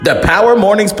The Power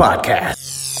Mornings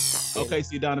Podcast. Okay,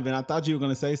 see, Donovan, I thought you were going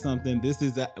to say something. This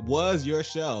was your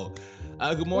show.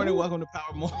 Good morning. Welcome to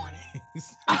Power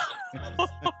Mornings.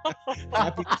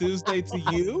 Happy Tuesday to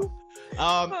you.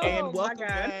 And welcome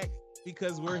back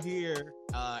because we're here.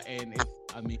 And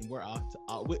we're off.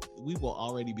 We will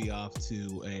already be off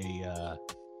to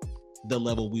the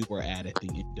level we were at the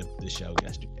end of the show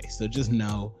yesterday. So just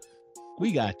know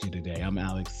we got you today. I'm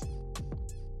Alex.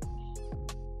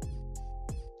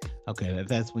 Okay,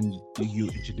 that's when you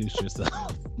introduce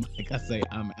yourself. Like I say,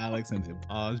 I'm Alex, and then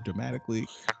pause dramatically.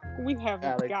 We have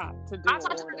got to do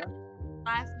it.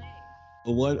 Last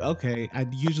name. What? Okay, I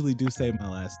usually do say my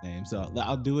last name, so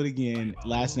I'll do it again.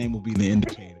 Last name will be the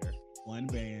indicator. One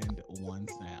band, one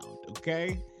sound.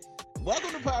 Okay.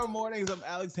 Welcome to Power Mornings. I'm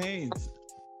Alex Haynes.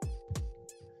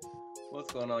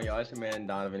 What's going on, y'all? It's your man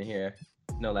Donovan here.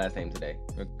 No last name today.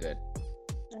 We're good.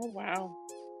 Oh wow.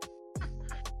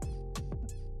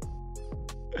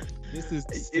 This is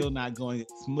still not going as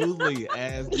smoothly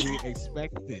as we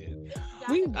expected.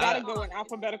 We gotta go in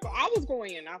alphabetical. I was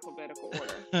going in alphabetical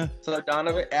order. So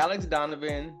Donovan, Alex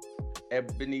Donovan,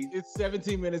 Ebony. It's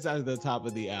 17 minutes after the top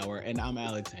of the hour, and I'm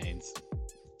Alex Haynes.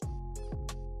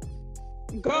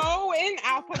 Go in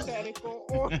alphabetical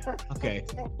order. Okay.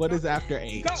 What is after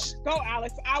H? Go,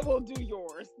 Alex. I will do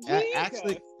yours.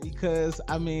 Actually, because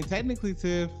technically,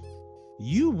 Tiff,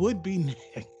 you would be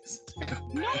next.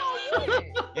 No, you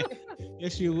wouldn't.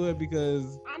 Yes, you would,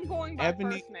 because I'm going by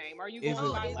Ebony first name. Are you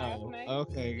going by last name?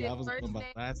 Okay, I was going by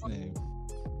last name.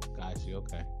 Got you.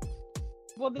 Okay.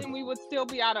 Well, then we would still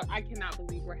be out of. I cannot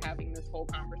believe we're having this whole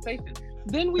conversation.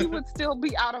 Then we would still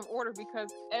be out of order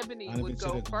because Ebony would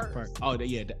go first. Oh,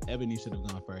 yeah, Ebony should have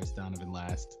gone first. Donovan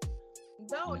last.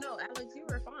 No, Alex, you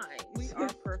were fine. We are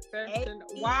professional.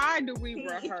 Why do we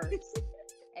rehearse?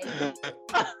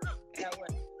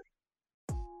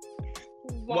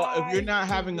 Well, if you're not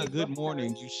having a good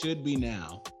morning, you should be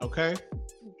now. Okay.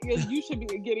 You should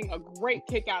be getting a great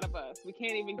kick out of us. We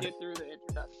can't even get through the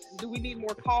introduction. Do we need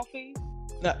more coffee?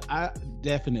 No, I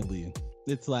definitely.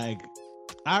 It's like,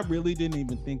 I really didn't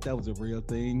even think that was a real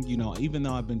thing. You know, even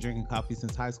though I've been drinking coffee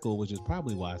since high school, which is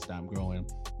probably why I stopped growing.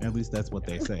 At least that's what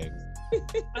they say.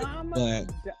 But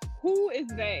who is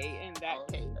they in that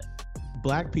case?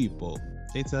 Black people.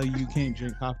 They tell you can't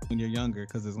drink coffee when you're younger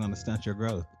because it's going to stunt your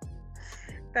growth.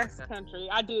 That's country.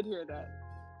 I did hear that.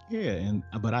 Yeah,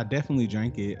 but I definitely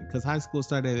drank it because high school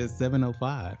started at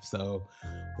 7:05. So,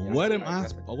 what am I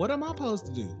supposed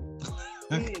to do?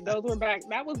 Those were back.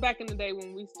 That was back in the day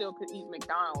when we still could eat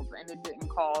McDonald's and it didn't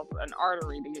cause an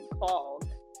artery to get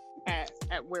clogged at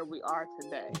where we are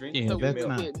today. Yeah, so that's we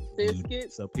not get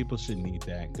biscuits. So people shouldn't eat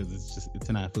that because it's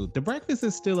not food. The breakfast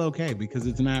is still okay because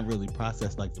it's not really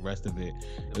processed like the rest of it.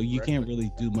 You can't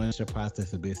really do much to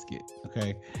process a biscuit,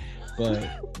 okay?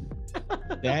 But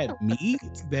that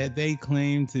meat that they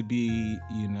claim to be,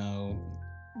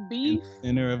 beef,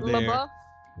 center of their.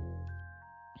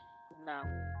 No.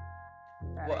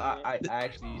 Well, I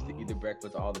actually used to eat the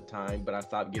breakfast all the time, but I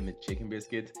stopped getting the chicken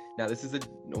biscuits. Now, this is a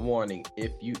warning.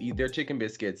 If you eat their chicken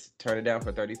biscuits, turn it down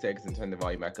for 30 seconds and turn the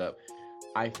volume back up.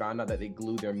 I found out that they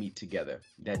glue their meat together.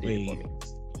 That did it for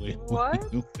me.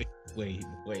 What? Wait.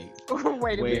 Wait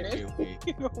a minute.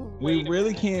 We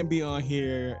really can't be on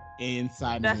here and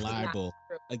signing libel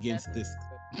against this.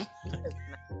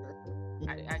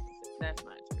 That's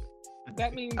not true.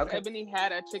 That means Ebony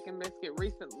had a chicken biscuit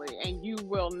recently, and you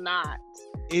will not.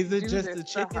 Is it just the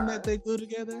chicken that they glue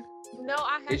together? No,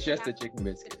 It's just a chicken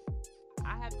biscuit.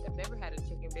 I've never had a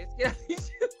chicken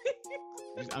biscuit.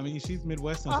 I mean, she's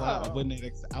Midwestern, so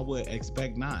I would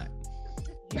expect not.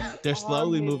 They're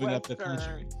slowly moving up the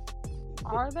country.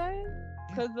 Are they?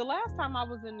 Because the last time I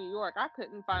was in New York, I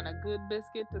couldn't find a good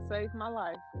biscuit to save my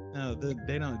life. No,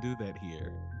 they don't do that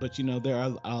here. But there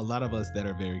are a lot of us that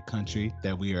are very country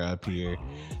that we are up here,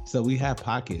 so we have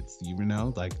pockets.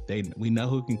 Like we know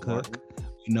who can cook.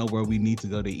 We know where we need to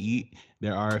go to eat.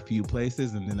 There are a few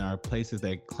places, and then there are places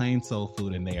that claim soul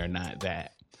food, and they are not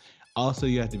that. Also,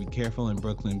 you have to be careful in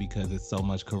Brooklyn because it's so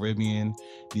much Caribbean.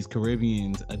 These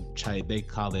Caribbeans, they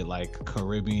call it like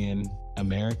Caribbean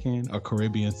American or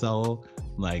Caribbean soul.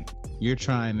 Like, you're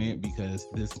trying it because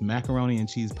this macaroni and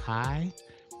cheese pie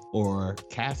or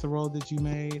casserole that you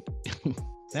made,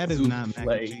 that is not mac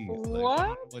and cheese.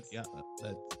 What? That's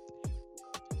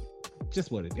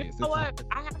just what it is. You know what?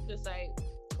 I have to say,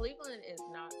 Cleveland is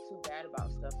not too bad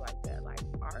about stuff like that. Like,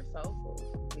 our soul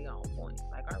food be on point.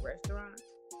 Like, our restaurants.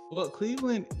 Well,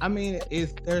 Cleveland,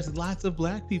 there's lots of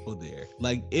black people there.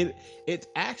 Like it's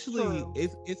actually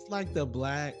it's like the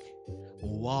black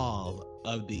wall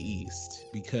of the East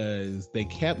because they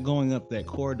kept going up that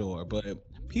corridor, but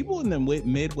people in the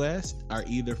Midwest are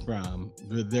either from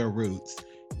their roots,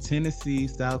 Tennessee,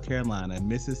 South Carolina,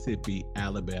 Mississippi,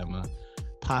 Alabama,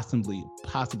 possibly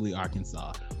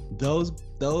Arkansas. Those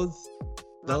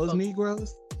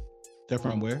Negroes, they're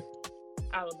from where?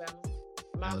 Alabama.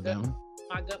 Alabama.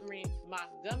 Montgomery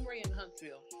and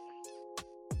Huntsville.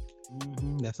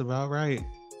 That's about right.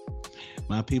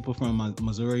 My people from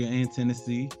Missouri and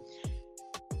Tennessee.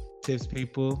 Tips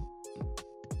people.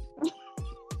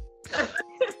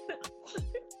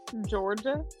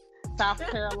 Georgia, South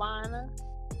Carolina.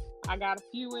 I got a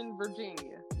few in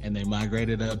Virginia. And they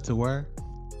migrated up to where?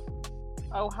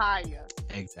 Ohio.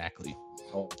 Exactly.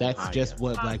 That's just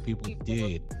what Black people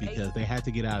did because they had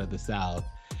to get out of the South.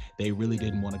 They really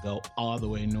didn't want to go all the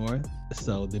way north.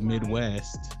 So the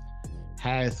Midwest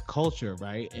has culture,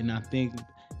 right? And I think,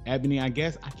 Ebony, I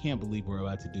guess I can't believe we're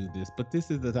about to do this, but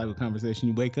this is the type of conversation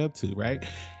you wake up to, right?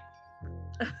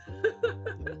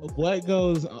 What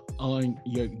goes on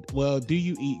your, well, do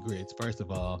you eat grits, first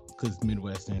of all? Because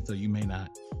Midwestern, so you may not.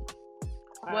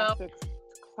 Well,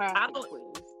 I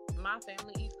don't. My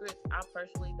family eats grits. I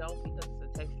personally don't because it's a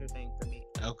texture thing for me.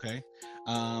 Okay.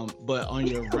 But on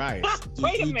your rice.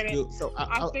 Wait a minute.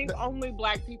 I think only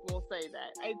Black people say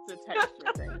that. It's a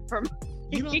texture thing for me.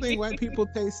 You don't think white people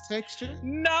taste texture?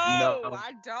 No,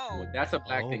 I don't. Well, that's a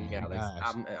Black thing, Alex.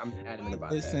 I'm adamant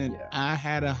about Listen, that. Yeah. I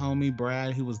had a homie,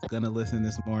 Brad, who was gonna listen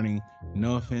this morning.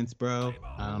 No offense, bro.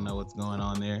 I don't know what's going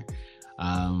on there.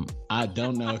 I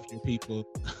don't know if your people.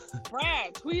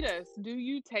 Brad, tweet us. Do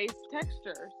you taste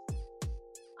textures?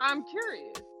 I'm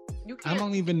curious. I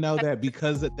don't even know that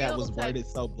because that was worded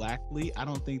so blackly. I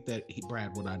don't think that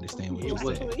Brad would understand what you It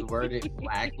was said. worded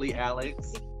blackly,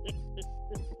 Alex.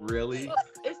 Really? Well,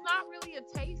 it's not really a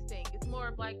taste thing. It's more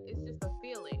of like it's just a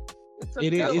feeling.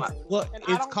 It is.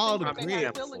 It's called grits. grits. They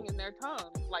have feeling in their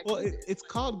tongue. Like it's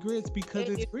called grits because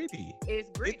it's gritty.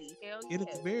 It's gritty. It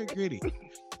is very gritty.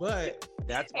 But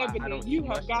that's why I don't. You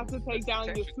have got to take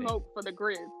down your smoke for the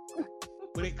grits.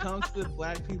 When it comes to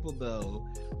Black people, though,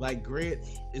 like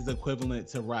grits is equivalent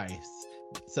to rice.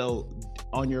 So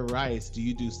on your rice, do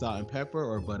you do salt and pepper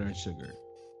or butter and sugar?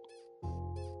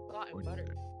 Salt and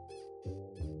butter.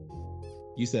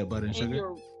 You said butter and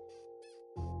sugar?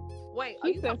 Wait,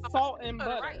 you said salt and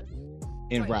butter. Rice?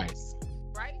 And rice.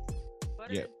 Rice?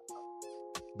 Butter? Yeah.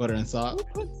 Butter and salt?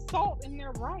 Who put salt in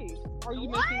their rice? Are you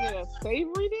making it a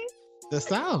savory dish? The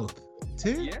South,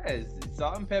 too. Yes,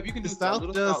 salt and pepper. You can The do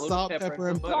South does salt, pepper,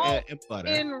 and butter.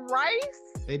 In rice?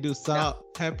 They do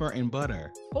salt, pepper, and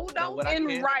butter. Who don't?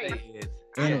 In rice.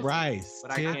 And rice.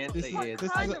 What I can say is,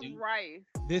 rice.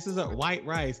 This is a white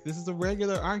rice. This is a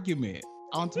regular argument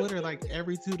on Twitter like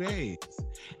every 2 days.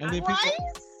 And then people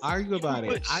argue about it.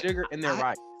 Put sugar in their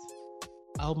rice.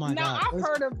 Oh my now, God. I've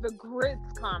heard of the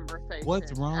grits conversation.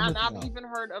 What's wrong and with I've y'all? even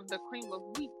heard of the cream of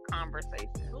wheat conversation.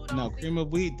 No, cream of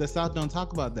wheat. The South don't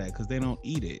talk about that because they don't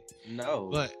eat it. No.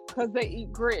 But because they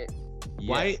eat grits.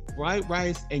 White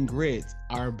rice and grits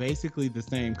are basically the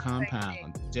same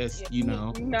compound. Just, you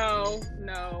know. No.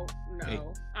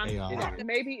 They are.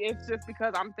 Maybe it's just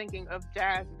because I'm thinking of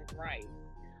jasmine rice.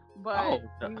 But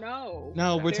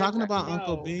no, we're talking about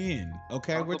Uncle Ben.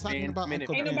 Okay, we're talking about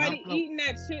Uncle Ben. Ain't nobody eating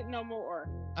that shit no more.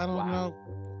 I don't know.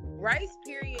 Rice,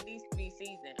 period, needs to be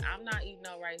seasoned. I'm not eating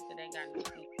no rice that ain't got no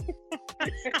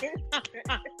seasoning.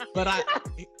 But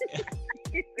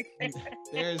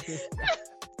there's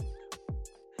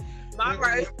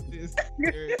this.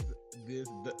 There's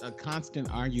a constant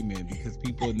argument because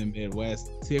people in the Midwest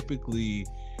typically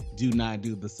do not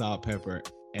do the salt, pepper,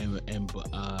 and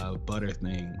butter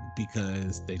thing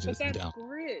because they just don't.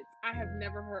 Grits. I have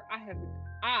never heard.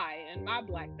 I in my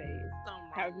Black days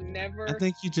have never. I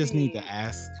think you just need to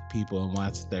ask people and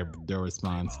watch their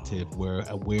response to where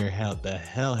the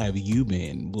hell have you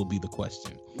been? Will be the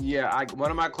question. Yeah,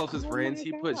 one of my closest friends,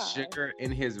 he puts sugar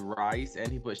in his rice and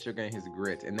he puts sugar in his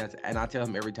grits, and I tell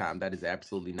him every time that is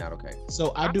absolutely not okay.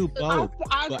 So I do both.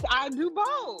 I do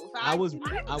both. I was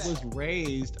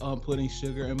raised on putting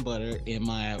sugar and butter in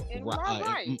my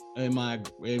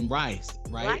rice,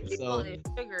 right? Black people and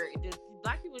sugar.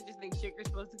 Black people just think sugar is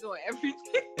supposed to go in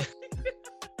everything.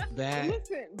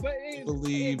 Listen, but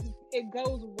it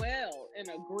goes well in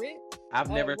a grit. I've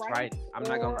never tried it. I'm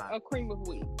not gonna lie. A cream of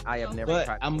wheat. I have never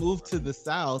tried it. I moved to the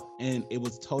South and it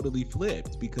was totally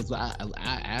flipped because I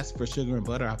asked for sugar and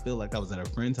butter. I feel like I was at a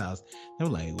friend's house. They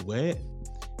were like, "What?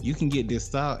 You can get this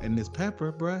salt and this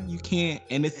pepper, bruh. You can't."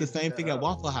 And it's the same thing at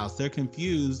Waffle House. They're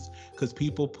confused because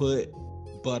people put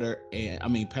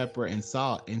pepper and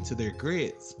salt into their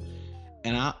grits.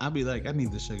 And I'll be like, "I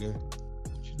need the sugar."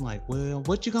 She's like, "Well,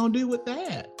 what you gonna do with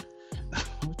that?"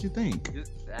 What you think? This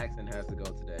accent has to go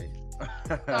today.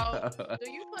 So,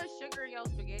 do you put sugar in your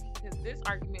spaghetti? Because this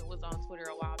argument was on Twitter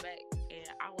a while back, and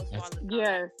I was following.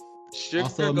 Yes. Sugar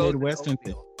Also a goes in Midwestern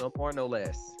oatmeal, no more, no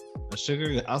less. The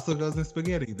sugar also goes in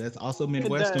spaghetti. That's also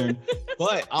Midwestern.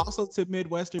 But also to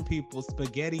Midwestern people,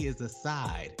 spaghetti is a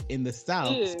side. In the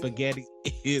South, spaghetti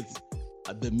is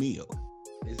the meal.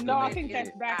 No, I think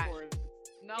that's backwards.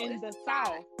 No, in the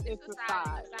South, it's a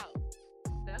side.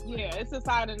 Yeah, it's a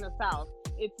side in the South.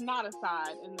 It's not a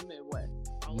side in the Midwest.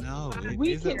 No,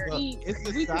 we can eat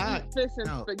fish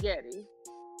and spaghetti.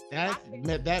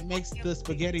 That makes the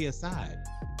spaghetti a side.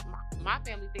 My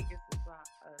family thinks it's a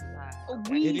side.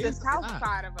 The South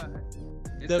side of us.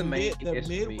 The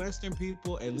Midwestern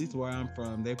people, at least where I'm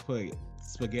from, they put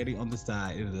spaghetti on the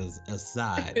side. It is a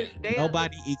side.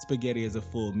 Nobody eats spaghetti as a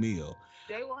full meal.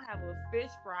 They will have a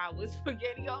fish fry with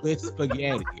spaghetti on with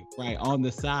spaghetti, right, on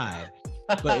the side.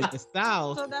 But in the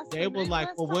South, they were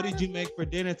like, well, what did you make for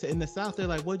dinner? In the South, they're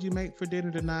like, what'd you make for dinner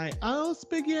tonight? Oh,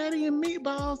 spaghetti and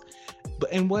meatballs.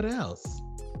 And what else?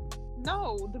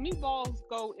 No, the meatballs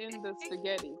go in the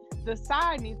spaghetti. The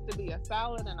side needs to be a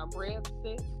salad and a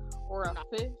breadstick or a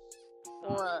fish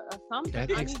or a something.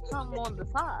 I need something on the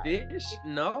side. Fish?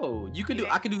 No. You can do,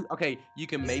 okay, you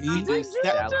can maybe do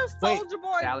salad. Soldier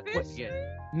Boy salad. Fish.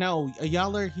 No,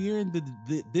 y'all are hearing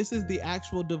this is the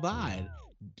actual divide.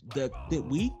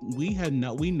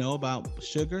 We know about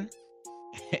sugar.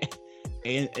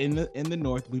 And in the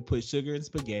North, we put sugar in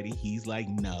spaghetti. He's like,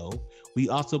 no. We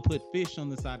also put fish on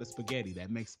the side of spaghetti. That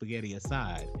makes spaghetti a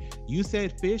side. You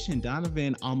said fish, and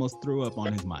Donovan almost threw up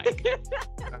on his mic.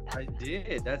 I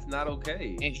did. That's not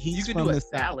okay. And he's you from can do the a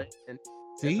salad. And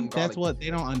see, that's what they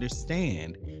don't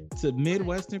understand. To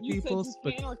Midwestern people,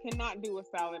 you can or cannot do a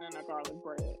salad and a garlic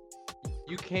bread.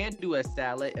 You can do a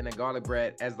salad and a garlic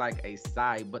bread as like a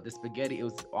side, but the spaghetti, it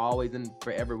was always and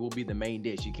forever will be the main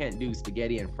dish. You can't do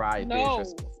spaghetti and fried fish. No,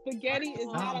 spaghetti is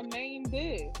not a main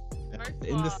dish.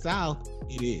 In the South,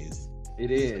 it is.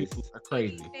 It is. People are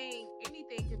crazy.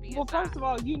 Anything can be. Well, first of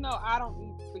all, I don't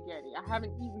eat spaghetti. I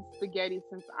haven't eaten spaghetti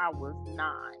since I was 9.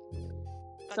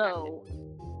 Okay. So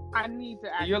I need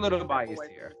to. You're a little biased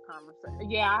here.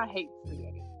 Yeah, I hate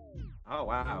spaghetti. Oh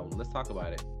wow, let's talk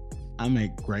about it. I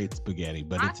make great spaghetti,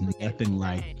 but it's nothing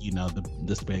like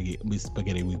the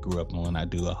spaghetti we grew up on. I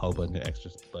do a whole bunch of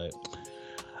extras, but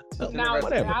now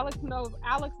whatever. Alex knows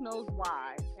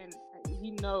why, and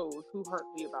he knows who hurt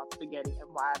me about spaghetti and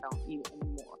why I don't eat it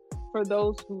anymore. For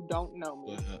those who don't know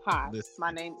me, hi,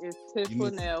 my name is Tiff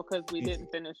Linnell, because we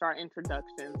didn't finish our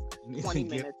introductions 20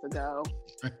 minutes ago.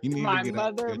 My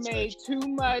mother made too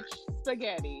much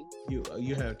spaghetti.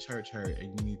 You have church hurt,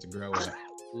 and you need to grow up.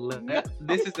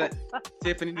 This is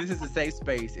Tiffany. This is a safe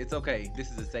space. It's okay. This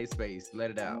is a safe space.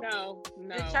 Let it out. No.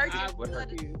 The churches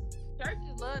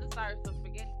love to serve some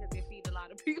spaghetti because they feed a lot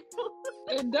of people.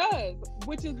 It does,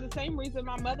 which is the same reason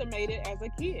my mother made it as a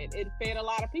kid. It fed a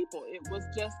lot of people. It was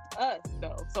just us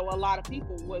though, so a lot of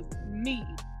people was me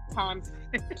times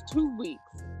 2 weeks.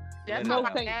 That's how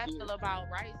my dad feel about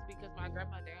rice, because my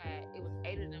grandmother it was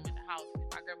 8 of them in the house, and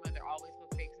my grandmother always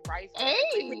would fix rice.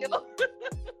 Hey.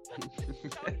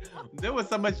 There was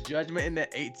so much judgment in that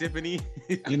 8, Tiffany.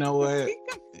 You know what?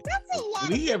 That's a lot.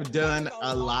 We have done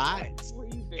a lot,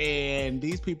 and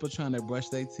these people trying to brush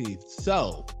their teeth.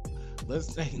 So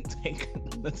let's take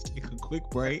a quick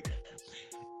break.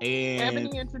 And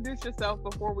Ebony, introduce yourself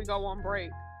before we go on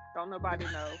break. Don't nobody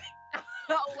know.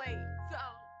 Oh wait, so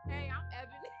hey, I'm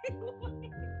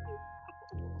Ebony.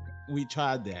 We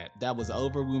tried that. That was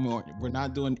over. We're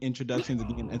not doing introductions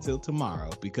again until tomorrow,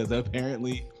 because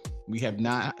apparently we have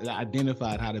not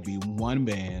identified how to be one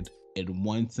band in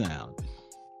one sound.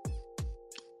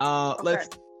 Okay.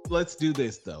 Let's do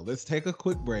this though. Let's take a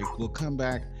quick break. We'll come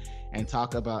back and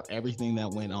talk about everything that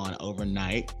went on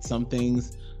overnight. Some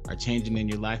things are changing in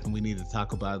your life, and we need to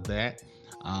talk about that.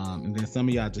 And then some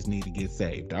of y'all just need to get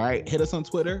saved. All right, hit us on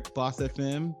Twitter, Boss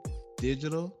FM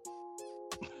Digital.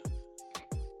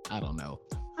 I don't know.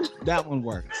 That one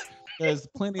works. There's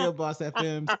plenty of Boss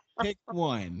FMs. Pick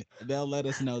one. They'll let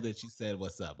us know that you said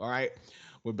what's up. All right.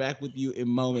 We're back with you in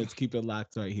moments. Keep it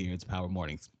locked right here. It's Power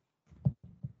Mornings.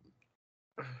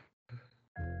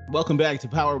 Welcome back to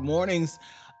Power Mornings.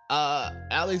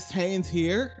 Alex Haynes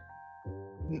here.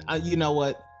 You know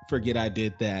what? Forget I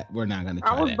did that. We're not going to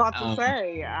try that. I was about to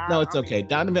say. No, it's okay.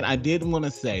 Donovan, I did want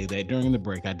to say that during the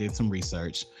break, I did some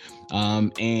research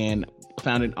and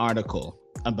found an article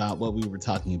about what we were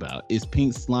talking about. Is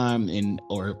pink slime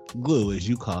or glue, as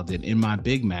you called it, in my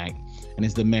Big Mac? And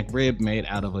is the McRib made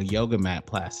out of a yoga mat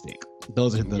plastic?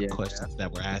 Those are the questions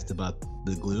that were asked about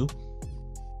the glue.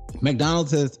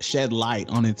 McDonald's has shed light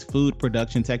on its food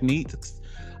production techniques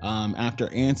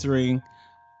after answering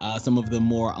some of the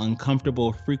more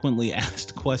uncomfortable, frequently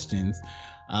asked questions.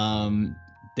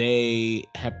 They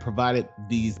have provided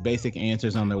these basic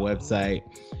answers on their website.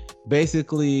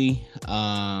 Basically,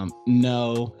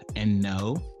 no and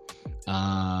no.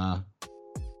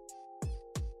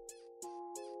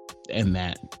 And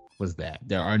that was that.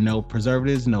 There are no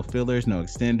preservatives, no fillers, no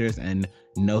extenders, and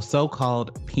no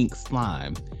so-called pink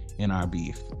slime in our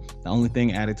beef. The only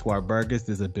thing added to our burgers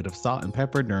is a bit of salt and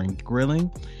pepper during grilling.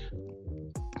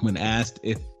 When asked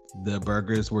if the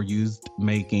burgers were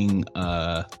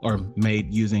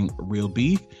made using real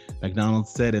beef,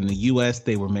 McDonald's said in the U.S.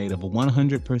 they were made of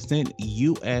 100%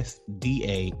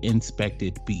 USDA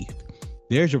inspected beef.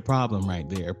 There's your problem right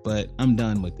there, but I'm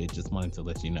done with it. Just wanted to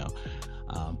let you know.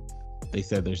 They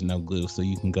said there's no glue, so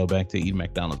you can go back to eat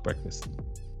McDonald's breakfast.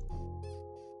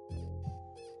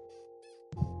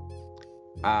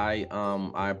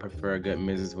 I prefer a good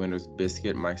Mrs. Winter's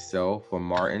biscuit myself or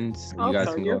Martin's. You guys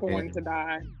can go going to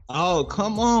die. Oh,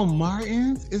 come on,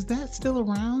 Martin's. Is that still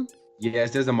around?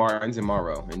 Yes, there's a Martin's in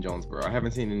Morrow in Jonesboro. I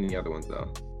haven't seen any other ones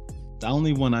though. The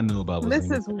only one I knew about was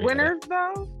Mrs. Winter's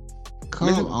though.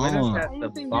 Come on. The only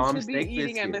thing you should be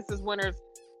eating at Mrs. Winter's.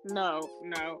 No.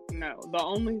 The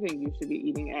only thing you should be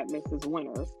eating at Mrs.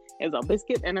 Winter's is a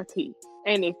biscuit and a tea.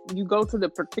 And if you go to the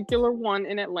particular one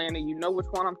in Atlanta, you know which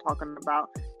one I'm talking about.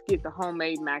 Get the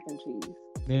homemade mac and cheese.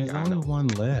 There's only one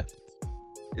left.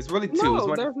 It's really two.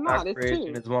 No, there's not. It's two.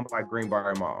 And it's one by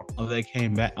Greenbrier Mall. Oh, they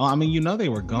came back. Oh, I mean, they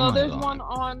were gone. No, there's one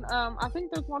on. I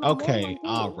think there's one. Okay,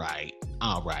 all right.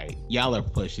 Y'all are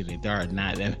pushing it. There are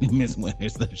not that many Miss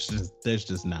Winters. There's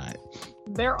just not.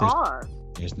 There are.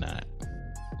 There's not.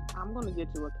 I'm gonna get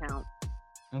you a count.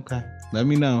 Okay, let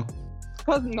me know.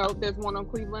 Cause no, there's one on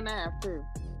Cleveland Ave too.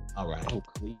 All right. Oh,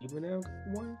 Cleveland Ave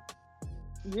one.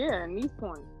 Yeah, in East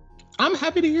Point. I'm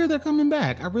happy to hear they're coming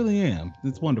back. I really am.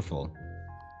 It's wonderful.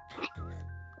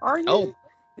 Are you? Oh,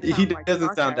 he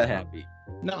doesn't sound that happy.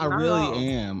 No, I really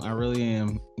am. I really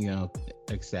am.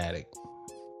 Ecstatic.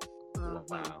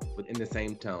 Wow, but in the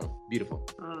same tone. Beautiful.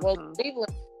 Well,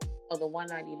 Cleveland, the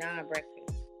 $1.99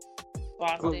 breakfast,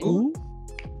 sausage,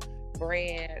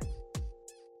 bread,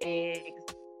 eggs,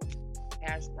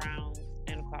 hash browns,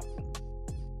 and coffee.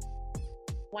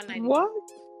 $1.99. What?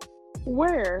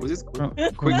 Where? Was this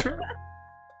Quick Trip?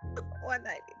 $1.99.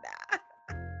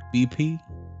 BP?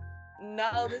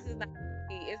 No, this is not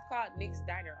BP. It's called Nick's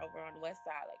Diner over on the west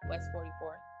side, like West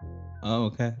 44th. Oh,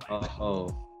 okay.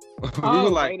 We were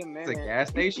like, it's a gas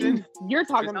station? You're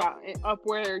talking about up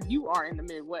where you are in the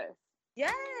Midwest.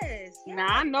 Yes. Now,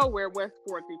 I know where West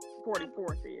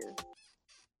 44th is.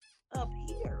 Up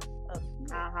here.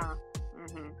 Uh-huh.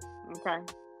 Mm-hmm. Okay.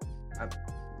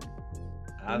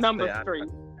 Number 3.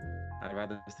 I'd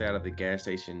rather stay out of the gas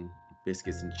station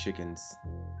biscuits and chickens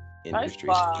industry.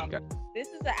 This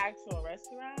is an actual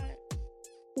restaurant.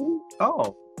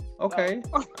 Oh, okay.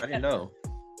 I didn't know.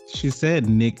 She said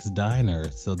Nick's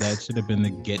Diner, so that should have been the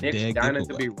Nick's Diner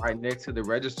to be right next to the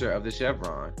register of the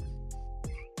Chevron.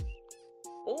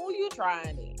 Oh, you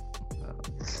trying it?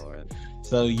 Oh, Lord.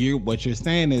 So what you're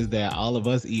saying is that all of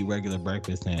us eat regular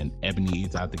breakfast and Ebony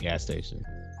eats out the gas station.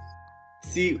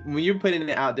 See, when you're putting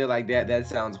it out there like that, that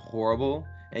sounds horrible.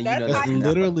 And that's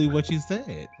literally what you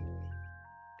said.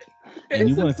 And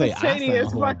you want to say I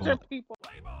sound horrible.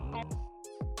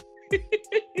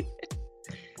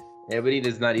 Everybody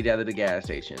does not eat out of the gas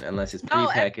station unless it's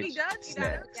prepackaged. Everybody does eat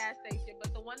out of the gas station,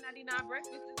 but the $1.99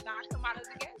 breakfast does not come out of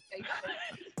the gas station.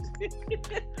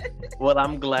 Well,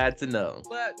 I'm glad to know.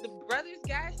 But the Brothers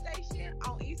gas station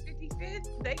on East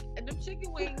 55th, them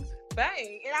chicken wings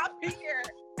bang, and I'll be here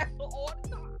all the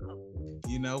time.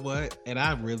 You know what? And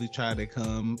I really tried to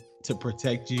come to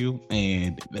protect you,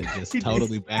 and it just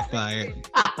totally backfired.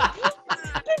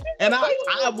 And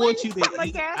I want you to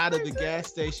eat out of the gas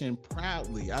station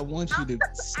proudly. I want you to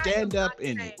stand up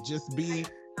in it. Just be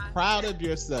proud of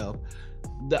yourself.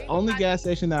 The only gas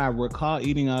station that I recall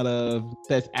eating out of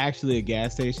that's actually a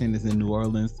gas station is in New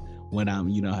Orleans when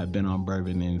have been on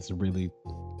bourbon and it's a really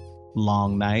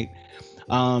long night.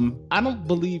 I don't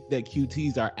believe that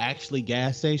QTs are actually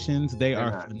gas stations. They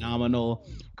are phenomenal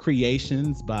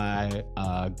creations by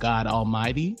God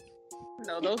Almighty.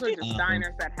 No, those are just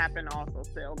diners that happen to also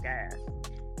sell gas.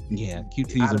 Yeah,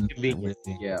 QTs are convenient.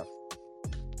 Yeah.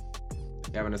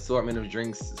 They have an assortment of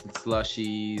drinks,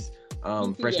 slushies,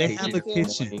 fresh. They have a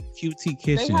kitchen, QT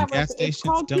kitchen. Gas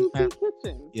stations don't have.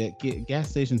 Yeah, gas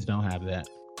stations don't have that.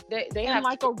 They have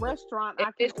like a restaurant. I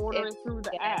can order it through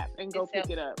the app and go pick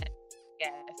it up.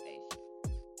 Gas station.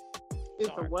 It's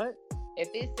a what? If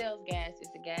it sells gas,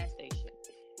 it's a gas station.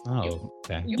 Oh,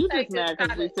 okay. You just mad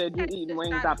because we said you eating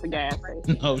wings out the gas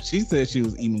station. No, she said she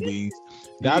was eating wings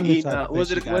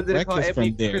Was it called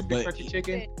Ebony Crispy Crunchy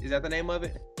Chicken? Is that the name of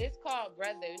it? It's called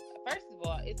Brothers. First of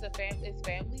all, it's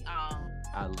family.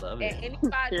 I love it. And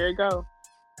anybody here you go.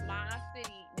 My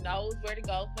city knows where to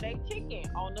go for their chicken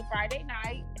on the Friday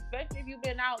night, especially if you've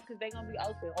been out, because they're gonna be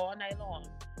open all night long.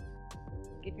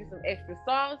 Get you some extra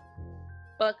sauce,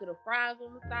 bucket of fries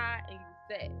on the side, and you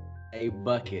set. A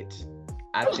bucket.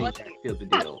 I think that sealed the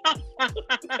deal. A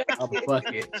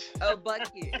bucket. A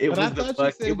bucket. But I thought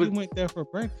you said you went there for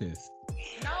breakfast.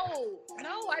 No,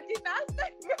 I did not say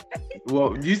breakfast.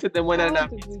 Well, you said they went out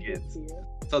biscuits.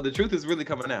 So the truth is really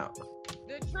coming out.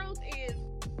 The truth is,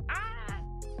 I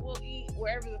will eat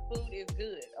wherever the food is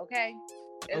good. Okay.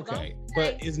 Okay,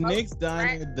 but is Nick's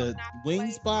Diner the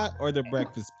wing spot or the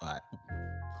breakfast spot?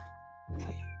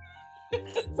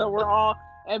 So we're all,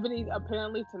 Ebony,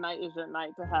 apparently tonight is your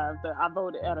night to have the I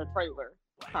voted at a trailer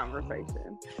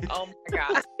conversation. Oh my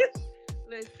God.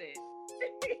 Listen,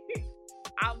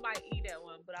 I might eat at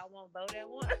one, but I won't vote at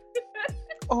one.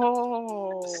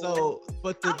 Oh. So,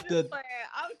 but I'm just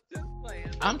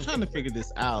playing. I'm trying to figure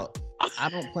this out.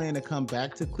 I don't plan to come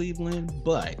back to Cleveland,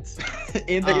 but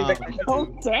oh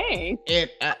dang! And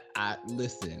I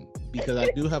listen, because I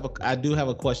do have a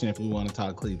question if we want to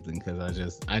talk Cleveland,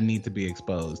 because I need to be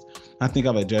exposed. I think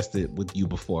I've addressed it with you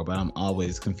before, but I'm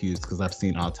always confused because I've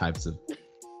seen all types of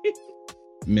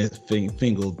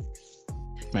fangled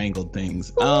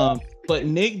things. But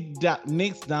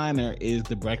Nick's Diner is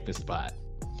the breakfast spot.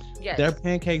 Yes. Their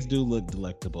pancakes do look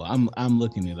delectable. I'm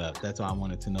looking it up. That's why I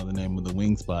wanted to know the name of the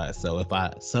wing spot. So if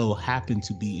I so happen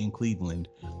to be in Cleveland,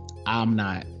 I'm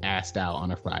not asked out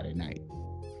on a Friday night.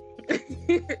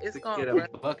 It's called get a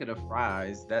bucket of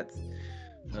fries. That's.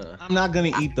 I'm not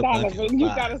gonna eat the bucket. You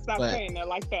gotta stop saying that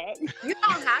like that. You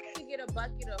don't have to get a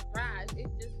bucket of fries.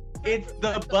 It's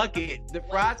the bucket. The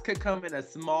fries could come in a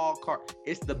small cart.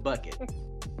 It's the bucket.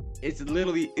 It's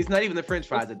not even the French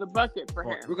fries. It's the bucket for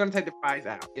him. We're going to take the fries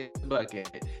out. It's the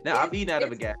bucket. Now, I've eaten out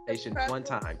of a gas station one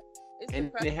time.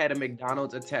 And they had a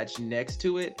McDonald's attached next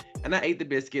to it. And I ate the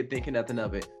biscuit thinking nothing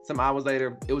of it. Some hours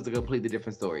later, it was a completely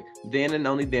different story. Then and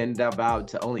only then did I vowed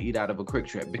to only eat out of a Quick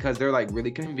Trip. Because they're like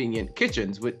really convenient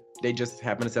kitchens. They just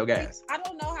happen to sell gas. I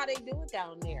don't know how they do it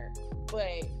down there.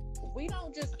 But we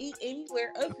don't just eat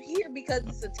anywhere up here because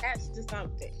it's attached to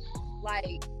something.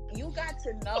 Like, you got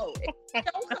to know. If you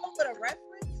don't come with a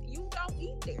reference, you don't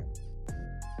eat there.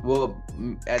 Well,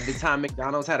 at the time,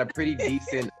 McDonald's had a pretty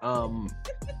decent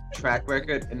track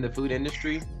record in the food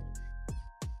industry.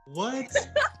 What?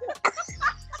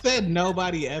 Said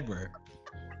nobody ever.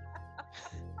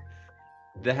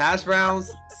 The hash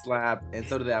browns slap, and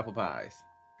so do the apple pies.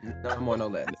 No more, no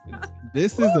less.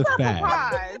 This is a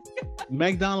fact.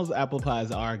 McDonald's apple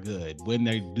pies are good when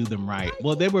they do them right.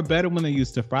 Well, they were better when they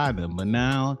used to fry them, but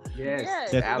now that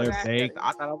they're baked.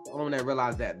 I thought I was the only one that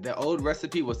realized that the old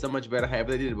recipe was so much better.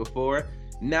 However they did it before.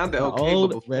 Now the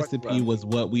old recipe was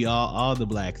what we all the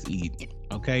blacks eat.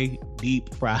 Okay,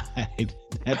 deep fried.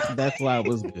 That's why it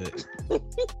was good.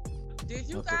 Did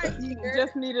you guys? You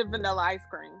just needed vanilla ice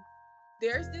cream.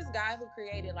 There's this guy who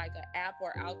created like an app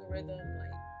or algorithm,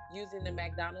 like using the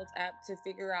McDonald's app to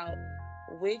figure out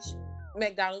which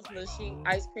McDonald's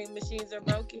ice cream machines are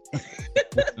broken.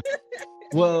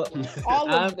 Well, all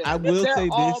of them. I will They're say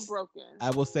all this. Broken. I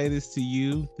will say this to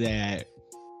you that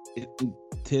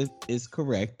Tiff is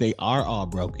correct. They are all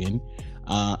broken.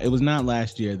 It was not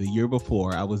last year. The year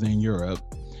before, I was in Europe,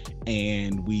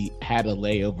 and we had a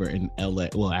layover in LA.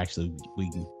 Well, actually,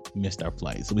 we missed our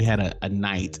flight, so we had a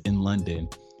night in London.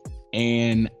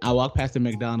 And I walked past the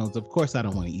McDonald's. Of course, I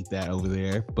don't want to eat that over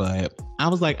there, but I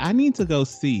was like, I need to go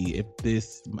see if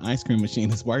this ice cream machine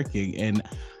is working. And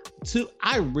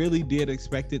I really did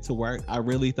expect it to work. I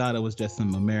really thought it was just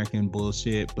some American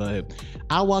bullshit, but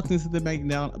I walked into the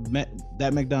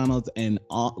McDonald's and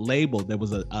labeled, there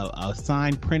was a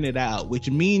sign printed out,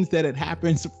 which means that it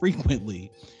happens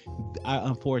frequently.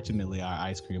 Unfortunately, our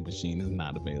ice cream machine is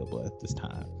not available at this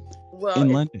time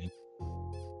in London.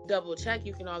 Double check.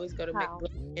 You can always go to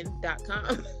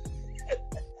McBroken.com.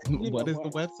 What is the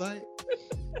website?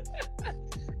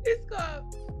 It's called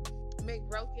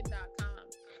McBroken.com.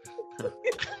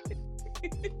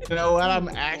 You know what? I'm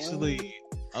actually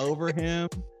over him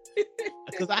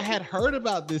because I had heard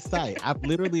about this site. I've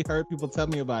literally heard people tell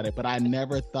me about it, but I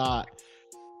never thought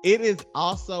it is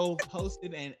also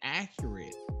posted and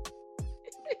accurate.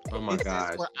 Oh my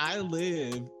gosh. Where I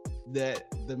live, that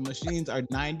the machines are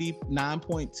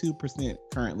 99.2%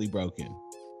 currently broken.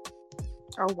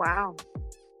 Oh wow.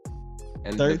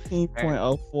 And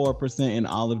 13.04% in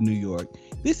all of New York.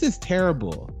 This is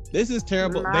terrible. This is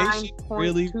terrible. They should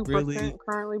really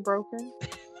currently broken.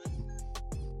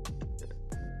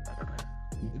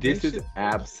 This is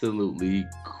absolutely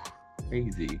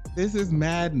crazy. This is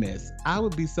madness. I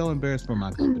would be so embarrassed for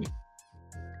my company.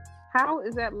 How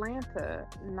is Atlanta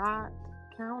not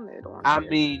counted on?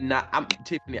 I'm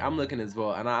Tiffany. I'm looking as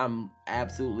well, and I'm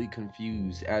absolutely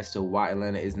confused as to why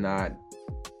Atlanta is not.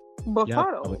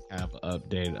 Befuddled. We have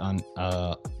updated on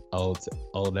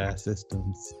old ass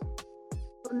systems.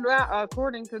 Now,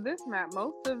 according to this map,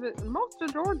 most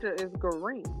of Georgia is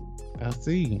green. I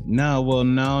see. No.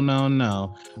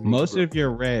 Most of your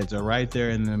reds are right there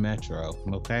in the metro.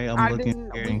 Okay,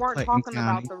 we weren't talking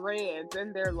about the reds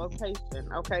and their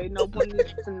location. Okay, no one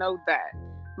needs to know that.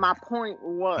 My point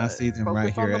was, I see them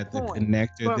right here at the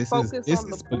connector. This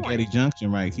is Spaghetti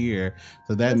Junction right here.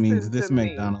 So that means this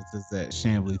McDonald's is at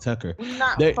Chamblee Tucker.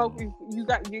 Not focused. You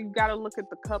got to look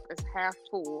at the cup as half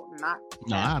full, not.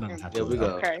 No, I don't have to.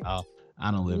 Okay.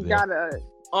 I don't live there. You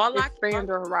gotta expand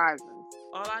your horizons.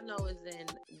 All I know is in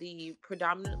the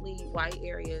predominantly white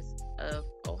areas of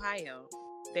Ohio,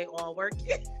 they all work.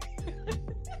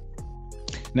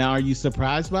 Now, are you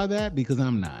surprised by that? Because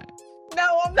I'm not.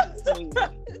 No, I'm not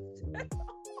surprised.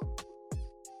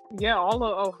 Yeah, all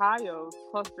of Ohio's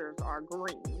clusters are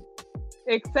green,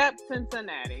 except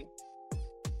Cincinnati.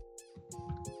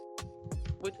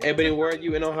 Ebony, where are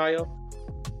you in Ohio?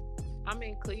 I'm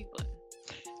in Cleveland.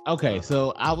 Okay,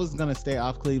 so I was gonna stay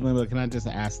off Cleveland, but can I just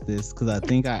ask this? Because I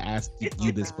think I asked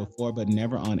you this before, but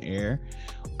never on air.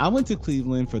 I went to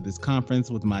Cleveland for this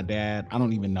conference with my dad. I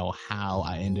don't even know how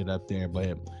I ended up there,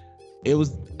 but it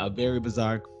was a very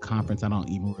bizarre conference. I don't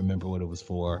even remember what it was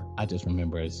for. I just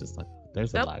remember it's just like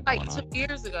there's a lot going on. Like 2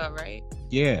 years ago, right?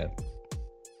 Yeah,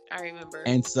 I remember.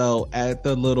 And so at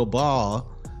the little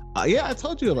ball, yeah, I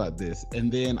told you about this.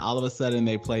 And then all of a sudden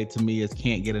they played To Me Is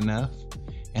Can't Get Enough.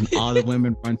 And all the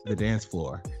women run to the dance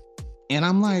floor. And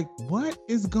I'm like, what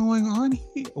is going on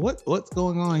here? What's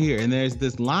going on here? And there's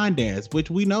this line dance, which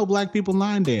we know Black people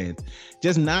line dance,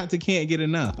 just not to Can't Get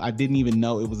Enough. I didn't even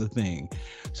know it was a thing.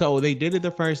 So they did it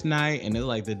the first night, and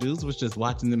the dudes was just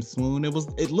watching them swoon.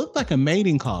 It looked like a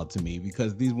mating call to me,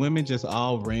 because these women just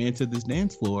all ran to this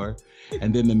dance floor,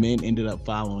 and then the men ended up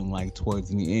following like towards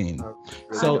the end.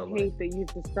 So I hate that you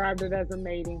described it as a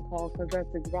mating call, because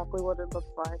that's exactly what it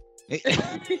looks like.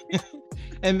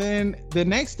 And then the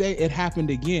next day it happened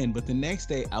again, but the next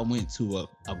day I went to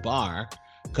a bar,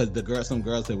 because some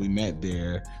girls that we met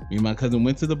there, me and my cousin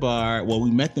went to the bar. Well,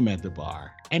 we met them at the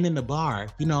bar, and in the bar,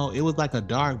 it was like a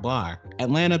dark bar.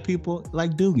 Atlanta people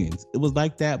like Dugan's. It was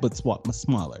like that, but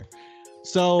smaller.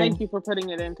 So thank you for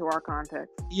putting it into our context.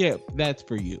 Yeah, that's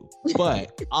for you.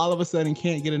 But all of a sudden,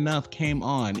 Can't Get Enough came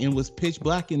on, and it was pitch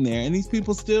black in there, and these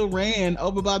people still ran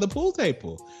over by the pool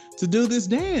table to do this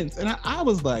dance. And I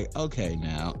was like, okay,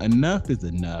 now enough is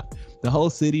enough. The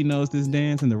whole city knows this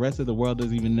dance, and the rest of the world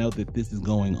doesn't even know that this is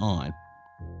going on.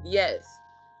 Yes.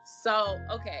 So,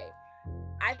 okay.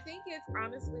 I think it's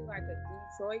honestly like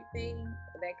a Detroit thing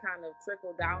that kind of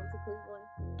trickled down to Cleveland.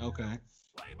 Okay.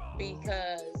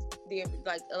 Because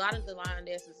a lot of the line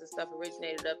dances and stuff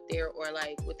originated up there, or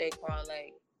like what they call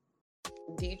like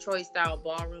Detroit style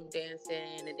ballroom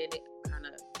dancing, and then it kind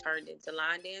of turned into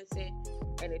line dancing,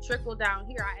 and it trickled down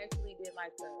here. I actually did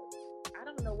like I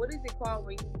don't know, what is it called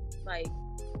where you like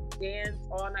dance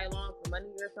all night long for money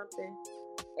or something,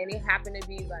 and it happened to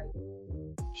be like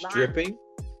stripping.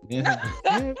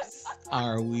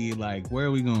 Are we like, where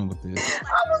are we going with this?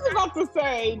 I was about to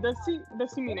say, does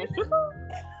she mean a stripper?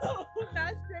 No,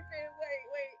 not stripping.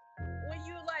 Wait. When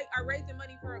you like are raising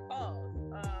money for a cause.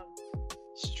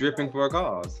 Stripping for a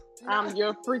cause. I'm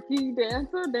your freaky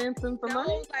dancer, dancing for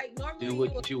money. Like normally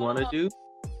do what you want to do.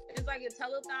 It's like a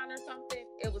telethon or something.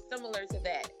 It was similar to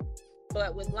that,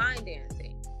 but with line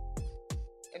dancing.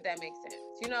 If that makes sense.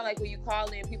 Like when you call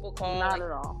in, people call not like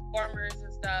at all performers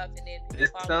and stuff, and then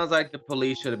it sounds like the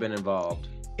police should have been involved.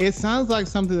 It sounds like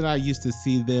something that I used to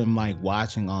see them like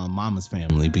watching on Mama's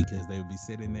Family, because they would be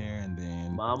sitting there, and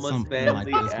then Mama's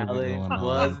Family, like Alex,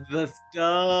 was the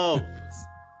stuff.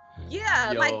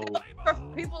 Yeah, like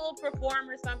people perform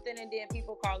or something, and then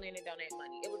people call in and donate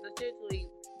money. It was essentially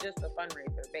just a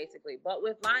fundraiser, basically, but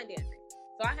with line dancing.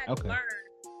 So I had to learn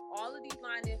all of these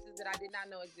line dances that I did not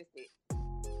know existed.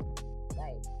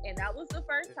 And that was the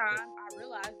first time I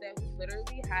realized that we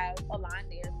literally have a line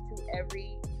dance to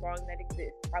every song that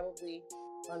exists, probably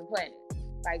on the planet.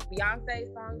 Like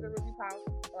Beyonce songs are really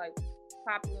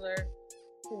popular.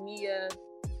 Tamia,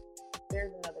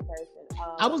 there's another person.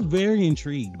 I was very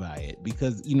intrigued by it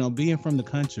because, being from the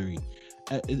country,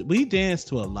 we dance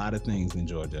to a lot of things in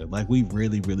Georgia. Like we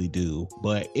really, really do.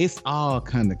 But it's all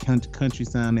kind of country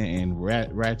sounding and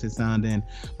ratchet sounding.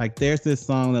 Like there's this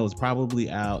song that was probably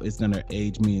out. It's going to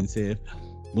age me and Tiff.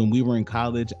 when we were in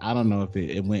college. I don't know if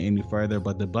it went any further,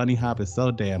 but the bunny hop is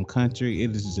so damn country.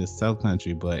 It is just so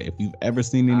country. But if you've ever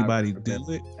seen anybody do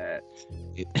it,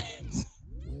 it is.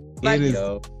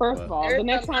 First of all, the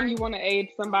next time you want to age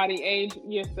somebody, age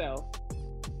yourself.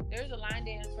 There's a line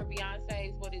dance for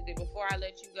Beyonce's, what is it, Before I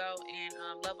Let You Go and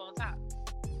Love on Top.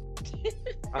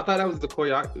 I thought that was the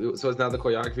choreography. So it's not the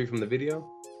choreography from the video?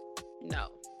 No.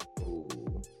 Ooh.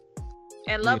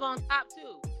 And Love on Top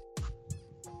too.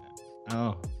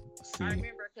 Oh, see. I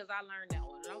remember because I learned that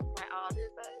one. I was like, oh,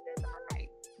 this all right.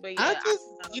 But yeah, I just,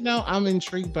 I'm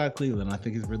intrigued by Cleveland. I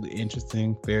think it's really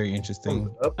interesting, very interesting.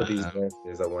 Up with these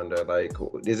dances, I wonder, like,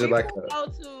 is it like go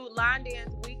to line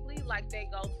dance weekly, like they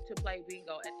go to play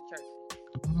bingo at the church?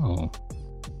 Oh.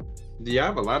 Do you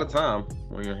have a lot of time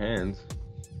on your hands?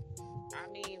 I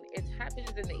mean, it happens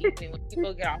in the evening when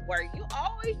people get off work. You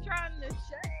always trying to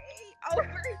shade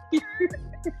over here.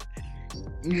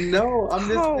 No, I'm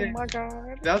just saying, my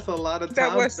God. That's a lot of time.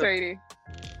 That was shady.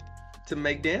 To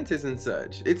make dances and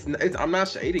such. It's I'm not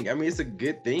shading. I mean, it's a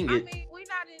good thing. I mean, we're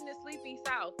not in the sleepy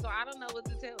South, so I don't know what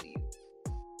to tell you.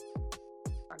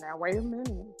 Now, wait a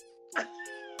minute.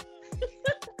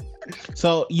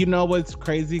 So, you know what's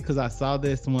crazy? Because I saw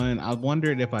this one. I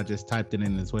wondered if I just typed it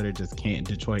in the Twitter,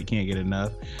 Detroit can't get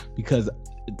enough. Because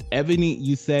Ebony,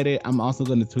 you said it. I'm also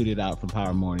going to tweet it out from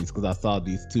Power Mornings because I saw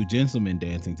these two gentlemen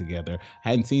dancing together.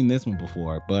 Hadn't seen this one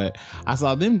before, but I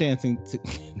saw them dancing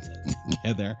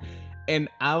together. And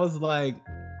I was like,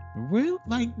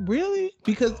 really?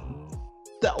 Because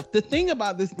the thing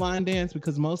about this line dance,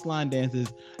 because most line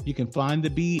dances, you can find the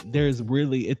beat.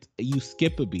 You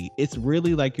skip a beat. It's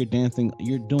really like you're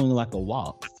doing like a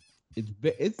waltz.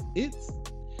 It's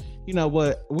you know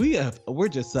what, we're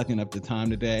just sucking up the time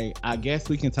today. I guess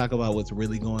we can talk about what's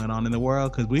really going on in the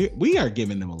world because we are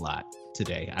giving them a lot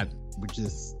today.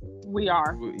 We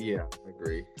are. Yeah, I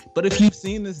agree. But if you've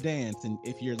seen this dance and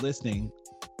if you're listening,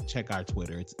 check our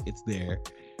Twitter. It's there.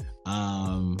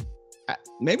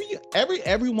 Maybe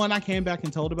everyone I came back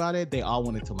and told about it, they all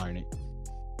wanted to learn it,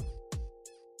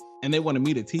 and they wanted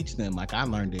me to teach them. Like I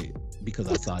learned it because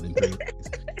I saw it in 3 days.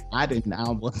 I didn't. I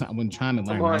wasn't trying to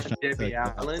learn. Come on, Debbie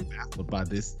Allen. About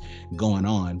this going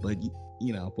on, but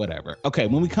you know, whatever. Okay,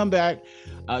 when we come back,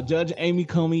 Judge Amy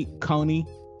Coney,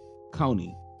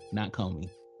 not Comey,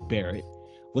 Barrett,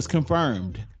 was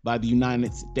confirmed by the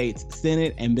United States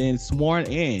Senate and then sworn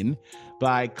in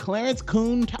by Clarence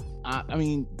Coon.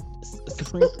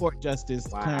 Supreme Court Justice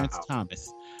Clarence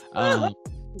Thomas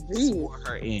swore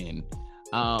her in.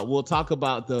 We'll talk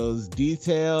about those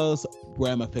details,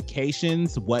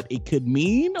 ramifications, what it could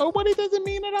mean or what it doesn't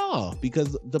mean at all,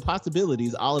 because the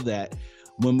possibilities, all of that,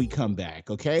 when we come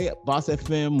back. Okay, Boss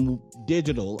FM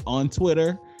Digital on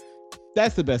Twitter.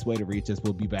 That's the best way to reach us.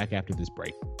 We'll be back after this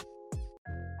break.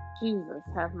 Jesus,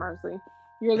 have mercy.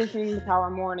 You're listening to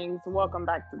Power Mornings. Welcome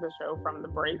back to the show from the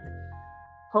break.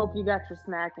 Hope you got your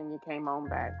snack and you came on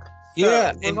back. So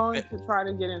yeah. We're going to try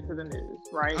to get into the news,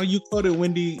 right? Oh, you quoted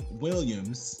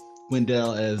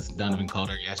Wendell, as Donovan called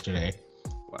her yesterday.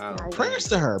 Wow. Prayers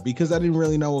to her, because I didn't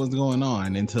really know what was going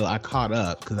on until I caught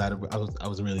up, because I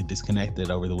was really disconnected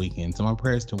over the weekend. So my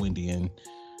prayers to Wendy,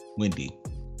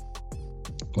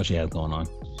 what she has going on.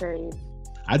 Shade.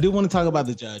 I do want to talk about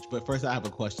the judge, but first I have a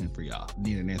question for y'all.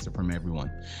 Need an answer from everyone.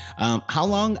 How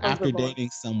long after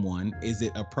dating someone is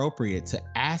it appropriate to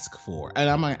ask for? And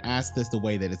I'm going to ask this the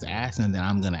way that it's asked, and then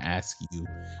I'm going to ask you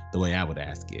the way I would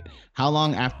ask it. How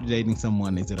long after dating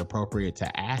someone is it appropriate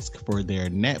to ask for their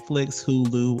Netflix,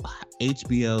 Hulu,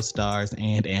 HBO stars,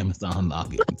 and Amazon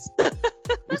logins?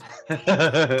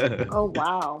 Oh,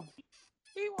 wow.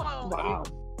 Wow.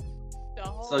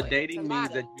 So dating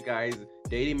means that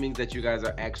you guys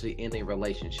are actually in a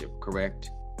relationship,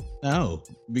 correct? No,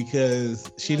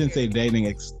 because she didn't say dating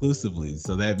exclusively,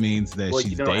 so that means that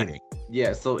she's dating.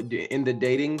 Yeah, so in the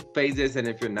dating phases, and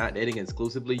if you're not dating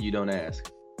exclusively, you don't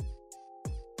ask.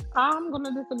 I'm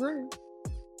gonna disagree.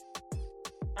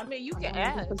 I mean, you can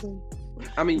ask.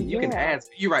 I mean, you can ask.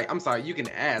 You're right. I'm sorry. You can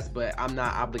ask, but I'm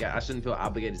not obligated. I shouldn't feel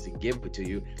obligated to give it to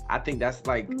you. I think that's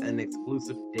like an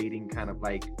exclusive dating kind of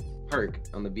like perk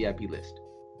on the VIP list.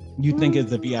 You think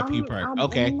it's a VIP perk?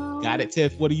 Okay, got it.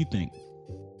 Tiff, what do you think?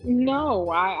 No,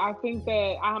 I think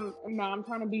that I'm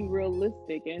trying to be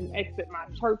realistic and exit my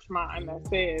church mind that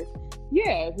says,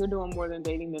 yeah, if you're doing more than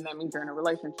dating, then that means you're in a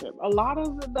relationship. A lot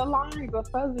of the lines are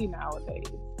fuzzy nowadays.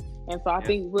 And so I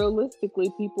think realistically,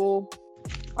 people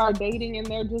are dating and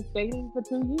they're just dating for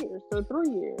 2 years or 3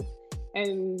 years.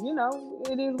 And, you know,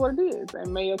 it is what it is.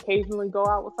 And may occasionally go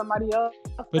out with somebody else.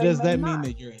 But does that mean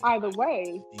that you're either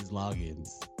way these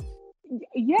logins?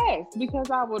 Yes,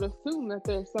 because I would assume that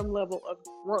there's some level of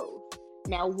growth.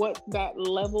 Now, what that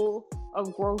level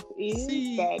of growth is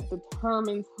that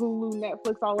determines Hulu,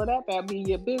 Netflix, all of that, that'll be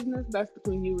your business. That's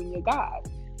between you and your God.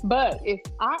 But if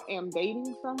I am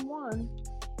dating someone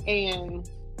and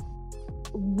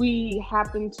we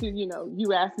happen to,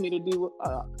 you ask me to do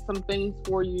some things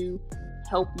for you,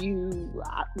 help you,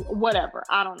 whatever,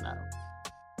 I don't know.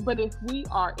 But if we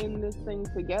are in this thing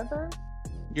together,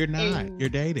 you're not. You're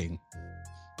dating.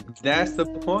 That's the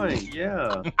point.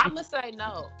 Yeah. I'm gonna say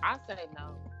no. I say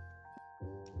no.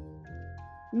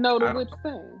 No to which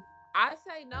thing? I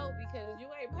say no because you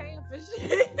ain't paying for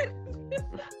shit.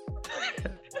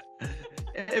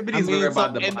 Ebony,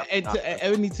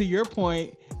 to your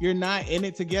point, you're not in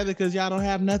it together because y'all don't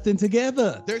have nothing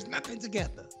together. There's nothing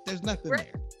together. There's nothing there.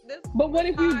 But what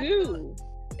if you do?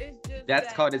 It's just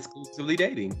that's called exclusively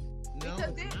dating. No,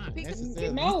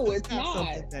 it's not.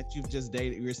 Something that you've just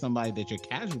dated. You're somebody that you're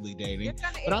casually dating.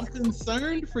 But I'm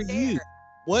concerned for you.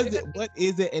 What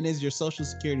is it? And is your social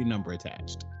security number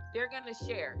attached? They're gonna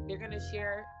share. They're gonna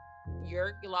share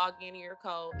your login and your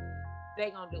code. They're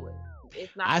gonna do it.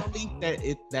 It's not. I think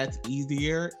that's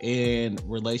easier in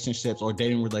relationships or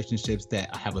dating relationships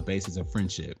that have a basis of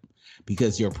friendship,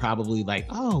 because you're probably like,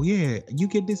 oh yeah, you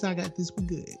get this, I got this, we're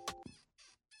good.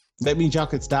 That means y'all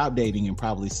could stop dating and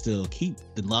probably still keep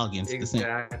the logins the same.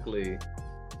 Exactly.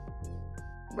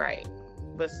 Right.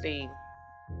 But Steve.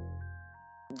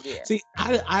 Yeah. See,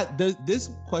 this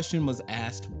question was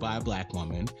asked by a Black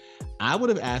woman. I would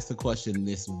have asked the question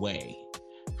this way.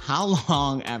 How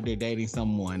long after dating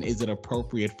someone is it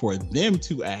appropriate for them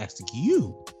to ask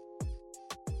you?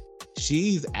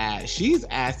 She's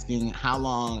asking how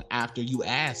long after you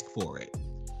ask for it.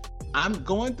 I'm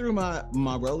going through my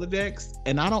Rolodex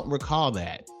and I don't recall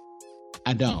that.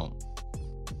 I don't.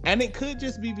 And it could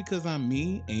just be because I'm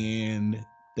me and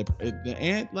the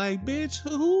aunt like, bitch,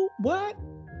 who, what?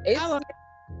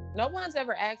 No one's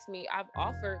ever asked me. I've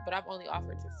offered, but I've only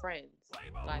offered to friends,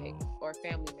 or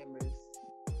family members.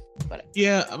 But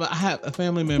yeah, I have a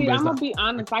family member. See, I'm gonna be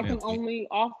honest. I can only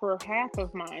offer half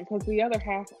of mine because the other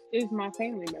half is my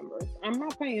family members. I'm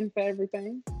not paying for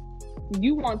everything.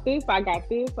 You want this? I got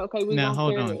this. Okay, we now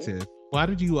hold on, Tiff. Why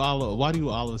do you all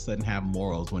of a sudden have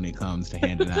morals when it comes to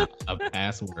handing out a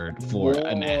password for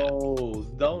an app?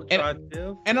 Don't try,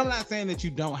 Tiff. And I'm not saying that you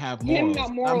don't have morals. You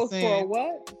got morals for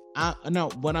what? No,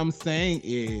 what I'm saying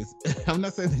is, I'm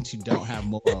not saying that you don't have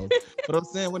morals, but I'm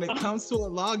saying when it comes to a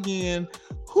login,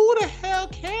 who the hell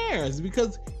cares?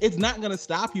 Because it's not going to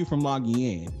stop you from logging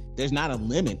in. There's not a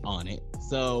limit on it.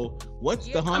 So what's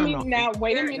the harm? I mean, now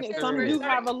wait a minute. Some do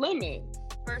have a limit.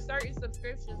 For certain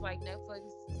subscriptions like Netflix,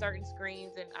 certain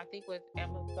screens, and I think with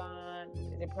Amazon,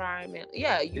 the Prime, and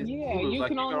you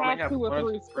can only have 2 or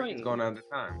 3 screens going on at the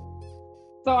time.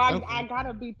 So I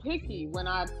gotta be picky when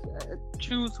I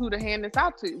choose who to hand this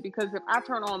out to, because if I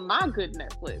turn on my good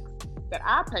Netflix that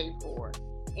I paid for,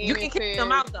 and you can kick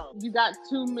them out though. You got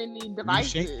too many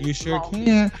devices. You sure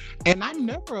can. And I'm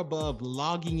never above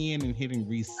logging in and hitting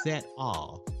reset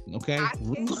all. Okay,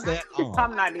 reset all.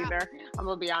 I'm not either. I'm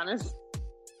gonna be honest.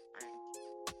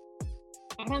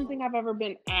 I don't think I've ever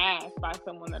been asked by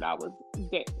someone that I was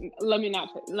dating. Let me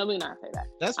not say that.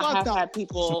 That's why I thought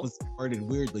people was worded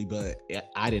weirdly, but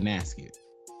I didn't ask it.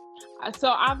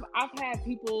 So I've had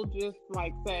people just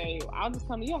say, "I'll just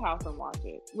come to your house and watch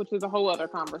it," which is a whole other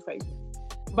conversation.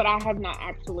 But I have not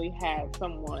actually had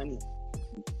someone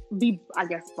be, I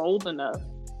guess, bold enough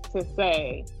to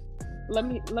say, "Let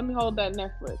me hold that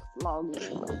Netflix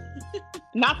login."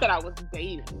 Not that I was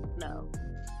dating, no.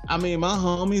 I mean, my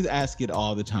homies ask it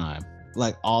all the time,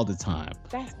 all the time.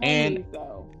 That's homies,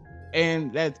 though.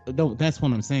 And that's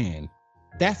what I'm saying.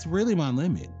 That's really my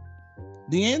limit.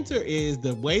 The answer is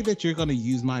the way that you're going to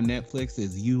use my Netflix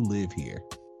is you live here.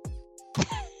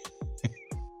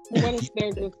 What if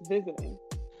they're just visiting?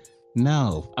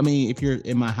 No, I mean, if you're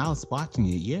in my house watching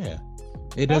it, yeah,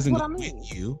 it doesn't go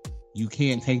with you. You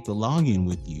can't take the login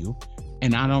with you,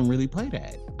 and I don't really play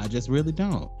that. I just really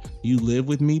don't. You live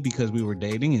with me because we were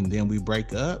dating and then we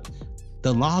break up.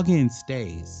 The login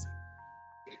stays.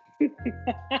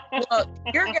 Well,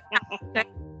 you're gonna have to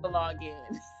the login.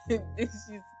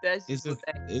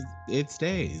 It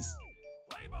stays.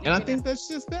 And I think that's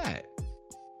just that.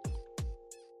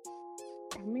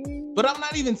 But I'm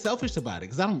not even selfish about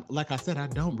it because like I said, I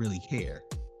don't really care.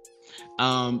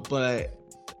 But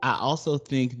I also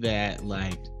think that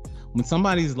when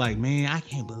somebody's like, man, I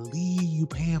can't believe you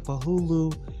paying for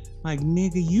Hulu. Like,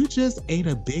 nigga, you just ate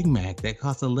a Big Mac that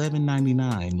costs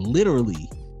 $11.99. Literally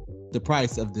the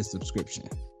price of this subscription.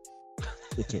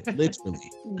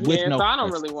 Literally. So I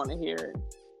don't really want to hear it.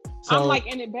 So, I'm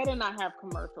and it better not have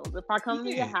commercials. If I come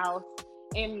to your house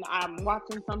and I'm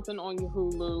watching something on your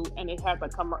Hulu and it has a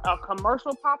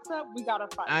commercial pops up, we gotta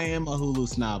fight. I am a Hulu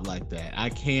snob like that. I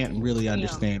can't really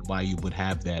understand why you would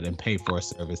have that and pay for a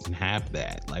service and have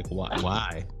that. Like,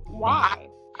 why? Why?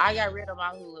 I got rid of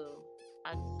my Hulu.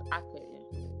 I couldn't.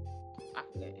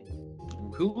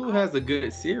 Hulu has a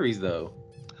good series though.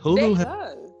 Hulu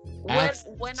has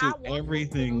when I want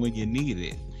everything when you need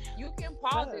it. You can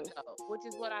pause it though, which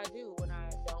is what I do when I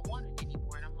don't want it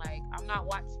anymore. And I'm like, I'm not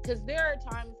watching, because there are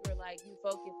times where like you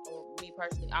focus, or me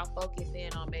personally, I'll focus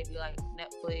in on maybe like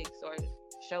Netflix or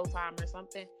Showtime or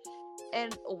something.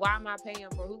 And why am I paying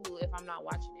for Hulu if I'm not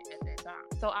watching it at that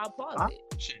time? So I'll pause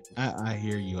it. I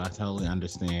hear you. I totally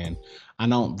understand. I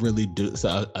don't really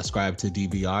ascribe to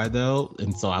DVR though,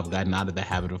 and so I've gotten out of the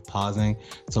habit of pausing.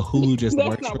 So Hulu just That's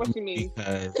works not for what me she means.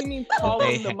 because she means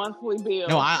calling the monthly bill.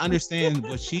 No, I understand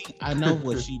I know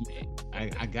what she meant.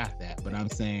 I got that, but I'm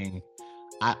saying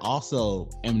I also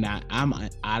I'm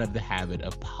out of the habit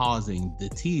of pausing the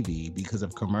TV because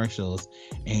of commercials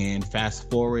and fast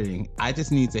forwarding. I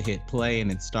just need to hit play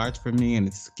and it starts for me and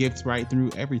it skips right through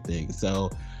everything.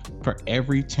 So for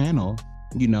every channel,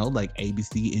 like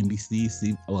ABC,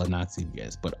 NBC, not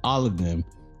CBS, but all of them,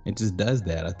 it just does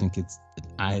that. I think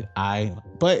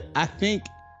but I think,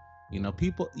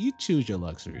 people, you choose your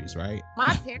luxuries, right?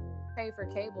 My parents pay for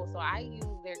cable, so I use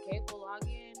their cable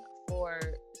login for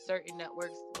certain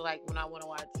networks, like when I want to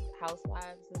watch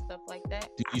Housewives and stuff like that.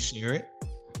 Do you share it?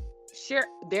 Share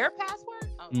their password?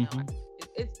 Oh no,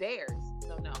 it's theirs.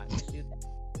 So no, I can't do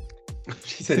that.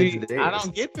 She said it's theirs. I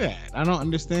don't get that. I don't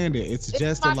understand it. It's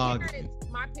just a login.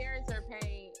 My parents are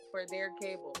paying for their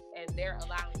cable, and they're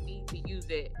allowing me to use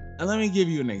it. And let me give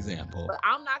you an example. But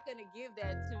I'm not gonna give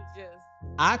that to just.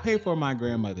 I pay for my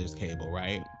grandmother's cable,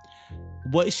 right?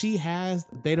 What she has,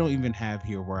 they don't even have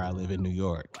here where I live in New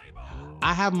York.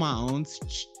 I have my own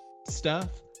stuff,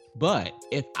 but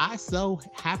if I so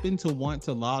happen to want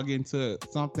to log into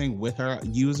something with her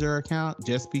user account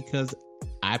just because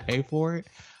I pay for it,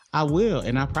 I will,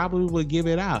 and I probably would give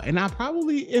it out. And I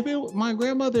probably, my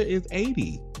grandmother is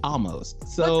 80 almost,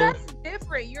 so. But that's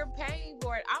different. You're paying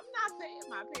for it. I'm not paying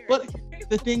my parents. But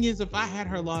the thing is, if I had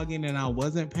her log in and I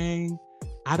wasn't paying,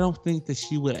 I don't think that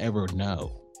she would ever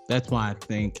know. That's why I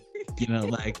think,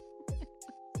 like.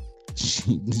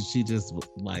 She just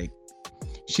like,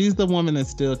 she's the woman that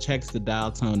still checks the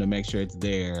dial tone to make sure it's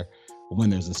there when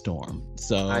there's a storm.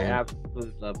 So I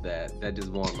absolutely love that. That just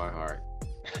warmed my heart.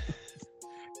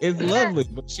 It's lovely,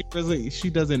 but she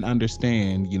doesn't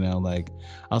understand, like,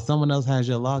 oh, someone else has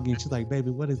your login. She's like, baby,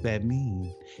 what does that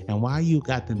mean? And why you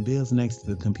got them bills next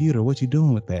to the computer? What you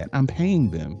doing with that? I'm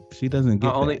paying them. She doesn't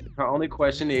get that. Her only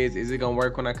question is it gonna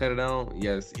work when I cut it on?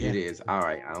 Yes, yeah. It is. All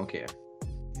right, I don't care.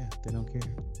 Yeah, they don't care.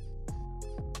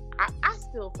 I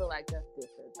still feel like that's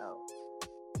different though.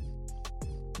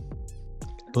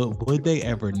 But would they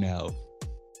ever know?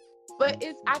 But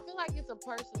I feel like it's a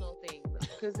personal thing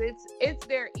because it's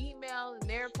their email and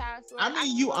their password. I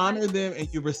mean, you honor them and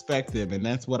you respect them, and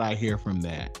that's what I hear from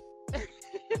that.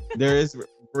 There is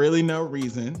really no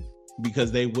reason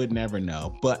because they would never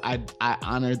know. But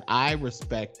I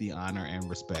respect the honor and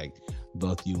respect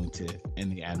both you and Tiff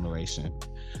and the admiration.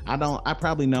 I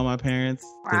probably know my parents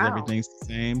because everything's the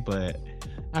same, but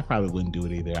I probably wouldn't do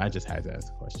it either. I just had to ask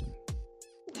the question.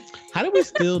 How do we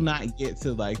still not get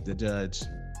to like the judge?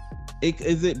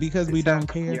 Is it because we don't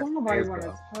care? Nobody want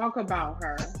to talk about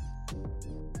her.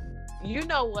 You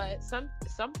know what?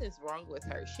 Something's wrong with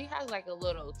her. She has like a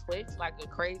little twitch, like a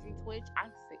crazy twitch.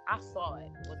 I saw it.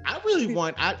 I really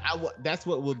want. That's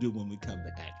what we'll do when we come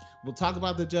back. We'll talk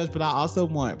about the judge, but I also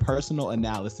want personal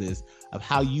analysis of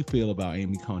how you feel about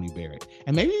Amy Coney Barrett.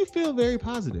 And maybe you feel very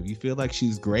positive. You feel like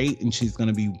she's great and she's going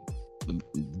to be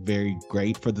very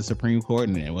great for the Supreme Court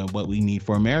and what we need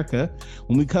for America.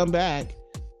 When we come back,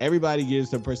 everybody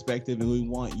gives their perspective and we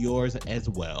want yours as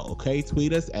well. Okay,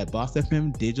 tweet us at Boss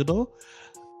FM Digital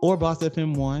or Boss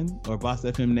FM 1 or Boss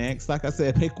FM Next. Like I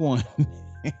said, pick one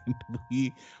and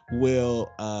we will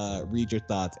read your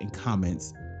thoughts and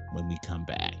comments when we come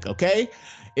back. Okay,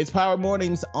 it's Power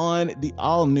Mornings on the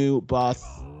all new Boss,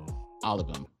 all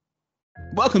of them.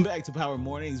 Welcome back to Power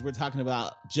Mornings. We're talking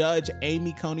about Judge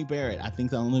Amy Coney Barrett. I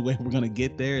think the only way we're going to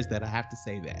get there is that I have to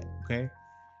say that. Okay,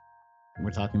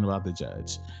 we're talking about the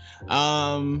judge.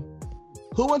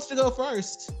 Who wants to go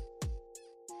first?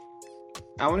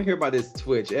 I want to hear about this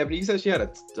Twitch. Ebony, you said she had a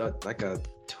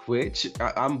Twitch.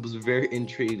 I was very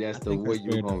intrigued as to what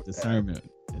you were going with. Discernment.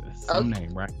 Some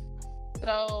name, right?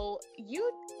 So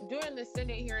you, during the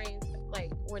Senate hearings,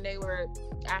 like when they were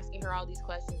asking her all these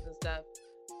questions and stuff,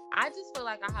 I just feel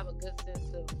like I have a good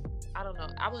sense of, I don't know,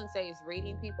 I wouldn't say it's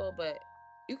reading people, but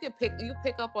you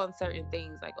pick up on certain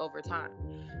things like over time.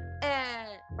 And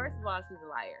first of all, she's a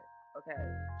liar. Okay.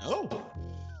 Oh.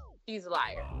 She's a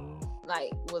liar.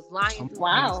 Like, was lying.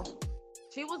 Wow.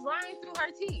 She was lying through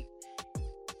her teeth.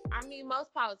 I mean,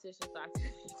 most politicians lie through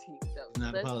their teeth. So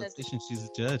not a politician. She's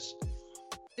a judge.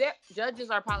 Judges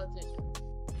are politicians.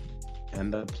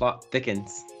 And the plot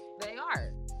thickens. They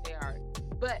are.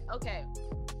 But okay,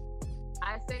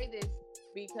 I say this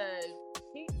because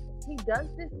she does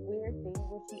this weird thing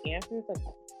where she answers like,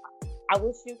 I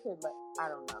wish you could, but I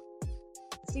don't know.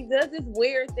 She does this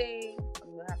weird thing.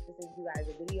 I'm gonna have to send you guys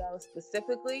a video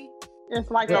specifically. It's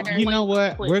like you know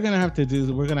what? We're gonna have to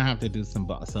do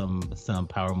some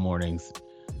power mornings.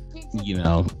 You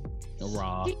know,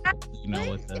 raw. You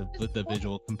know, with the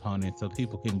visual component, so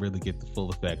people can really get the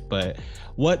full effect. But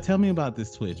tell me about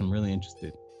this Twitch. I'm really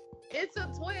interested. It's a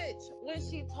Twitch. When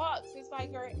she talks, it's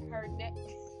like her neck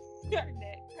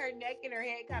and her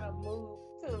head kind of move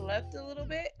to the left a little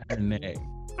bit. Her neck,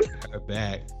 her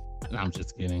back. No, I'm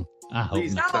just kidding. I hope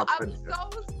not. No,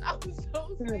 I'm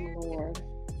so scared. Lord.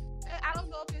 I don't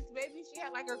know if it's maybe she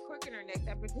had like her crook in her neck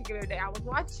that particular day I was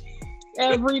watching.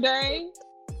 Every day.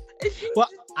 Well,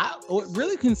 what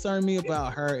really concerned me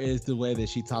about her is the way that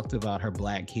she talked about her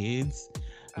black kids.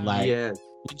 Like,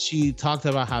 when she talked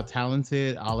about how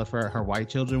talented all of her white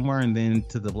children were, and then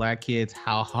to the black kids,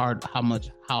 how hard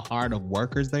of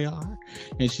workers they are.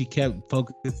 And she kept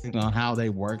focusing on how they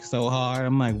work so hard.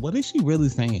 I'm like, what is she really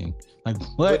saying? Like,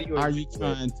 what are you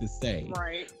trying to say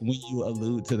when you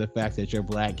allude to the fact that your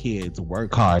black kids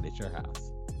work hard at your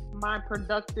house? My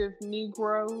productive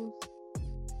Negroes.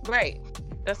 Right.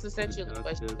 That's essentially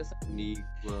what she was saying.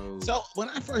 So when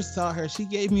I first saw her, she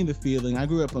gave me the feeling. I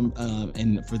grew up,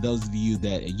 and for those of you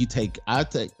that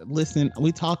listen,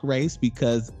 we talk race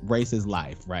because race is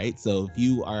life, right? So if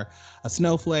you are a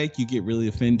snowflake, you get really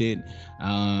offended.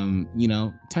 Turn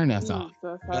that off.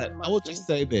 But I will just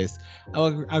say this: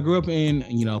 I grew up in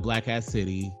black ass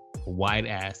city, white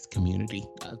ass community.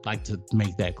 I'd like to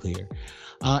make that clear.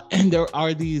 And there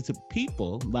are these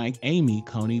people like Amy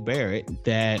Coney Barrett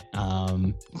that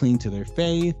cling to their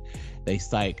faith. They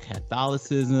cite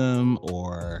Catholicism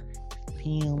or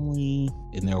family,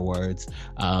 in their words,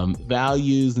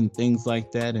 values and things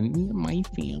like that. And my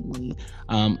family,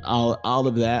 all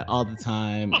of that all the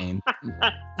time. And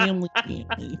family.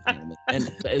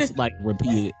 And it's like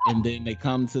repeated. And then they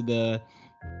come to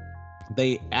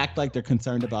they act like they're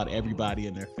concerned about everybody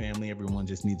in their family. Everyone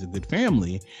just needs a good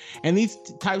family. And these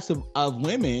types of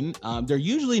women, they're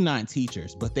usually not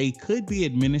teachers, but they could be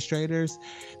administrators.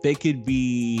 They could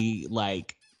be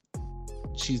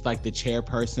she's like the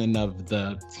chairperson of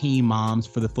the team moms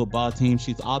for the football team.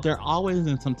 They're always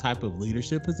in some type of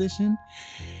leadership position.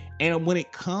 And when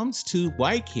it comes to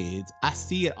white kids, I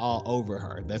see it all over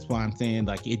her. That's why I'm saying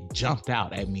it jumped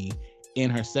out at me in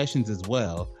her sessions as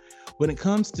well. When it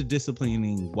comes to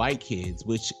disciplining white kids,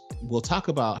 which we'll talk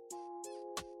about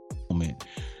in a moment,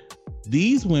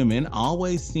 these women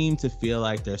always seem to feel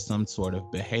like there's some sort of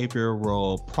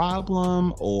behavioral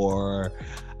problem or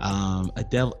a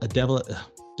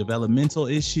developmental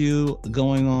issue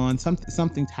going on.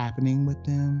 Something's happening with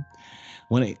them.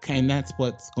 And that's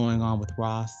what's going on with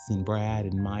Ross and Brad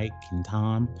and Mike and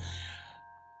Tom.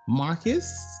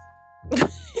 Marcus,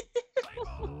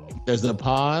 there's a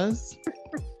pause.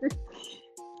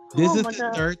 This is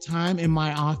the third time in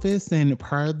my office, and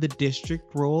per the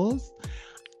district rules,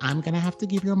 I'm going to have to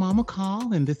give your mom a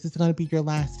call, and this is going to be your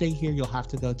last day here. You'll have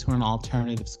to go to an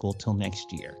alternative school till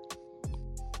next year.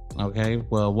 Okay,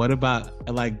 well, what about,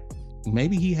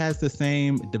 maybe he has the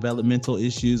same developmental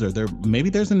issues, or maybe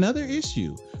there's another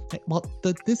issue. Well,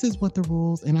 this is what the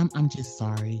rules, and I'm just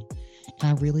sorry.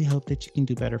 And I really hope that you can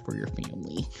do better for your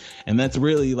family. And that's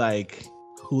really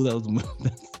who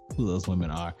those women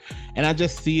are. And I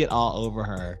just see it all over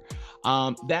her.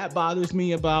 That bothers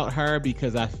me about her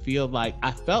because I felt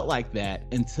like that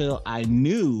until I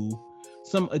knew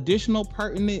some additional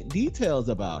pertinent details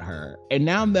about her. And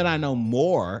now that I know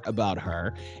more about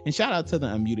her, and shout out to the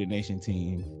Unmuted Nation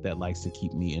team that likes to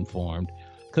keep me informed,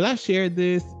 because I shared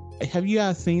this. Have you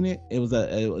guys seen it? It was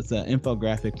an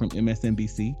infographic from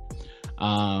MSNBC.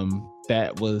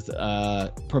 That was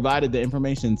provided. The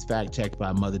information's fact-checked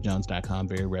by motherjones.com,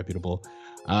 very reputable.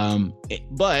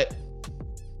 But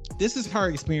this is her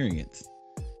experience.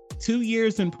 2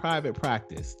 years in private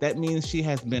practice. That means she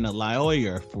has been a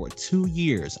lawyer for 2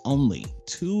 years, only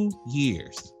 2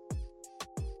 years.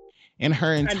 In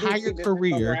her entire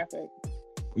career,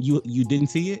 you didn't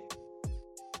see it?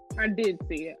 I did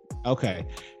see it. Okay.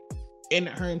 In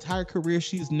her entire career,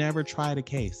 she's never tried a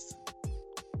case.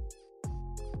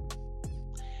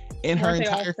 in her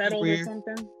entire career,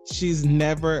 she's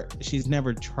never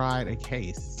tried a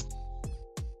case.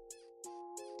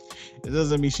 It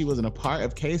doesn't mean she wasn't a part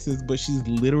of cases, but she's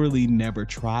literally never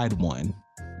tried one.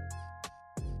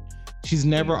 She's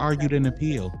never argued an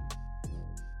appeal.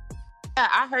 Yeah,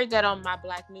 I heard that on my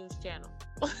Black News channel.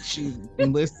 She's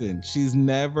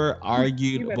never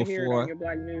argued before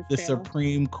the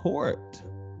Supreme Court.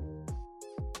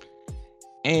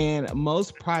 And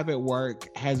most private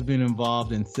work has been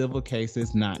involved in civil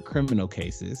cases, not criminal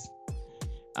cases.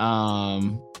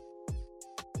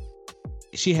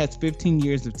 She has 15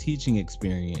 years of teaching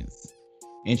experience,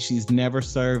 and she's never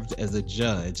served as a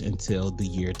judge until the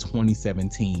year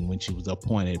 2017 when she was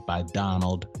appointed by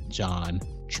Donald John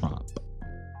Trump.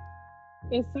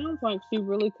 It sounds like she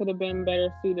really could have been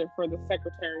better suited for the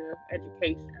Secretary of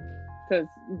Education, because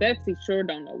Betsy sure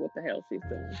don't know what the hell she's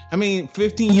doing. I mean,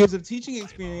 15 years of teaching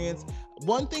experience.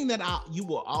 One thing that you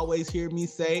will always hear me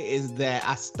say is that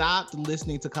I stopped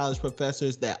listening to college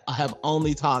professors that have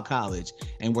only taught college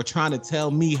and were trying to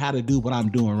tell me how to do what I'm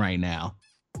doing right now.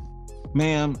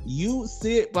 Ma'am, you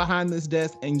sit behind this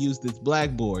desk and use this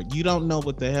blackboard. You don't know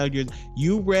what the hell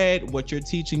you read what you're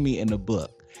teaching me in the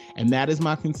book. And that is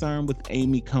my concern with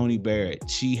Amy Coney Barrett.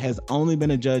 She has only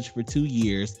been a judge for 2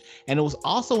 years, and it was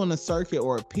also in a circuit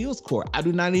or appeals court. I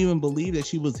do not even believe that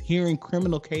she was hearing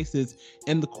criminal cases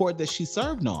in the court that she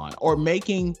served on or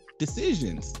making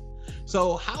decisions.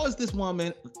 So how is this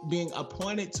woman being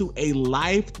appointed to a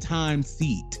lifetime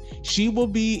seat? She will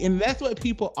be, and that's what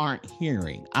people aren't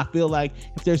hearing. I feel like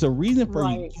if there's a reason for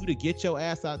you to get your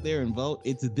ass out there and vote,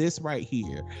 it's this right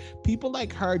here. People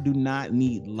like her do not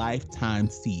need lifetime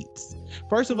seats.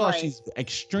 First of all, she's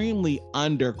extremely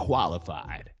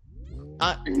underqualified.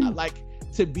 Like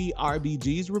to be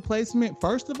RBG's replacement,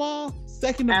 first of all.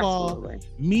 Second of all,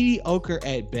 mediocre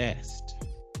at best.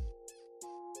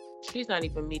 She's not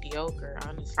even mediocre,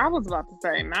 honestly. I was about to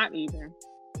say, not even.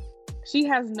 She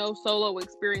has no solo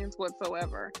experience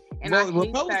whatsoever. And well,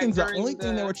 Republicans, the only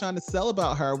thing they were trying to sell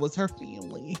about her was her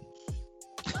family.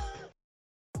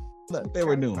 They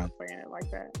were doing saying it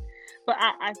like that. But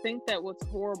I think that what's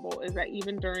horrible is that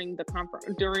even during the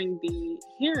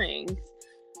hearings,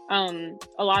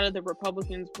 a lot of the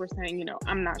Republicans were saying,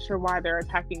 I'm not sure why they're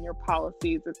attacking your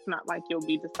policies. It's not like you'll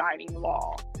be deciding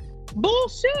law.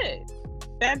 Bullshit.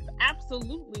 That's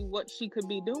absolutely what she could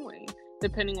be doing,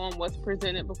 depending on what's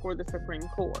presented before the Supreme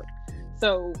Court.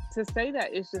 So to say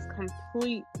that is just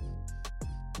complete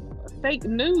fake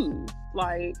news.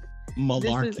 Like,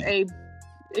 malarkey.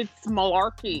 It's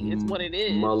malarkey is what it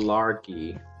is.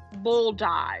 Malarkey. Bull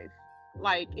dive.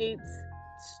 Like, it's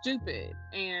stupid.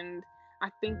 And I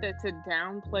think that to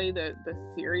downplay the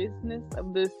seriousness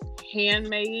of this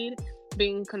handmaid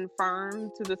being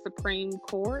confirmed to the Supreme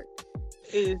Court,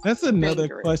 that's another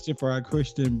question for our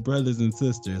Christian brothers and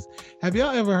sisters. Have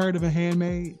y'all ever heard of a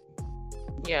handmaid?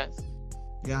 Yes.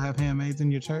 Y'all have handmaids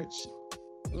in your church?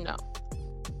 No.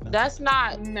 That's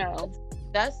not. No.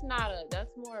 That's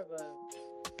more of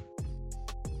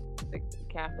a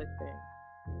Catholic thing.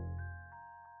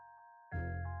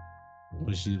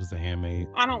 Well, she was a handmaid.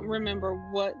 I don't remember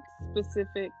what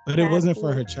specific. But it wasn't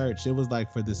for her church. It was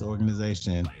like for this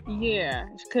organization. Yeah,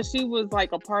 because she was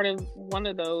like a part of one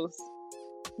of those,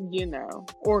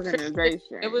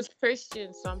 organizations. It was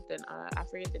Christian something. I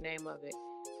forget the name of it.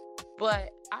 But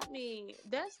I mean,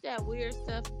 that's that weird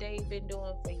stuff they've been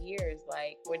doing for years.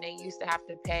 Like when they used to have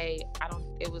to pay.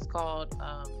 It was called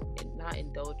not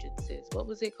indulgences. What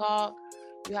was it called?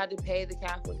 You had to pay the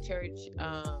Catholic Church.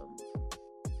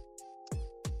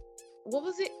 What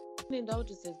was it?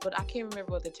 Indulgences, but I can't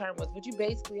remember what the term was. But you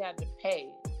basically had to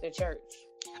pay the church.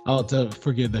 Oh, to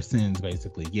forgive their sins,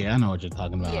 basically. Yeah, I know what you're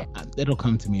talking about. Yeah. It'll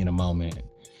come to me in a moment.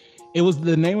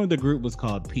 The name of the group was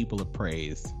called People of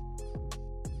Praise.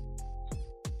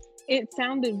 It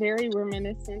sounded very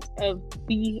reminiscent of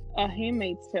the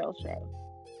Handmaid's Tale show.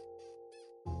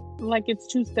 Like it's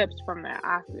 2 steps from that,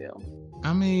 I feel.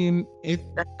 I mean, it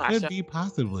could be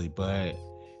possibly, but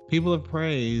People of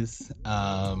Praise,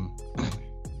 I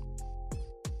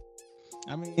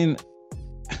mean,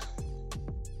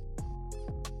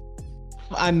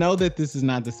 I know that this is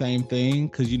not the same thing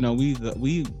because,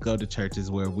 we go to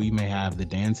churches where we may have the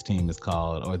dance team is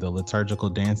called, or the liturgical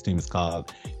dance team is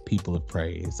called People of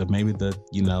Praise. So maybe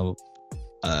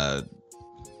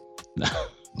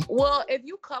Well, if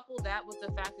you couple that with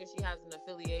the fact that she has an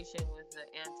affiliation with the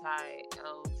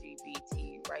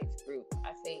anti-LGBT rights group,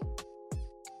 I think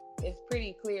it's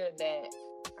pretty clear that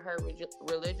her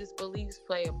religious beliefs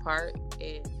play a part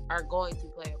and are going to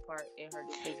play a part in her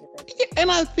decision making. Yeah,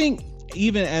 and I think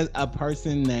even as a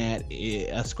person that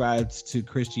ascribes to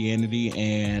Christianity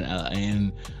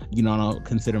and I don't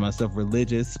consider myself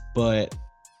religious, but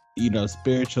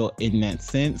spiritual in that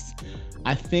sense.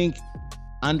 I think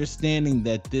understanding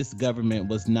that this government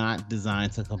was not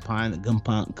designed to combine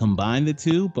the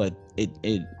two, but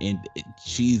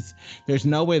there's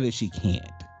no way that she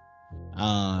can't.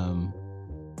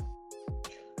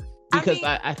 Because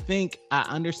I think I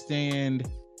understand.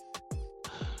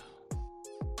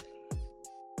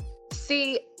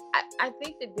 See, I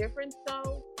think the difference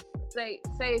though, say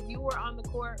if you were on the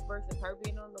court versus her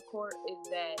being on the court, is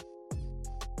that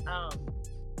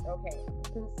okay,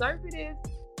 conservative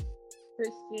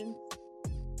Christians,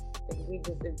 we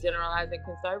just generalize it,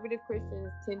 conservative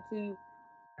Christians tend to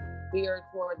veer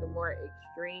toward the more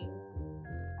extreme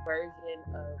version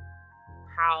of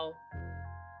how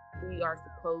we are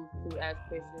supposed to, as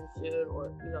Christians, should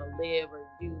or live or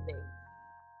do things.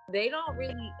 They don't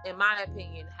really, in my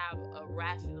opinion, have a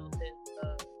rational sense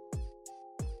of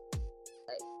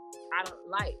I don't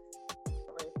like,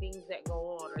 or things that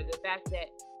go on, or the fact that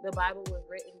the Bible was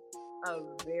written a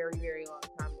very, very long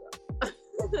time ago.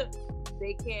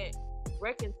 They can't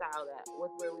reconcile that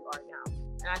with where we are now,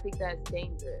 and I think that's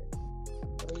dangerous.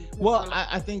 Well,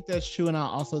 I think that's true, and I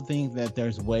also think that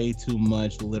there's way too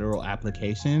much literal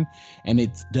application, and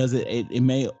it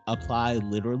may apply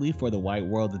literally for the white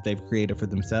world that they've created for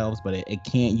themselves, but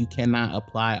you cannot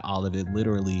apply all of it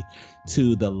literally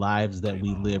to the lives that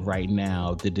we live right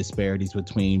now, the disparities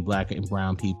between Black and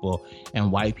brown people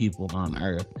and white people on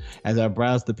earth. As I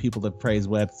browse the People of Praise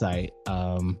website,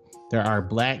 there are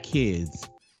Black kids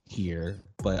here,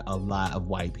 but a lot of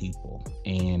white people.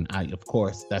 And of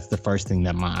course, that's the first thing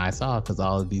that my eye saw, because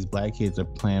all of these Black kids are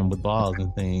playing with balls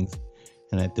and things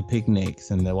and at the picnics,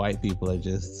 and the white people are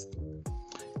just,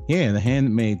 The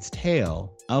Handmaid's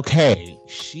Tale. Okay,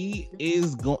 she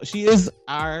is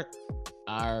our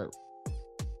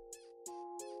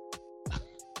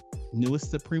newest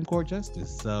Supreme Court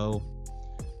justice. So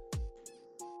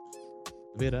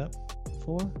give it up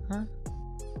for her.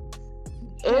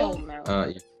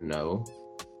 No.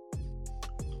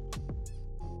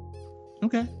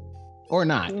 Okay. Or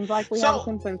not. Seems like we have a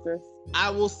consensus.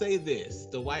 I will say this.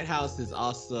 The White House is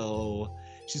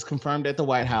she's confirmed at the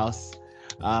White House.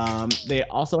 They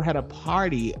also had a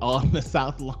party on the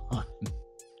South Lawn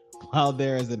while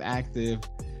there is an active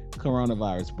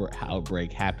coronavirus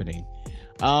outbreak happening.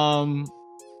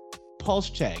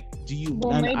 Pulse check.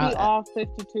 Maybe all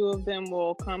 52 of them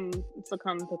will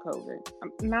succumb to COVID.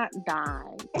 Not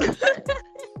die.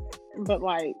 But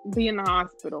be in the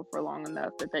hospital for long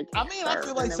enough that they can't. I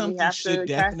feel like something should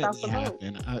definitely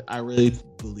happen. I really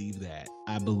believe that.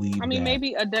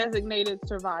 Maybe a designated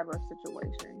survivor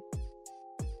situation.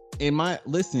 My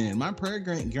prayer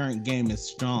game is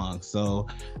strong. So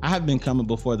I have been coming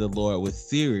before the Lord with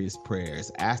serious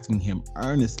prayers, asking him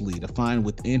earnestly to find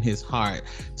within his heart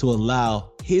to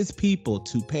allow his people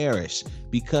to perish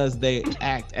because they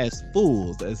act as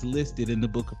fools, as listed in the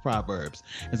book of Proverbs.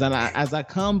 As I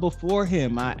come before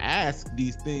him, I ask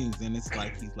these things, and it's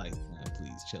like, he's like,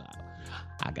 please chill out.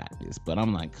 I got this. But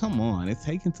I'm like, come on, it's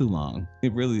taking too long.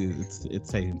 It really is. It's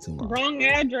taking too long. Wrong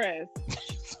address.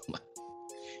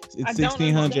 It's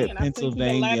 1600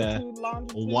 Pennsylvania,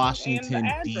 Washington,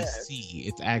 D.C.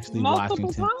 It's actually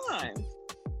multiple Washington.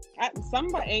 Times. Some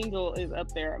angel is up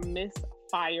there,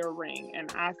 misfiring, and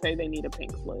I say they need a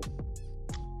pink slip.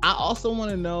 I also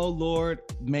want to know, Lord,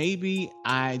 maybe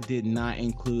I did not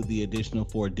include the additional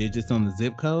 4 digits on the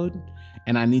zip code,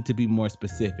 and I need to be more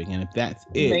specific. And if that's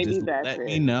it, just let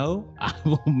me know. I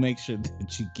will make sure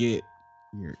that you get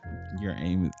your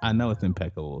aim. I know it's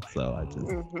impeccable, so I just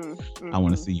I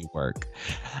want to see you work.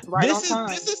 This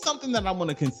is something that I want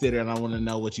to consider, and I want to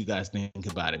know what you guys think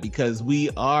about it, because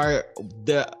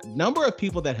the number of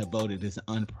people that have voted is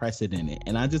unprecedented,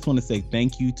 and I just want to say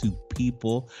thank you to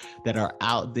people that are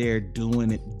out there doing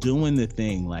the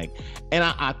thing. And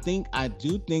I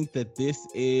do think that this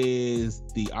is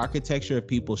the architecture of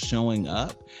people showing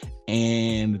up,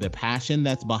 and the passion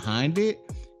that's behind it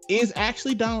is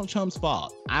actually Donald Trump's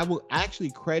fault. I will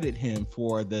actually credit him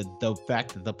for the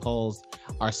fact that the polls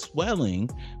are swelling,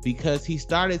 because he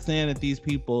started saying that these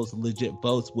people's legit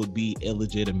votes would be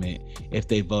illegitimate if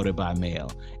they voted by mail.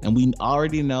 And we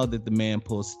already know that the man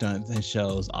pulls stunts and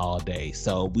shows all day.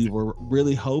 So we were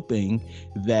really hoping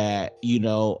that,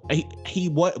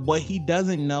 what he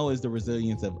doesn't know is the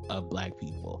resilience of Black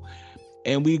people.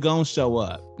 And we gonna show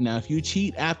up. Now, if you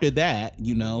cheat after that,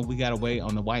 we gotta wait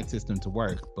on the white system to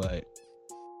work, but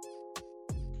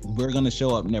we're gonna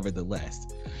show up nevertheless.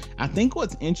 I think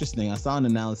what's interesting, I saw an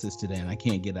analysis today and I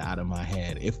can't get it out of my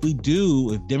head. If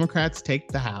Democrats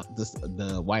take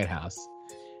the White House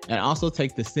and also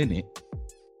take the Senate,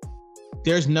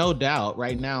 there's no doubt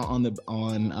right now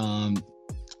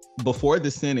before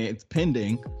the Senate, it's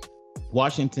pending.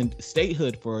 Washington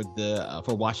statehood for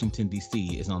Washington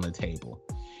D.C. is on the table.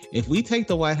 If we take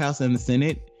the White House and the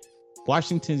Senate,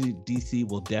 Washington D.C.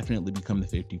 will definitely become the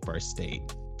 51st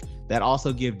state. That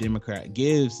also gives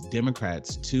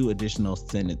Democrats 2 additional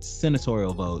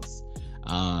senatorial votes,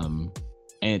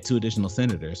 and 2 additional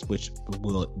senators, which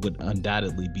would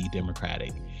undoubtedly be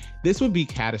Democratic. This would be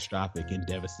catastrophic and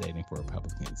devastating for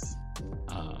Republicans.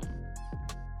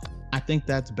 I think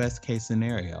that's best case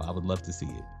scenario. I would love to see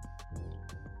it.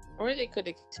 Or they could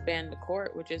expand the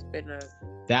court, which has been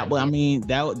but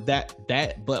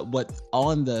what's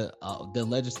on the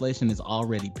legislation is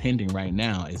already pending right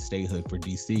now is statehood for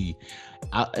DC.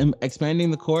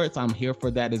 Expanding the courts, I'm here for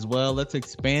that as well. Let's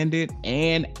expand it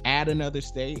and add another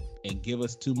state and give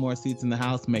us 2 more seats in the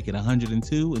House, make it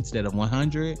 102 instead of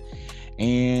 100,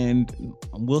 and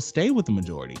we'll stay with the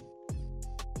majority.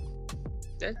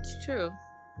 That's true.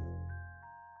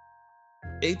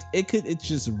 It's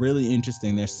just really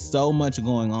interesting. There's so much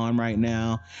going on right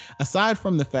now. Aside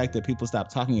from the fact that people stop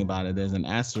talking about it, there's an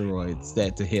asteroid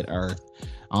set to hit Earth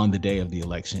on the day of the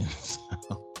election.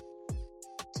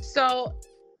 So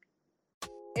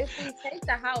if we take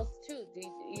the House too,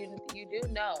 you do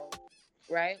know,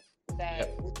 right, that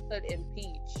we could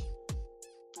impeach a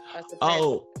president.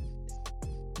 Oh,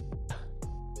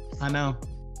 I know.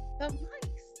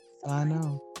 I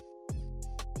know.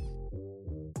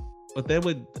 But they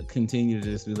would continue to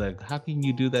just be like, how can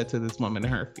you do that to this woman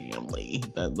and her family?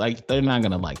 Like, they're not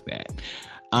going to like that.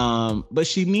 But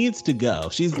she needs to go.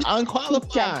 She's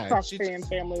unqualified.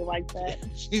 Family like that.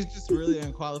 She's just really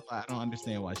unqualified. I don't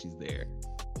understand why she's there.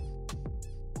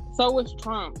 So is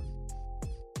Trump.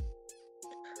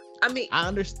 I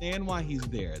understand why he's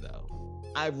there, though.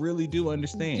 I really do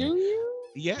understand. Do you?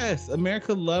 Yes.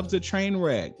 America loves a train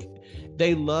wreck.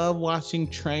 They love watching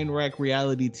train wreck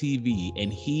reality TV,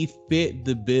 and he fit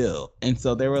the bill. And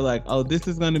so they were like, oh, this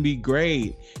is going to be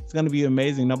great. It's going to be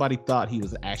amazing. Nobody thought he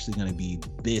was actually going to be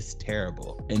this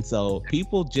terrible. And so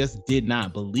people just did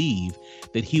not believe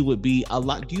that he would be a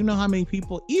lot. Do you know how many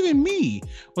people, even me,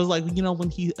 was like, when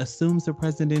he assumes the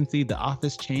presidency, the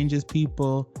office changes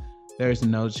people. There's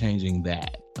no changing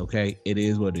that. Okay. It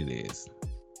is what it is.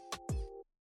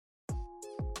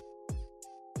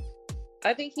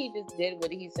 I think he just did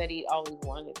what he said he always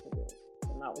wanted to do.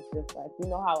 And I was just like,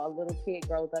 how a little kid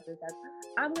grows up and says,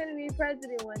 I'm going to be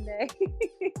president one day.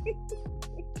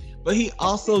 But he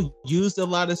also used a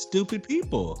lot of stupid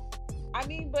people.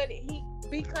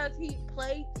 Because he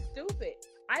played stupid.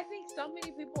 I think so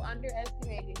many people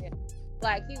underestimated him.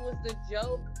 Like, he was the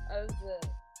joke of the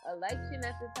election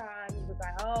at the time. It was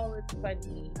like, oh, it's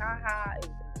funny. Ha ha.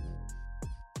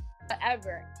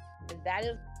 Whatever. And that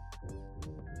is.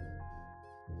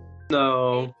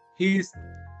 No, he's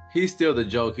still the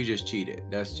joke. He just cheated.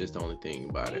 That's just the only thing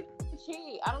about it.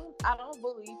 Cheated. I don't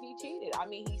believe he cheated.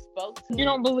 He spoke to. You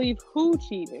don't believe who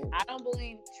cheated? I don't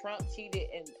believe Trump cheated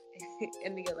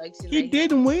in the election. He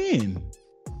didn't win.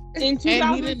 In 2016?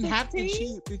 And he didn't have to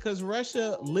cheat because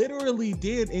Russia literally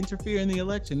did interfere in the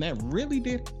election. That really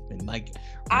did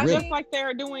happen. Just like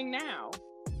they're doing now.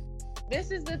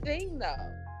 This is the thing,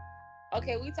 though.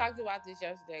 Okay, we talked about this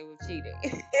yesterday with cheating.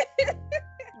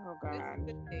 Oh God.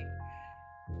 This is the thing.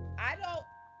 I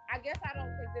guess I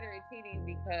don't consider it cheating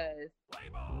because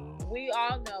we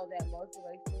all know that most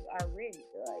elections are rigged,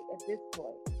 at this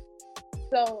point.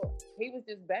 So he was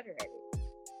just better at it.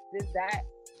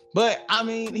 But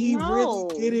he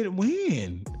really didn't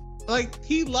win.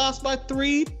 He lost by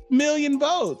 3 million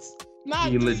votes.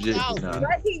 Not he legit.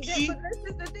 But he did. But this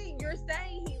is the thing. You're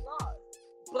saying he lost,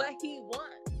 but he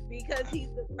won because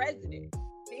he's the president.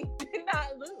 He did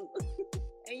not lose.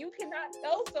 And you cannot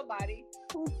tell somebody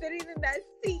who's sitting in that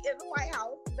seat in the White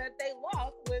House that they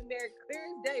lost when they're clear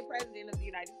as day president of the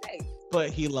United States.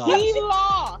 But he lost. He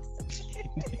lost.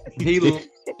 He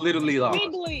literally lost.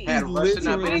 Bigly. Had Russia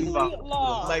not been involved.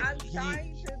 Lost. I'm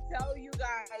trying to tell you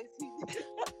guys he did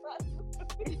not.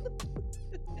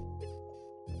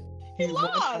 He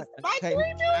lost by 3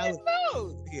 million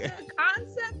votes. Yeah. The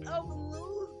concept of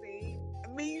losing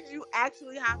means you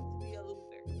actually have to be a loser.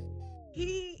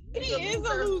 He is a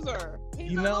loser.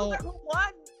 He's a loser who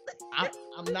won.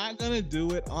 I'm not gonna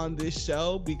do it on this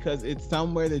show because it's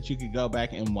somewhere that you could go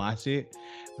back and watch it.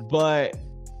 But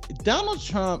Donald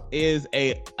Trump is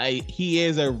a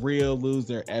real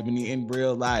loser, Ebony, in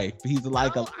real life. He's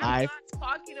like a life. I'm not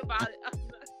talking about it. I'm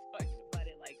not talking about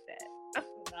it like that. I'm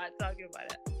not talking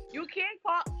about it. You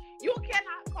cannot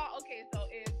call. Okay, so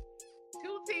if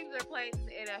 2 teams are playing in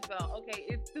the NFL, okay,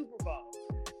 it's Super Bowl.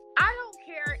 I don't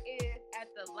care if at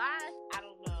the last,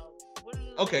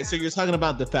 Okay, so you're talking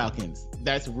about the Falcons.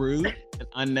 That's rude and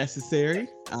unnecessary.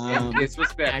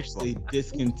 Disrespectful. Actually,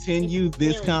 discontinue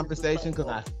this conversation because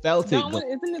I felt it.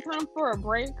 Isn't it time for a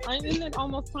break? Isn't it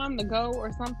almost time to go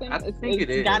or something? I think it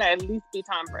is. Gotta at least be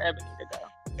time for Ebony to go.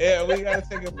 Yeah, we gotta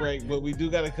take a break, but we do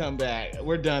gotta come back.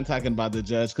 We're done talking about the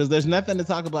judge because there's nothing to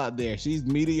talk about there. She's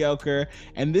mediocre,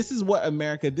 and this is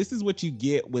what you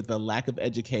get with a lack of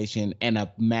education and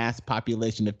a mass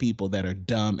population of people that are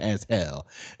dumb as hell.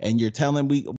 And you're telling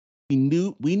we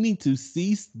need to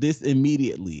cease this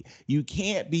immediately. You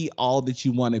can't be all that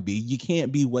you want to be. You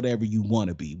can't be whatever you want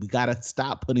to be. We got to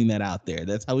stop putting that out there.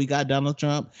 That's how we got Donald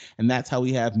Trump, and that's how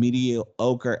we have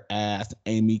mediocre ass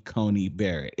Amy Coney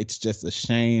Barrett. It's just a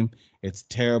shame. It's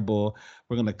terrible.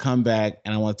 We're going to come back,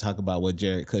 and I want to talk about what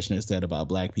Jared Kushner said about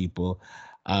black people.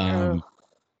 I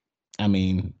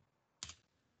mean,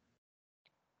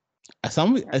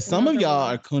 some of y'all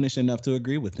are coonish enough to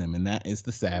agree with him, and that is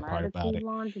the sad part about it.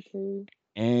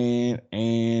 And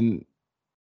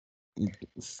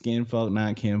skin folk,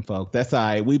 not kin folk. That's all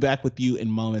right. We back with you in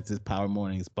moments as Power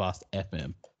Mornings Boss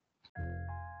FM.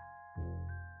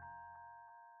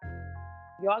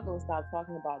 Y'all gonna stop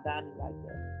talking about Donnie like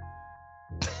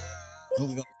that. We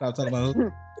gonna stop talking about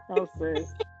who? Oh,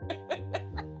 sis.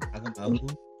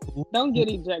 Don't get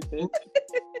ejected.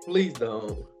 Please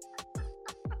don't.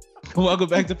 Welcome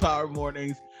back to Power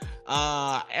Mornings.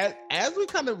 As we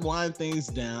kind of wind things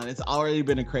down, it's already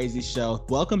been a crazy show.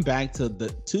 Welcome back to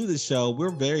the show.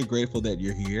 We're very grateful that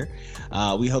you're here.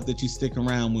 We hope that you stick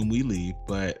around when we leave,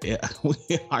 but we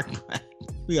are glad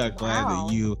that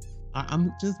you.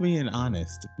 I'm just being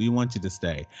honest. We want you to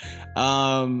stay.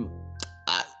 I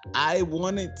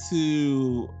wanted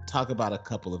to talk about a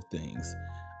couple of things.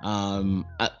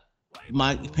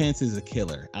 Mike Pence is a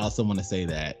killer. I also want to say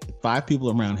that 5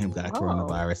 people around him got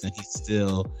coronavirus, and he's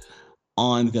still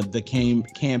on the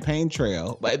campaign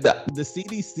trail. But the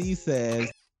CDC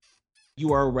says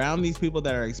you are around these people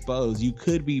that are exposed. You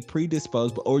could be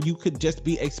predisposed, or you could just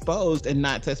be exposed and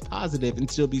not test positive and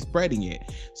still be spreading it.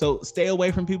 So stay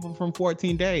away from people from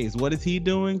 14 days. What is he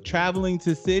doing? Traveling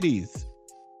to cities.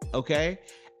 Okay.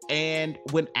 And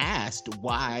when asked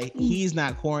why he's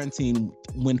not quarantined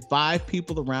when 5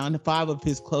 people around, 5 of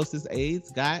his closest aides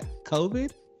got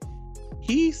COVID,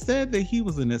 he said that he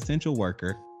was an essential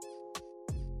worker.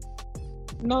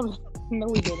 No,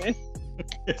 he didn't.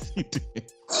 Yes, he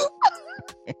did.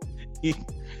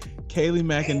 Kayleigh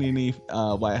McEnany,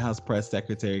 White House press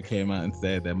secretary, came out and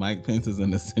said that Mike Pence is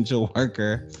an essential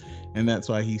worker, and that's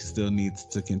why he still needs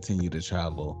to continue to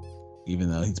travel,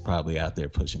 even though he's probably out there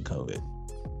pushing COVID.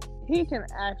 He can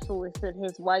actually sit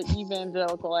his white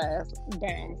evangelical ass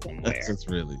down somewhere. That's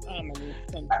really. I'm an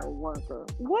essential worker.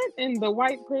 What in the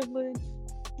white privilege?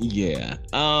 Yeah.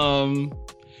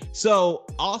 So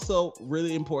also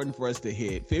really important for us to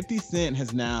hit. 50 Cent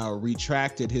has now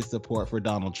retracted his support for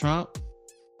Donald Trump.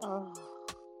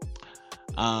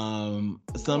 Some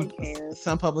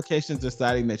publications are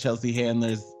citing that Chelsea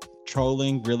Handler's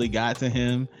trolling really got to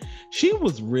him. She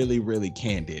was really, really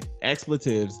candid.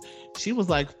 Expletives. She was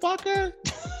like, fucker,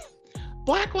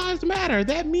 Black Lives Matter.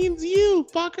 That means you,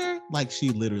 fucker. Like,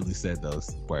 she literally said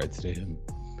those words to him.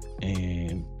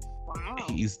 And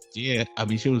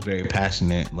she was very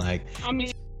passionate. Like,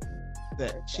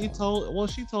 that she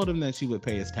told him that she would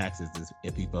pay his taxes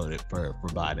if he voted for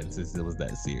Biden, since it was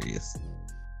that serious.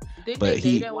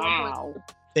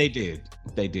 They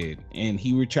did. And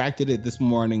he retracted it this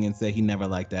morning and said he never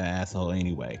liked that asshole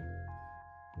anyway.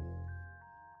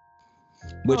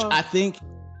 Which I think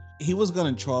he was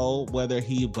going to troll whether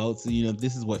he votes.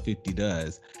 This is what 50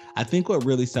 does. I think what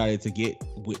really started to get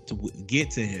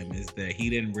to him is that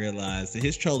he didn't realize that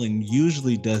his trolling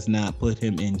usually does not put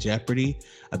him in jeopardy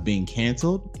of being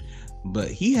canceled, but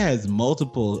he has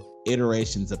multiple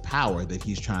iterations of power that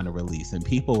he's trying to release. And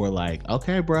people were like,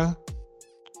 okay, bruh,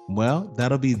 well,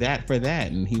 that'll be that for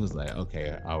that. And he was like,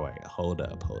 okay, all right, hold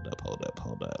up.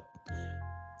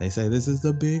 They say this is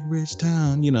a big rich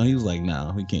town. He was like,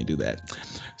 no, we can't do that.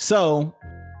 So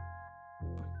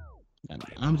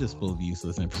I'm just full of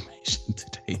useless information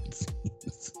today, it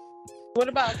seems. What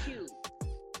about Cube?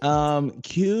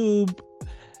 Cube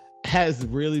has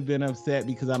really been upset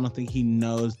because I don't think he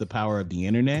knows the power of the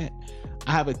internet.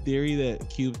 I have a theory that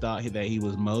Cube thought that he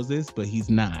was Moses, but he's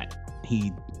not.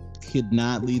 He could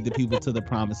not lead the people to the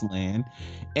promised land.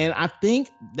 And I think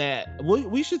that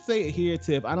we should say it here,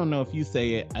 Tiff. I don't know if you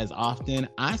say it as often.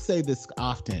 I say this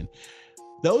often.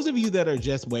 those of you that are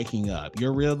just waking up,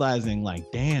 you're realizing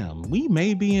like, damn, we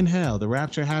may be in hell. The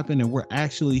rapture happened and we're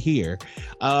actually here.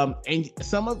 And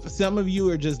some of you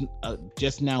are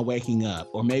just now waking up,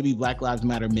 or maybe Black Lives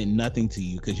Matter meant nothing to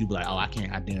you because you be like, oh, I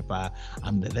can't identify.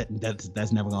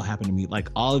 That's never gonna happen to me. Like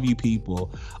all of you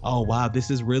people, oh wow, this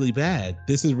is really bad.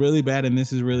 This is really bad, and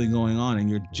this is really going on, and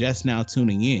you're just now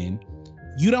tuning in.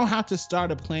 You don't have to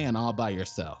start a plan all by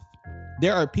yourself.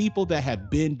 There are people that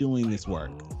have been doing this work.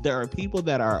 There are people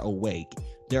that are awake.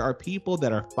 There are people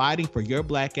that are fighting for your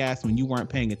black ass when you weren't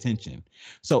paying attention.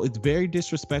 So it's very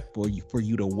disrespectful for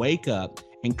you to wake up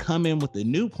and come in with a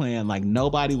new plan like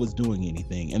nobody was doing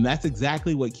anything. And that's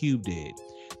exactly what Cube did.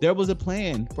 There was a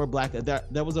plan for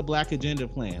there was a black agenda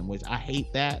plan, which I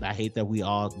hate that. I hate that we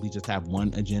just have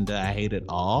one agenda. I hate it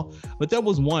all. But there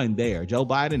was one there. Joe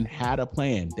Biden had a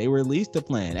plan. They released a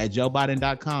plan at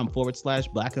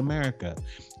joebiden.com/Black America.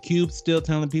 Cube still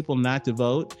telling people not to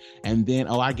vote. And then,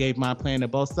 I gave my plan to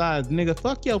both sides. Nigga,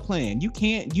 fuck your plan. You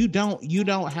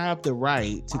don't have the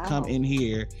right to come in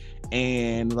here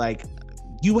and like,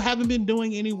 you haven't been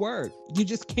doing any work. You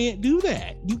just can't do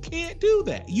that. You can't do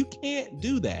that. You can't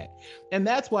do that. And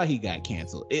that's why he got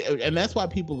canceled. And that's why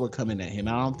people were coming at him.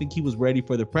 I don't think he was ready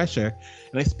for the pressure.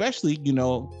 And especially,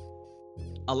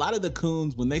 a lot of the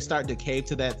coons, when they start to cave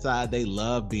to that side, they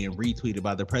love being retweeted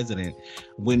by the president.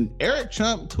 When Eric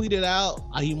Trump tweeted out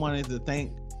he wanted to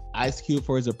thank Ice Cube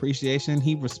for his appreciation,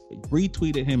 he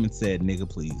retweeted him and said, nigga,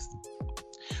 please.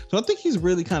 So I think he's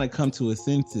really kind of come to his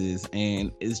senses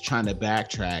and is trying to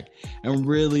backtrack, and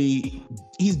really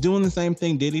he's doing the same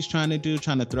thing Diddy's trying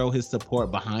to throw his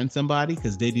support behind somebody,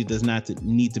 because Diddy does not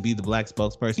need to be the black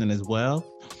spokesperson as well.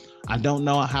 I don't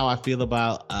know how I feel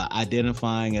about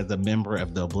identifying as a member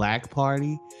of the Black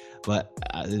Party, but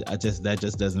that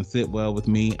just doesn't sit well with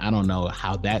me. I don't know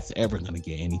how that's ever going to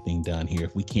get anything done here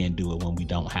if we can't do it when we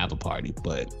don't have a party,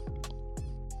 but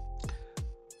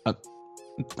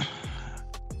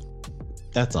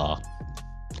that's all.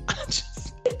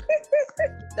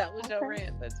 That was your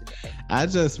rant for today. I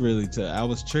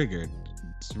was triggered.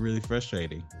 It's really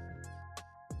frustrating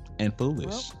and foolish.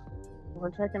 Well,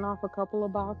 we're checking off a couple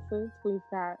of boxes. We've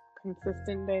got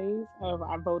consistent days of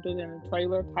I voted in a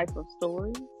trailer type of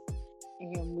stories,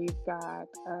 and we've got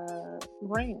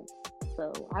rants.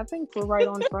 So I think we're right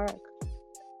on track.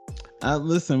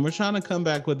 Listen, we're trying to come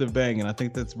back with a bang, and I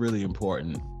think that's really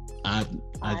important. I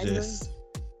just.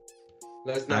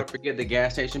 Let's not forget the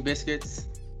gas station biscuits.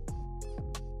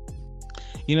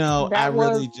 I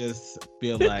really just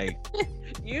feel like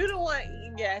you don't want to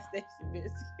eat gas station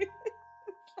biscuits.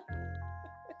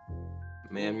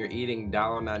 Ma'am, you're eating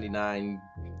 $1.99.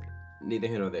 Neither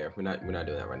here nor there. We're not doing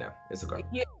that right now. It's okay.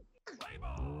 Yeah.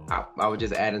 I would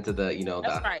just add into the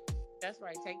That's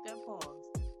right. Take them pause.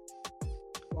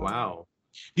 Wow.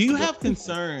 Do you have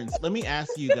concerns? Let me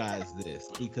ask you guys this,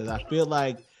 because I feel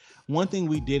like one thing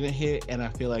we didn't hit, and I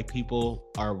feel like people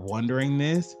are wondering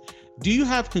this. Do you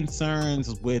have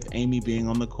concerns with Amy being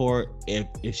on the court?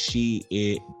 Is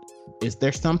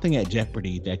there something at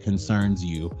jeopardy that concerns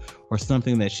you, or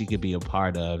something that she could be a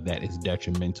part of that is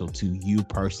detrimental to you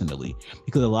personally?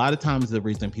 Because a lot of times the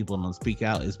reason people don't speak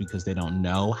out is because they don't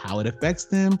know how it affects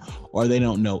them, or they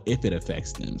don't know if it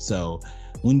affects them. So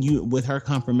with her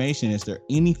confirmation, is there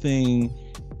anything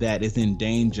that is in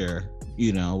danger?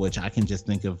 Which I can just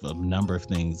think of a number of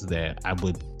things that I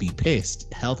would be pissed.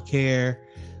 Healthcare,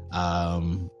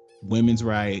 women's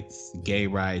rights, gay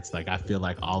rights. Like, I feel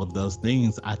like all of those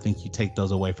things, I think you take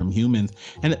those away from humans.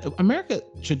 And America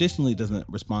traditionally doesn't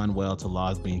respond well to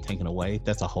laws being taken away.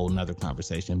 That's a whole nother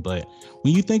conversation. But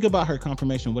when you think about her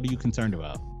confirmation, what are you concerned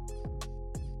about?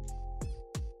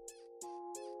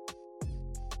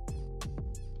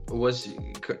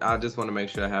 I just want to make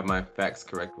sure I have my facts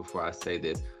correct before I say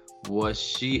this. Wasn't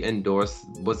she endorsed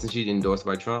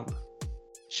by Trump?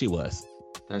 She was.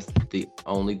 That's the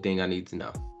only thing I need to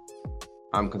know.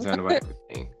 I'm concerned about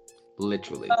everything.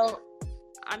 Literally. So,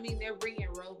 they're bringing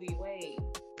Roe v. Wade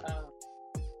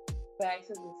back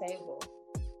to the table.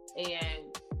 And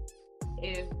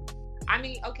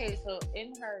so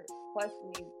in her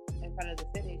questioning in front of the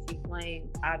Senate, she claimed,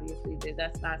 obviously, that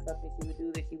that's not something she would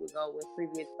do, that she would go with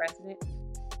previous precedent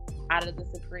out of the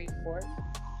Supreme Court,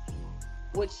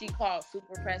 which she called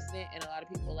super precedent, and a lot of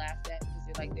people laughed at because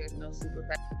they're like, there's no super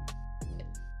precedent.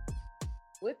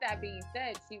 With that being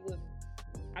said, she was,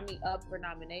 up for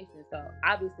nomination. So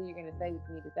obviously you're going to say what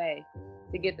you need to say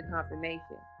to get the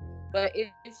confirmation. But if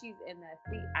she's in that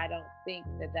seat, I don't think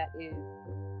that is,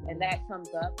 and that comes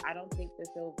up, I don't think that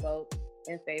she'll vote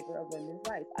in favor of women's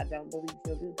rights. I don't believe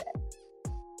she'll do that.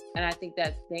 And I think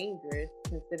that's dangerous,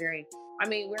 considering I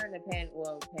mean, we're in a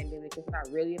pandemic. It's not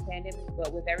really a pandemic,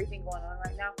 but with everything going on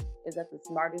right now, is that the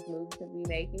smartest move to be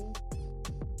making?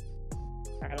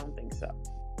 I don't think so.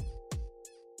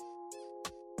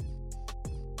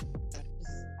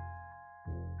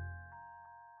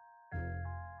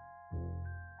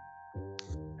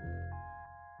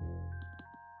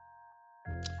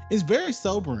 It's very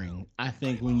sobering, I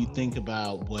think, when you think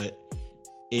about what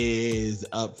is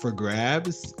up for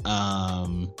grabs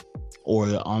or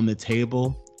on the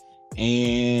table,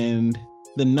 and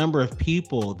the number of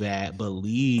people that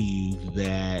believe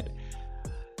that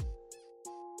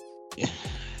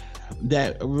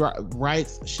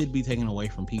rights should be taken away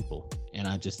from people. And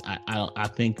I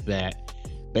think that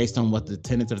based on what the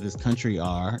tenets of this country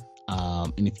are,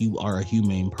 and if you are a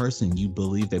humane person, you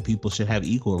believe that people should have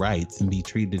equal rights and be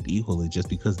treated equally just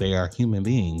because they are human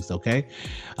beings. Okay,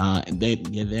 they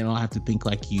don't have to think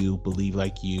like you, believe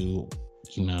like you,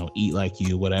 eat like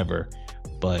you, whatever.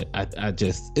 But I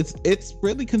just it's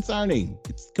really concerning.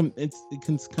 It's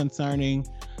concerning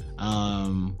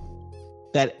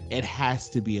that it has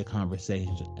to be a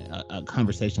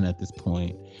conversation at this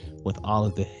point with all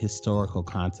of the historical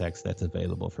context that's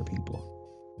available for people.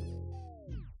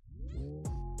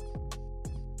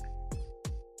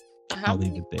 I'll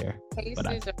leave it there.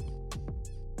 Cases are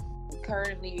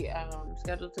currently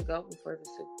scheduled to go before the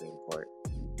Supreme Court.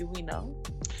 Do we know?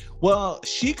 Well,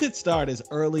 she could start as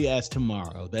early as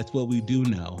tomorrow. That's what we do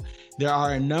know. There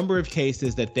are a number of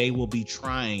cases that they will be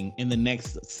trying in the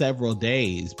next several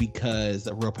days because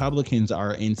Republicans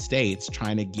are in states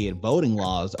trying to get voting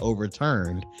laws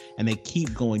overturned, and they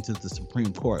keep going to the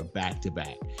Supreme Court back to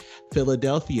back.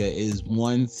 Philadelphia is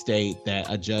one state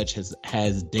that a judge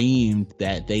has deemed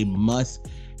that they must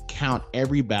count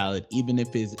every ballot, even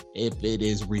if it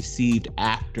is received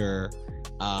after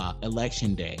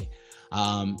election day.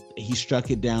 He struck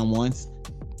it down once.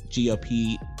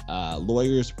 GOP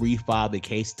lawyers refiled the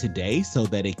case today so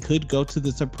that it could go to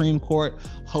the Supreme Court,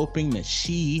 hoping that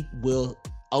she will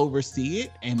oversee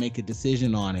it and make a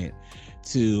decision on it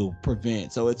to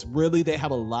prevent. So it's really, they have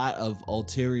a lot of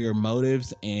ulterior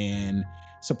motives and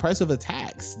suppressive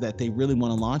attacks that they really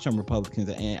want to launch on Republicans,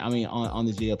 and I mean on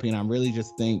the GOP. And I really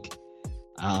just think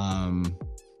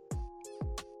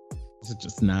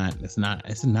it's not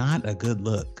a good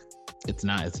look. It's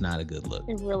not a good look.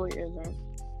 It really isn't.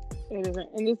 It isn't.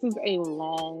 And this is a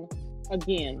long,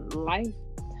 again,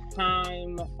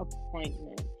 lifetime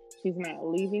appointment. She's not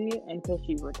leaving it until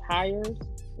she retires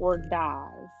or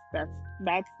dies.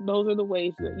 Those are the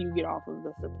ways that you get off of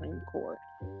the Supreme Court.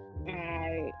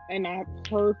 I've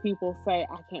heard people say,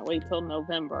 I can't wait till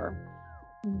November.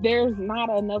 There's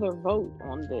not another vote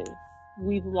on this.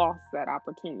 We've lost that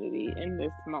opportunity in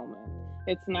this moment.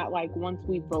 It's not like once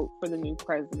we vote for the new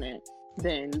president,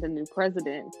 then the new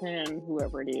president can,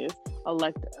 whoever it is,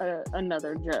 elect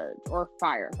another judge or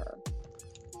fire her.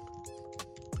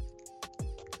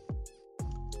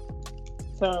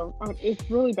 So it's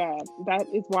really bad. That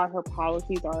is why her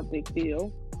policies are a big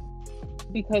deal,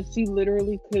 because she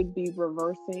literally could be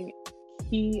reversing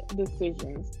key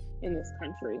decisions in this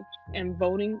country. And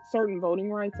certain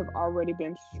voting rights have already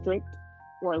been stripped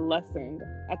or lessened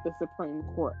at the Supreme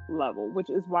Court level, which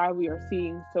is why we are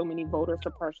seeing so many voter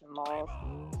suppression laws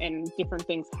and different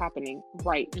things happening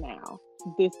right now.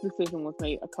 This decision was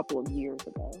made a couple of years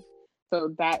ago.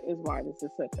 So that is why this is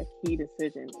such a key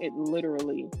decision. It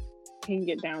literally can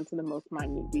get down to the most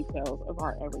minute details of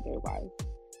our everyday life.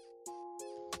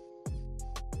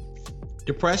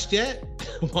 Depressed yet?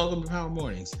 Welcome to Power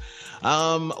Mornings.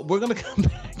 We're gonna come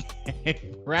back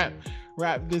and wrap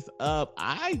this up.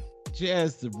 I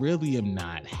just really am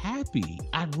not happy.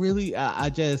 I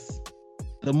just,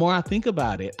 the more I think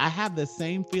about it, I have the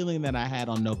same feeling that I had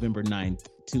on November 9th,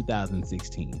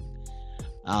 2016.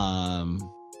 I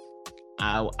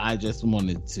just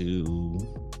wanted to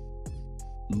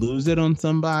lose it on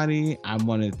somebody. I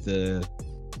wanted to,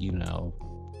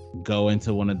 go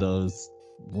into one of those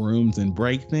rooms and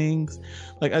break things.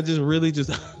 Like, I just really this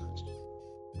is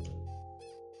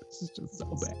just so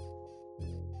bad.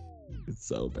 It's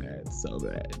so bad.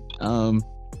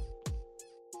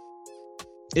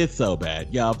 It's so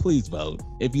bad. Y'all, please vote.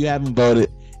 If you haven't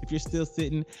voted, if you're still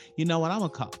sitting, you know what? I'm gonna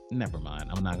call. Never mind.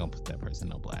 I'm not gonna put that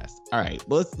person on blast. All right,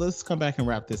 let's come back and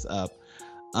wrap this up.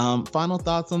 Final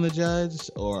thoughts on the judge,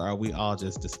 or are we all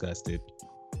just disgusted?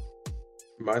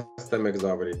 My stomach is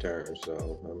already turned,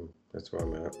 so that's where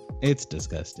I'm at. It's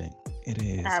disgusting. It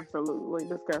is absolutely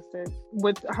disgusting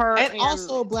with her. And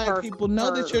also, black people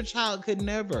know that your child could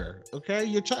never. Okay,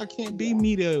 your child can't be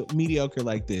mediocre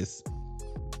like this,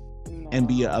 and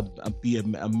be a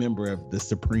member of the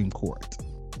Supreme Court.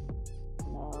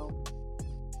 No.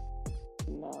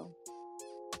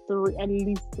 at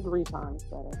least 3 times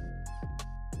better.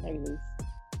 At least.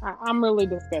 I'm really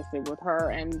disgusted with her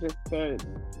and just the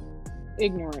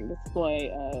ignorant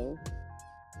display of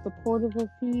support of her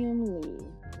family.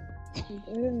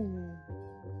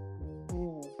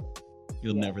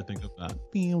 You'll never think about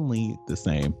family the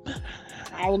same.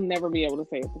 I will never be able to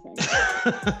say it the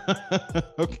same.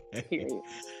 Okay. Period.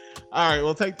 All right,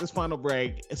 we'll take this final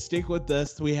break. Stick with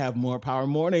us. We have more Power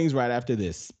Mornings right after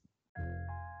this.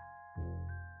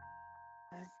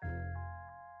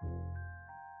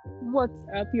 What's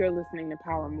up? You're listening to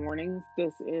Power Mornings.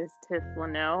 This is Tiff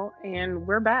Linnell, and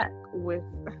we're back with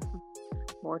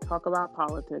more talk about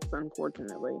politics,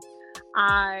 unfortunately.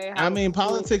 I mean,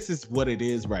 politics is what it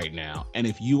is right now. And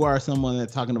if you are someone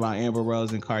that's talking about Amber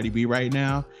Rose and Cardi B right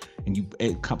now,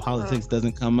 and politics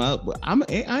doesn't come up,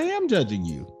 I am judging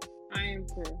you. I am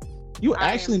too. You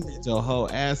actually need your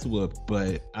whole ass whooped,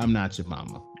 but I'm not your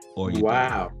mama or your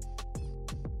wow. Daughter.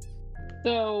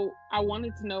 So I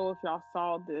wanted to know if y'all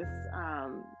saw this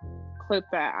clip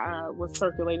that was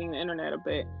circulating the internet a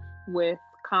bit with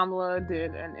Kamala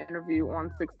did an interview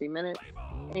on 60 Minutes,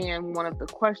 and one of the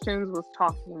questions was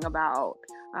talking about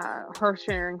her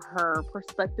sharing her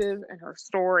perspective and her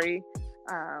story,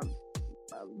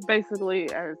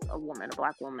 basically as a woman, a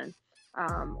Black woman,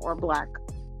 or Black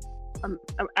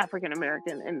African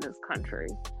American in this country.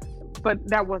 But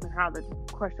that wasn't how the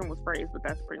question was phrased, but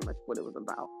that's pretty much what it was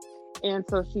about. And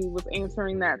so she was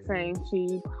answering that, saying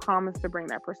she promised to bring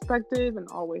that perspective and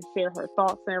always share her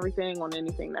thoughts and everything on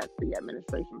anything that the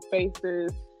administration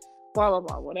faces, blah, blah,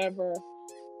 blah, whatever.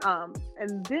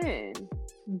 And then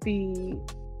the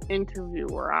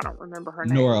interviewer, I don't remember her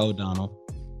name. Norah O'Donnell.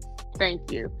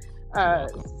 Thank you.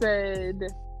 Said,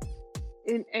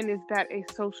 and is that a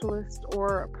socialist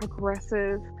or a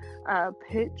progressive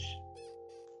pitch?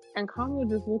 And Kamala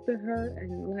just looked at her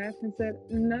and laughed and said,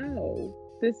 no.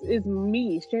 This is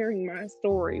me sharing my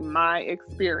story, my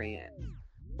experience.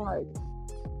 Like,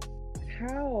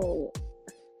 how?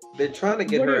 They're trying to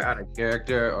get her out of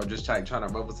character or just trying to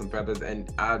ruffle some feathers,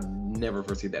 and I never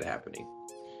foresee that happening.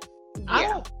 I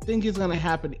don't think it's going to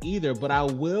happen either, but I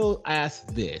will ask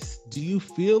this. Do you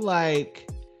feel like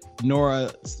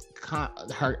Nora's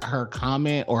her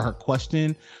comment or her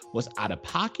question was out of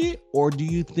pocket, or do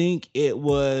you think it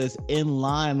was in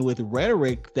line with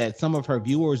rhetoric that some of her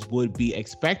viewers would be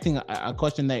expecting, a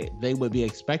question that they would be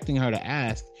expecting her to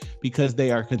ask because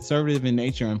they are conservative in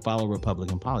nature and follow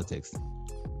Republican politics?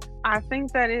 I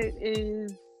think that it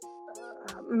is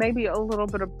maybe a little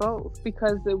bit of both,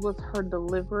 because it was her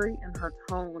delivery and her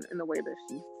tone and the way that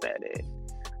she said it.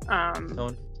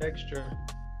 Tone, texture.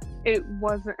 It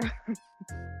wasn't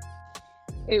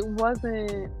it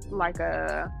wasn't like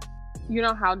you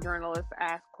know how journalists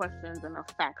ask questions in a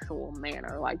factual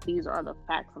manner, like, these are the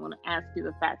facts, I'm going to ask you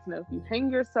the facts, and if you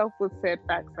hang yourself with said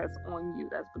facts, that's on you,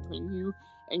 that's between you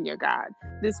and your God.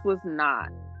 This was not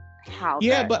how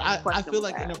but I feel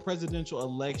like in a presidential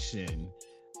election,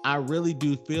 I really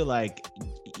do feel like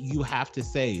you have to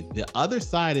say the other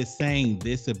side is saying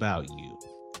this about you.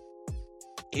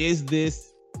 Is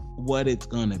this what it's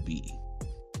gonna be?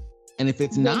 And if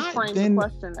it's not, then the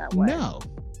question that way. No.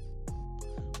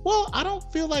 Well, I don't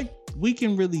feel like we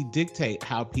can really dictate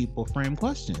how people frame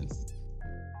questions.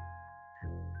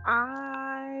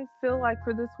 I feel like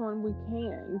for this one we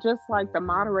can. Just like the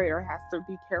moderator has to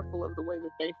be careful of the way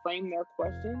that they frame their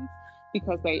questions,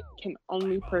 because they can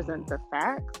only present the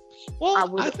facts. Well, I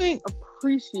would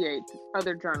appreciate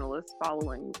other journalists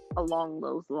following along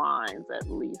those lines, at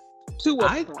least to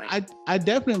a point. I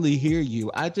definitely hear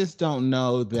you. I just don't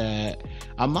know that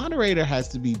a moderator has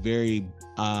to be very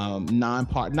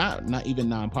not even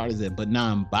nonpartisan, but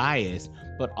non-biased,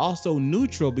 but also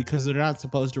neutral, because they're not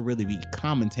supposed to really be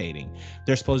commentating.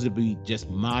 They're supposed to be just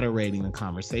moderating the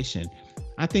conversation.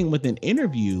 I think with an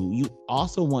interview, you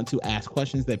also want to ask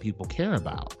questions that people care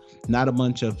about, not a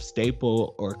bunch of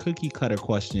staple or cookie cutter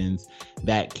questions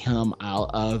that come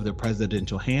out of the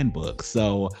presidential handbook.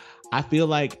 So I feel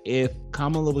like if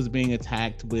Kamala was being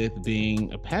attacked with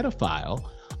being a pedophile,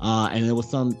 and there was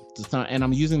some, and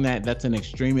I'm using that's an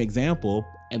extreme example,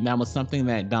 and that was something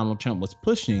that Donald Trump was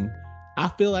pushing, I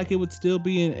feel like it would still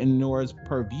be in Nora's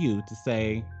purview to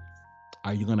say,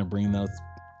 are you going to bring those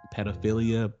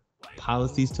pedophilia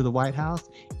policies to the White House?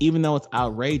 Even though it's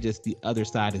outrageous, the other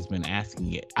side has been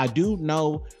asking it. I do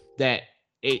know that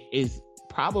it is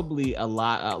probably a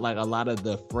lot of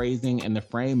the phrasing and the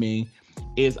framing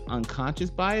is unconscious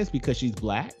bias because she's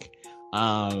Black.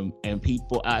 And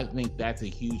people, I think that's a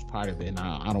huge part of it. And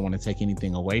I don't want to take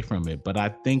anything away from it, but I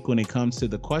think when it comes to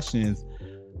the questions,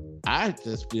 I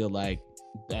just feel like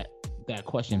that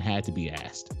question had to be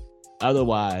asked.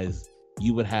 Otherwise,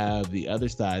 you would have the other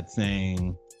side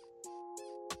saying,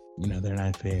 they're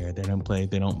not fair. They don't play.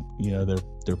 They don't.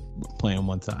 They're playing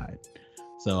one side.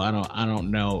 So I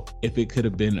don't know if it could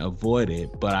have been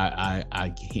avoided, but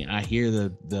I hear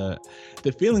the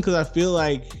feeling, because I feel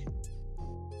like.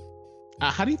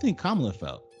 How do you think Kamala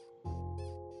felt?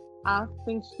 I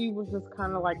think she was just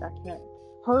kind of like,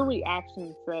 her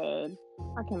reaction said,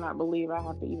 I cannot believe I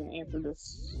have to even answer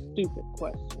this stupid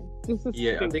question. This is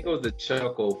stupid. I think it was a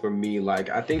chuckle for me.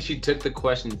 Like, I think she took the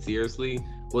question seriously.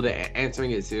 Well, they're answering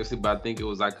it seriously, but I think it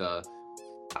was like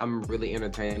I'm really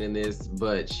entertaining this,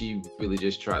 but she really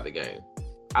just tried the game.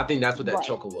 I think that's what that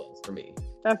chuckle was for me.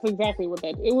 That's exactly what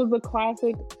that. It was a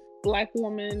classic Black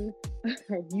woman.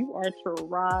 You are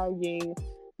trying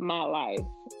my life.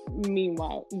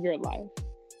 Meanwhile, your life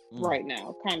right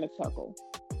now, kind of chuckle.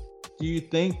 Do you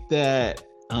think that?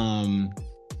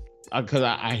 Because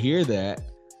I hear that.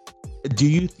 Do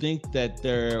you think that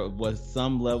there was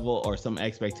some level or some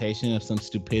expectation of some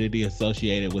stupidity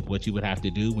associated with what you would have to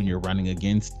do when you're running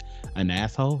against an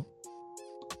asshole?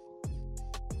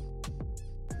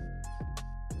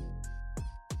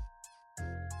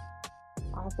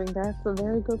 I think that's a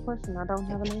very good question. I don't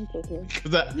have an answer here.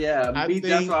 That's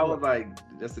why I was like,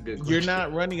 that's a good question. You're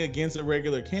not running against a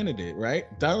regular candidate, right?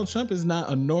 Donald Trump is not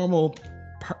a normal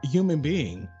human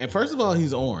being. And first of all,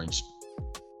 he's orange.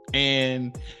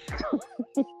 And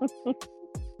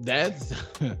that's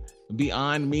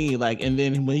beyond me. Like, and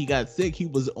then when he got sick, he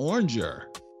was oranger.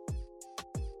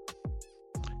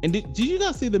 And did you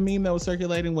guys see the meme that was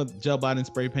circulating with Joe Biden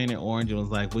spray painted orange and was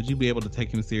like, would you be able to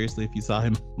take him seriously if you saw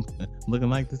him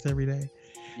looking like this every day?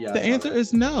 Yeah, the answer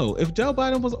is no. If Joe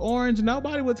Biden was orange,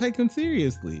 nobody would take him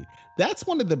seriously. That's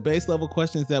one of the base level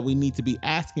questions that we need to be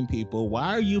asking people. Why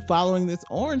are you following this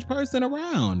orange person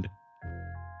around?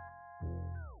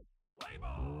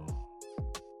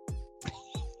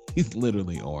 He's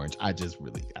literally orange. I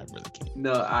really can't.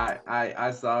 No,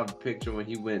 I saw a picture when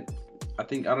he went. I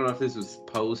don't know if this was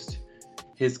post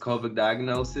his COVID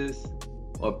diagnosis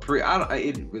or pre.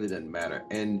 It really doesn't matter.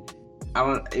 And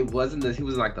it wasn't that he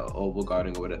was in like the Oval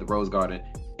Garden or whatever, the Rose Garden,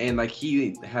 and like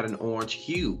he had an orange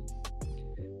hue.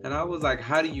 And I was like,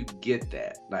 how do you get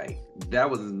that? Like, that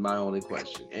was my only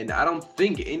question. And I don't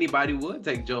think anybody would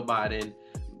take Joe Biden,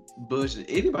 Bush,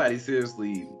 anybody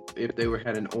seriously if they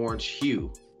had an orange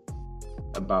hue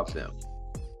about them.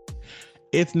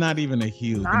 It's not even a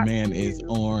hue. The man is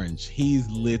orange. He's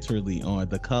literally on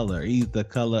the color. He's the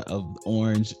color of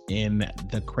orange in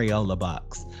the Crayola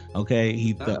box. Okay?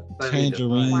 He's the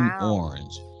tangerine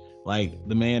orange. Like,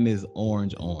 the man is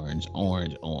orange.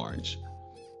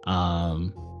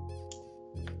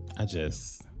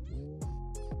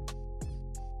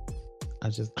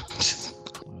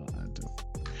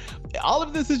 All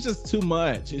of this is just too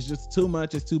much. It's just too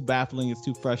much. It's too baffling. It's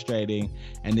too frustrating.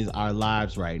 And it's our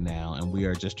lives right now. And we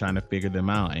are just trying to figure them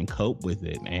out and cope with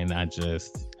it. And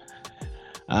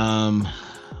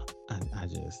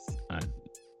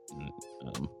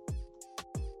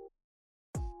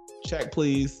check,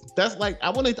 please. That's like,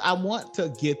 I want to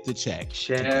get the check.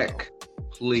 Check,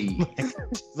 please.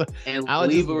 And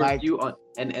leave a review on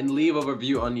and leave a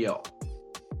review on Yelp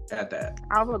at that.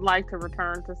 I would like to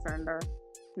return to sender.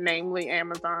 Namely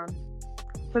Amazon.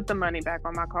 Put the money back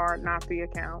on my card, not the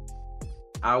account.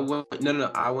 I went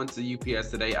to UPS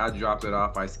today. I dropped it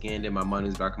off. I scanned it. My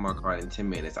money's back on my card in 10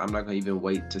 minutes. I'm not going to even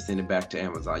wait to send it back to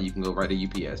Amazon. You can go right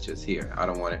to UPS. Just here. I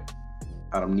don't want it.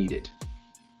 I don't need it.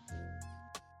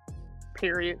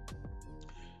 Period.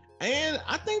 And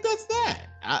I think that's that.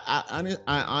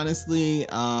 I honestly,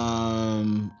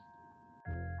 I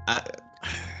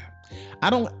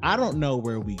don't know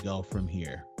where we go from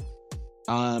here.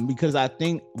 Because I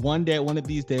think one of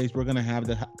these days, we're going to have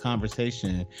the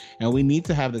conversation, and we need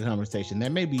to have the conversation.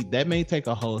 That may take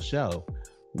a whole show.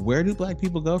 Where do Black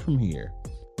people go from here?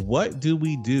 What do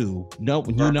we do? No,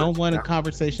 you don't want a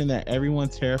conversation that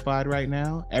everyone's terrified right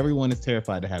now. Everyone is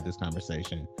terrified to have this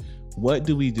conversation. What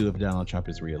do we do if Donald Trump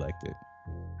is reelected?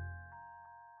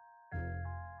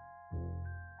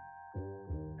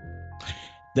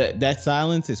 That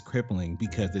silence is crippling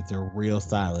because it's a real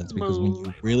silence. Because when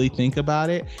you really think about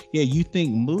it, you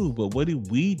think move, but what do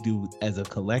we do as a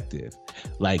collective?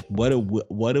 Like, what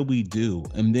do we do?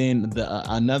 And then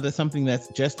another something that's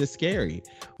just as scary.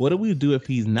 What do we do if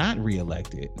he's not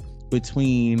reelected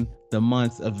between the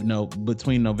months of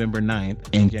between November 9th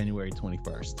and January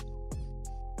 21st?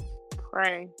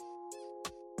 Pray.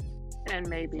 And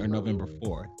maybe. Or November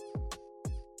 4th.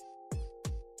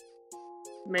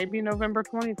 Maybe November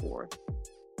 24th.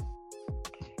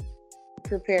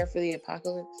 Prepare for the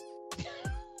apocalypse.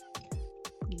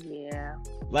 Yeah.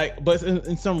 Like, but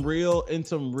in some real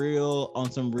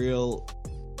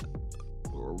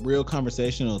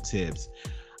conversational tips,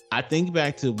 I think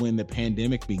back to when the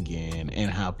pandemic began and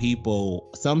how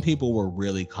some people were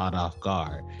really caught off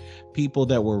guard. People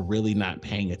that were really not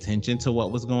paying attention to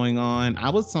what was going on. I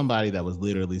was somebody that was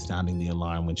literally sounding the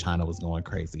alarm when China was going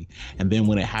crazy. And then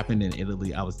when it happened in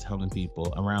Italy, I was telling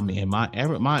people around me, and my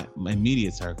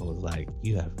immediate circle was like,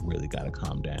 you have really got to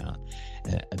calm down.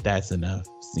 That's enough,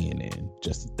 CNN.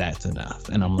 Just that's enough.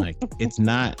 And I'm like, it's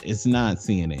not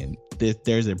CNN.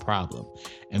 There's a problem.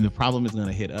 And the problem is going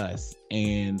to hit us.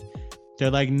 And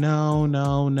they're like,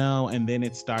 no. And then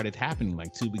it started happening.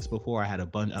 Like 2 weeks before, I had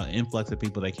an influx of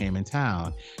people that came in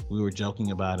town. We were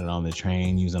joking about it on the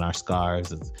train, using our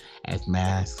scarves as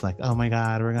masks. Like, oh my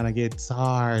God, we're going to get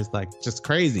SARS. Like, just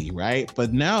crazy, right?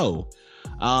 But no.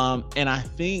 And I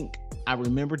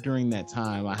remember during that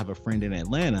time, I have a friend in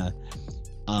Atlanta.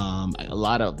 A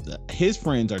lot of his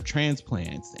friends are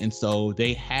transplants. And so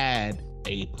they had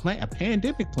a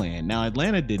pandemic plan. Now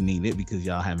Atlanta didn't need it because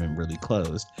y'all haven't really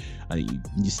closed.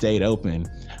 You stayed open,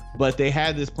 but they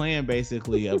had this plan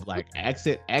basically of like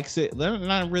exit,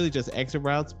 not really just exit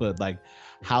routes, but like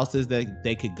houses that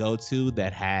they could go to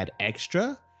that had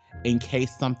extra in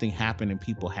case something happened and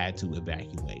people had to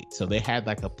evacuate. So they had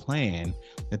like a plan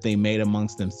that they made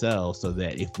amongst themselves so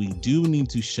that if we do need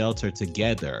to shelter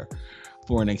together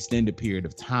for an extended period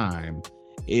of time,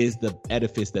 is the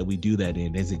edifice that we do that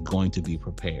in, is it going to be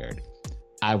prepared?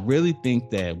 I really think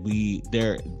that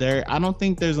I don't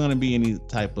think there's going to be any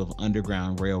type of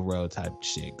underground railroad type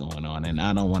shit going on, and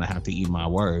I don't want to have to eat my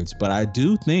words, but I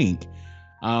do think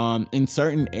in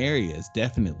certain areas,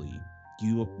 definitely,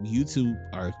 you two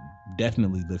are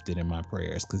definitely lifted in my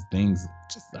prayers because things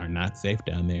just are not safe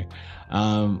down there.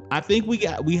 I think we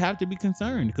have to be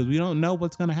concerned because we don't know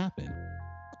what's going to happen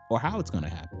or how it's going to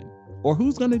happen or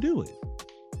who's going to do it.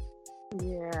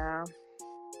 Yeah,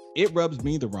 it rubs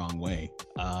me the wrong way,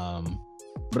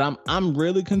 but I'm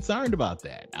really concerned about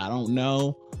that. I don't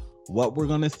know what we're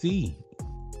gonna see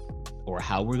or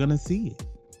how we're gonna see it.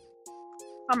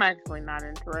 I'm actually not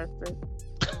interested.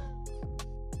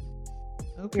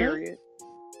 Okay. Period.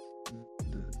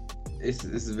 This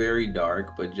is very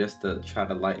dark, but just to try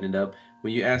to lighten it up,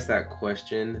 when you asked that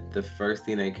question, the first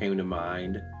thing that came to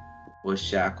mind was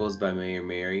Shackles by Mayor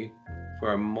Mary,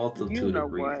 for a multitude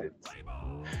of reasons.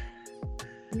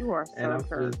 You are so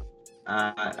hurt.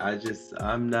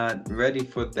 I'm not ready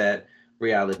for that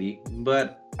reality,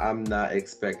 but I'm not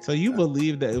expecting. So you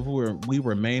believe that if we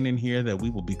remain in here, that we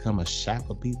will become a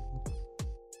shackle people?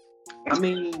 I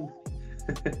mean,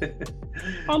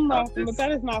 I'm laughing, but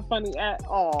that is not funny at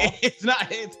all. It's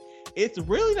not. It's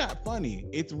really not funny.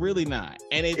 It's really not,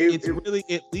 and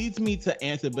it leads me to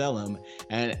Antebellum,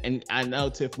 and I know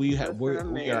Tiff, we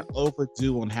are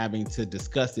overdue on having to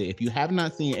discuss it. If you have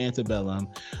not seen Antebellum,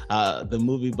 the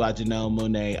movie by Janelle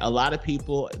Monáe, a lot of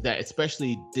people that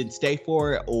especially didn't stay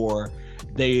for it, or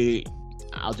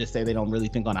I'll just say they don't really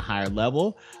think on a higher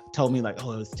level, told me like,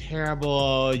 oh, it was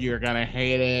terrible, you're gonna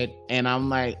hate it, and I'm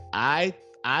like,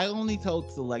 I only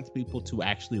told select people to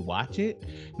actually watch it,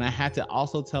 and I had to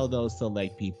also tell those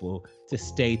select people to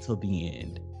stay till the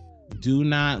end. Do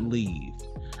not leave.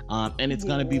 And it's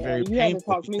going to be very painful. You have to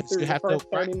talk me through the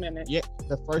first 30 minutes. Yeah,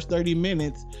 the first 30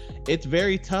 minutes. It's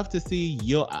very tough to see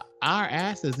our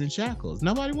asses in shackles.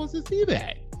 Nobody wants to see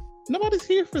that. Nobody's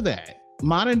here for that.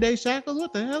 Modern day shackles,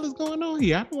 what the hell is going on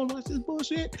here? I don't want to watch this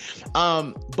bullshit.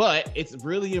 But it's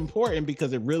really important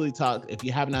because it really talks. If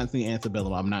you have not seen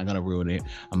Antebellum, I'm not going to ruin it.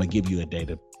 I'm going to give you a day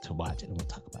to watch it, and we'll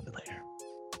talk about it later.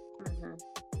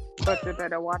 Mm-hmm. But you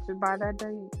better watch it by that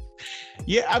day.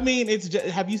 Yeah, I mean, it's just,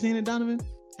 have you seen it, Donovan?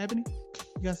 Ebony?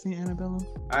 You guys seen Antebellum?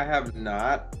 I have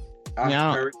not.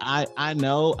 I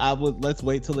know. Let's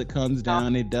wait till it comes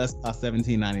down. It does cost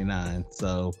 $17.99.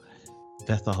 So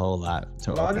that's a whole lot.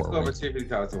 I'll just go over Tiffany's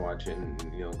house and watch it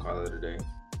and call it a day.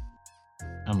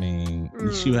 I mean,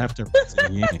 you have to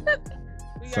again.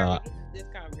 So this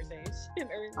conversation.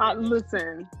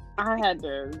 Listen, I had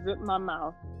to zip my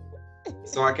mouth.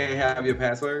 So I can't have your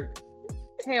password?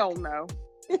 Hell no.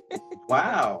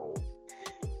 Wow.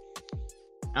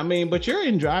 I mean, but you're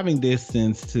in driving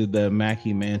distance to the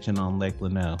Mackey Mansion on Lake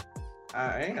Linnell.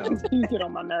 I am. You get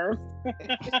on my nerves.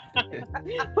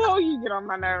 Oh, you get on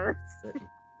my nerves.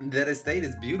 That estate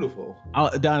is beautiful. Oh,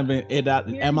 Donovan,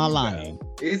 am I lying?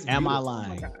 It's am I beautiful.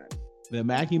 lying? The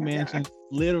Mackey Mansion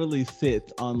literally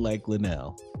sits on Lake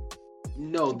Linnell.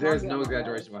 No, there's no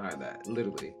exaggeration behind that.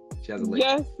 Literally. She has a lake.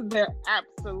 Yes, there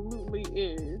absolutely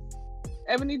is.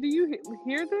 Ebony, do you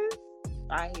hear this?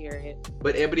 I hear it.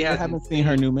 But Ebony haven't seen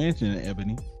her new mansion,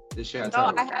 Ebony. The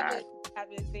Chateau. No, I haven't.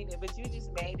 haven't seen it, but you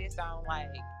just made it sound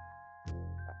like,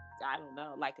 I don't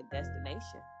know, like a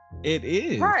destination. It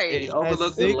is. Right. It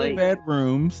overlooks 6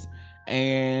 bedrooms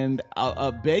and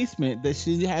a basement that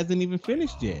she hasn't even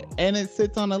finished yet. And it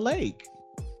sits on a lake.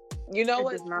 You know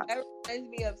what? That reminds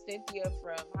me of Cynthia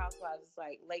from Housewives. It's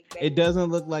like Lake Bailey. It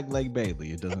doesn't look like Lake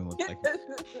Bailey. It doesn't look like that.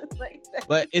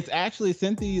 But it's actually,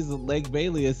 Cynthia's Lake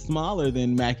Bailey is smaller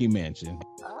than Mackey Mansion.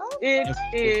 Oh. It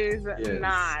is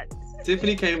not.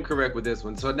 Tiffany came correct with this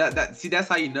one. So that's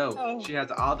how you know. She has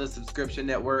all the subscription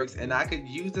networks, and I could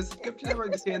use the subscription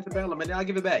network to see Antebellum, and then I'll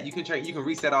give it back. You can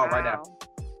reset all right now.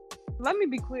 Let me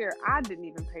be clear. I didn't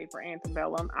even pay for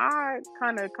Antebellum. I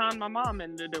kind of conned my mom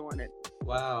into doing it.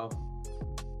 Wow.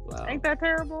 Ain't that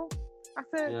terrible? I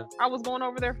said, I was going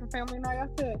over there for family night. I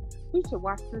said, we should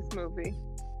watch this movie.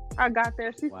 I got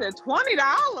there. She said,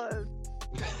 $20.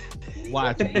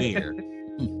 Watch where?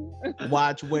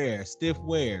 Watch where? Stiff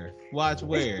where? Watch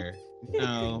where?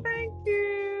 No. Thank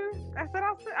you. I said,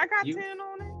 I got 10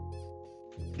 on it.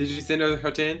 Did you send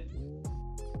her 10?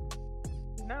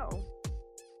 No.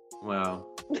 Wow.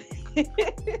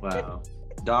 Wow.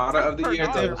 Daughter of the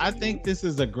year. I think this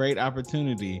is a great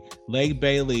opportunity. Lake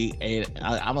Bailey, and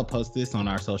I'm gonna post this on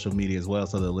our social media as well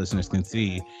so the listeners can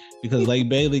see, because Lake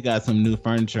Bailey got some new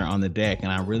furniture on the deck,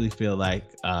 and I really feel like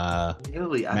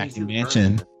Mackey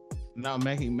Mansion. No,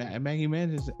 Mackey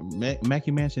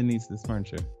Mansion needs this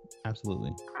furniture.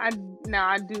 Absolutely. I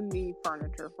do need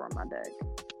furniture for my deck.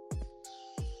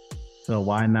 So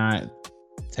why not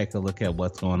take a look at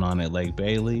what's going on at Lake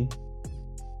Bailey?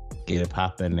 Get it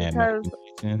popping at Mackey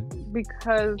Mansion.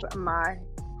 Because my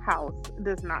house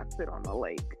does not sit on the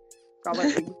lake. So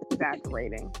I'm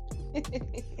exaggerating.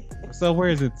 So where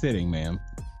is it sitting, ma'am?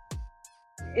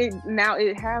 It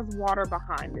has water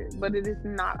behind it, but it is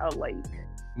not a lake.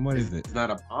 What is it? It's not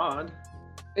a pond.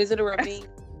 Is it a ravine?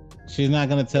 She's not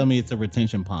gonna tell me it's a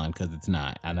retention pond because it's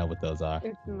not. I know what those are.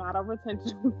 It's not a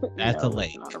retention. That's a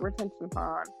lake. It's not a retention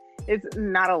pond. It's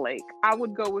not a lake. I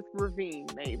would go with ravine,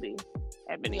 maybe.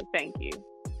 Ebony, thank you.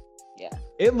 Yeah.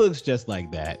 It looks just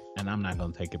like that, and I'm not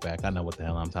gonna take it back. I know what the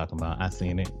hell I'm talking about. I've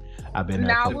seen it. I've been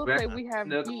now. I will say we have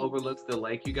Nook overlooks the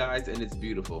lake, you guys, and it's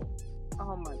beautiful.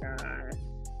 Oh my god.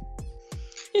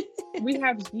 We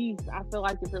have geese. I feel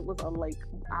like if it was a lake,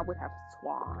 I would have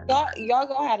swan. Y'all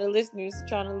gonna have the listeners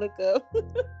trying to look up.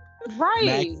 Right.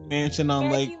 Mackey Mansion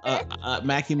on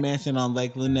Mackey Mansion on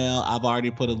Lake Linnell. I've already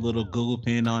put a little Google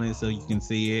pin on it so you can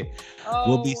see it.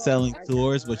 We'll be selling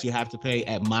tours, but you have to pay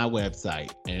at my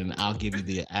website, and I'll give you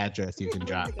the address you can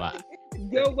drop by.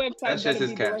 Your website better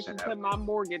be directed to my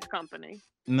mortgage company.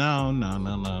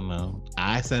 No.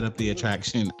 I set up the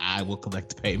attraction. I will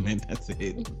collect the payment. That's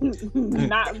it.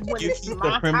 Not when you keep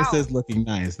the premises house. Looking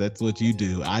nice. That's what you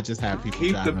do. I just have people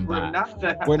driving by.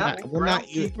 We're not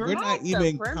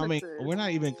even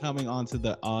coming onto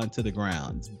the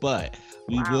grounds, but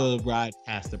we will ride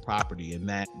past the property and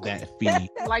that fee.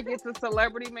 Like it's a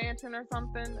celebrity mansion or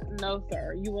something? No,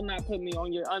 sir. You will not put me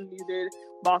on your unmuted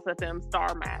Boss FM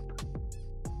star map.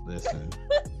 Listen.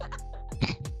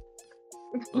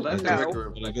 Well, that's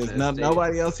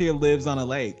nobody else here lives on a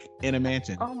lake in a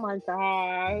mansion. Oh my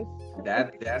gosh.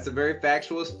 That's a very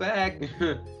factual fact.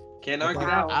 Can't argue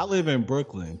that. I live in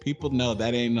Brooklyn. People know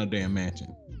that ain't no damn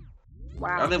mansion.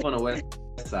 Wow. I live on the west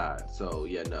side, so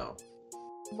yeah, no.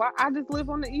 Well, I just live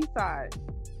on the east side.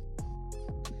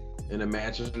 In a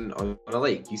mansion on a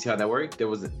lake. You see how that worked? There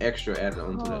was an extra added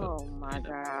on to that. Oh my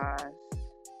gosh.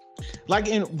 Like,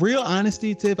 in real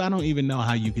honesty, Tip, I don't even know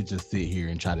how you could just sit here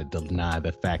and try to deny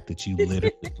the fact that you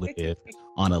literally live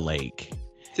on a lake.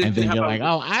 Tip, and then you're like,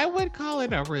 oh, I would call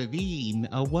it a ravine.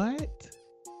 A what?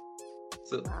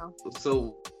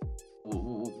 So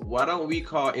why don't we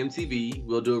call MTV?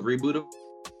 We'll do a reboot of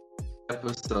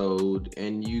episode,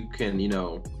 and you can,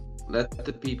 let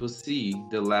the people see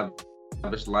the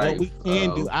lavish life. What we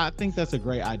can do, I think that's a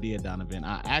great idea, Donovan.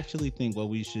 I actually think what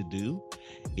we should do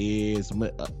is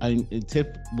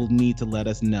Tip will need to let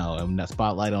us know, and the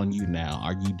spotlight on you now.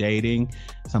 Are you dating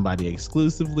somebody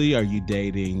exclusively? Are you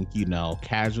dating,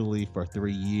 casually for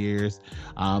 3 years?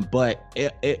 But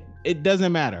it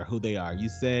doesn't matter who they are. You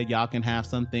said y'all can have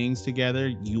some things together.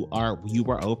 You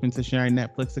were open to sharing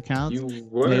Netflix accounts. You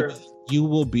were. You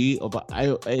will be,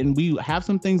 and we have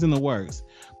some things in the works,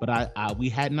 but we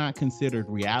had not considered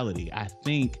reality. I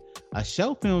think a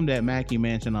show filmed at Mackey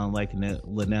Mansion on Lake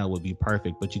Linnell would be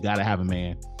perfect, but you got to have a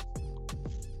man.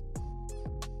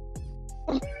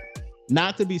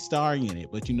 Not to be starring in it,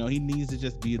 but he needs to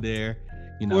just be there.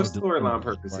 For storyline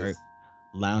purposes,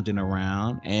 lounging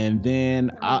around, and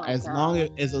then as long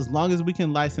as we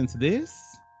can license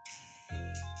this.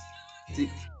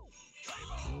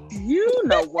 You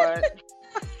know what?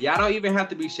 Y'all don't even have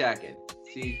to be shacking.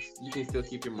 See, you can still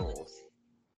keep your morals.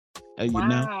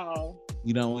 Wow.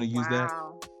 You don't want to use that?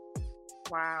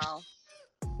 Wow.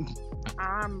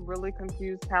 I'm really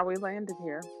confused how we landed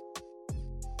here.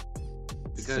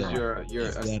 Because you're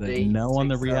a state no on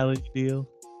the reality deal.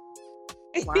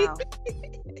 Wow.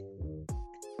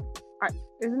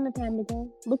 Isn't it time to go?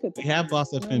 Look at we have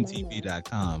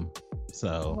bossfmtv.com.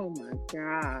 So oh my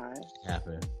gosh.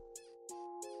 Happened.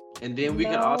 And then we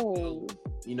can also,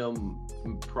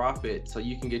 profit so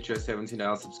you can get your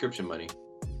 $17 subscription money.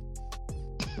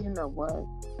 You know what?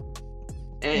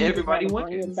 And everybody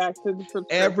wins.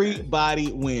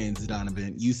 Everybody wins,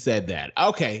 Donovan. You said that.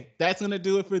 Okay, that's gonna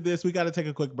do it for this. We got to take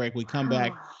a quick break. We come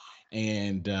back,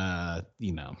 and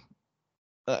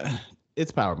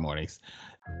it's Power Mornings.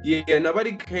 Yeah,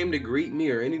 nobody came to greet me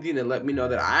or anything to let me know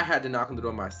that I had to knock on the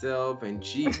door myself. And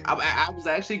I was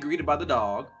actually greeted by the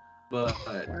dog, but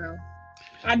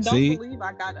I don't believe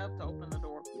I got up to open the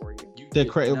door for you.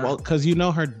 Because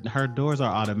her doors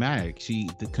are automatic. She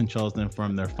controls them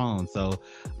from their phone. So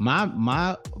my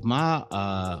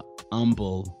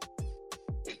humble,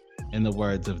 in the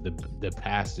words of the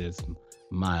pastors,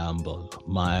 my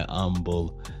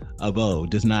humble abode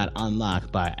does not unlock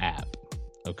by app.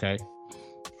 Okay.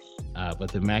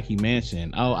 But the Mackey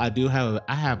Mansion. Oh, I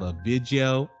have a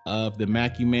video of the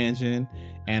Mackey Mansion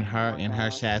and her in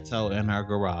her chateau in her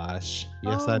garage.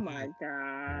 Yes, oh my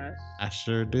gosh. I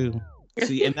sure do.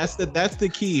 See, and that's the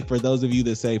key for those of you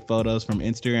that save photos from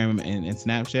Instagram and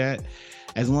Snapchat.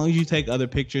 As long as you take other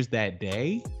pictures that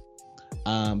day,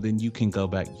 then you can go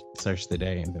back, search the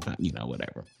day, and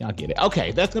whatever. Y'all get it.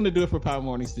 Okay, that's gonna do it for Power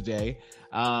Mornings today.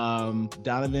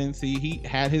 Donovan, see, he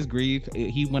had his grief.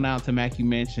 He went out to Mackey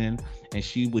Mansion, and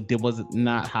she was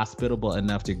not hospitable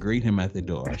enough to greet him at the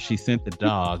door. She sent the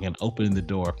dog and opened the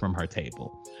door from her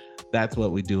table. That's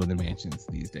what we do in the mansions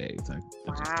these days.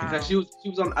 She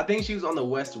was on. I think she was on the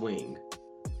West Wing.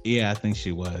 Yeah, I think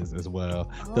she was as well.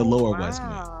 The lower West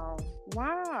Wing.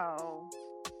 Wow.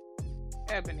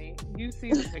 Ebony, you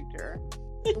see the picture.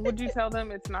 Would you tell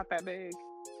them it's not that big?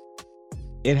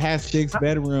 It has 6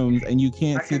 bedrooms, and you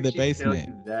can't see the basement.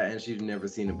 Tell you that, and she's never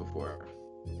seen it before.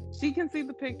 She can see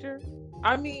the picture.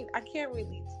 I mean, I can't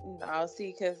really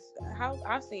see because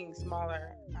I've seen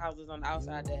smaller houses on the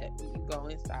outside that when you go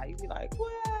inside, you be like,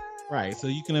 what? Right, so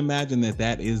you can imagine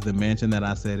that is the mansion that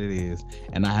I said it is,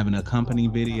 and I have an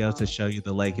accompanying video to show you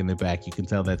the lake in the back. You can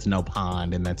tell that's no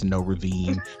pond and that's no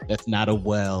ravine. That's not a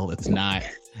well. It's not,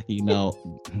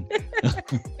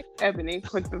 Ebony,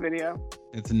 click the video.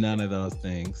 It's none of those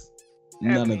things.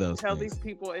 None of those. Tell these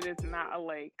people it is not a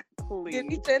lake, please. Did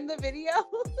you send the video?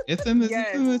 It's in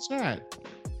the chat.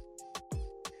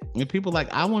 And people like,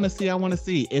 I want to see.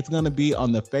 It's going to be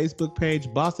on the Facebook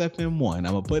page, Boss FM 1.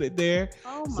 I'm going to put it there.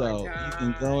 Oh my so God. You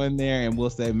can go in there and we'll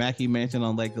say Mackey Mansion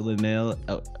on Lake Linnell.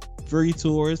 Free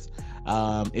tours.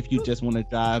 If you just want to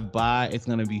drive by, it's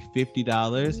going to be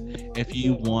 $50. If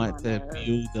you want to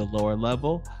view the lower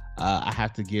level, I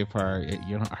have to give her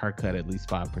her cut at least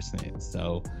 5%.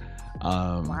 So,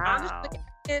 wow. Honestly,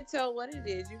 I can't tell what it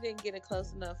is. You didn't get a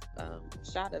close enough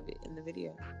shot of it in the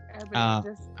video.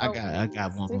 I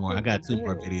got one more. I got 2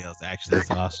 more videos actually,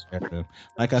 so I'll share them.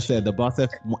 Like I said, the Boss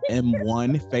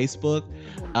FM1 Facebook,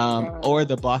 or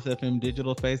the Boss FM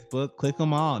Digital Facebook. Click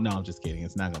them all. No, I'm just kidding.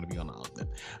 It's not going to be on all of them,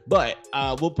 but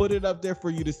we'll put it up there for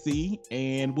you to see,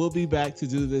 and we'll be back to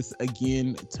do this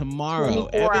again tomorrow.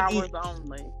 24 hours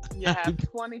only. You have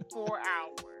 24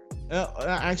 hours.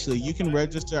 Actually, you can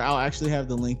register. I'll actually have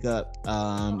the link up,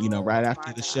 right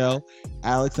after the show.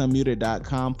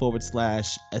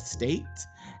 AlexUnmuted.com/estate.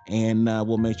 And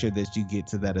we'll make sure that you get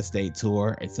to that estate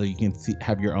tour, and so you can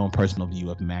have your own personal view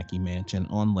of Mackey Mansion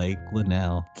on Lake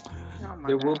Linnell.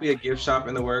 There will be a gift shop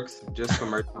in the works just for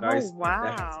merchandise. Oh,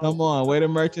 wow. Come on, way to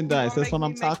merchandise. That's what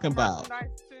I'm talking about.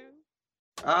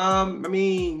 I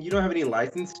mean, you don't have any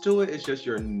license to it. It's just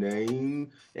your name,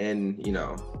 and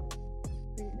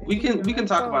we can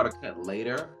talk about a cut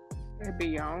later. It'd be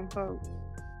your own vote.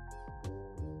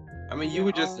 I mean, you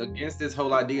were just against this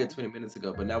whole idea 20 minutes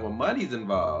ago, but now when money's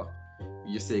involved,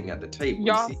 you're sitting at the table.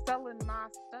 Y'all selling my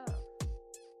stuff.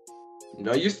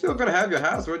 No, you're still gonna have your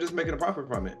house. We're just making a profit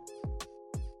from it.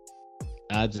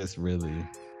 I just really,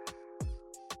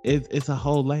 it's a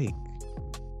whole lake.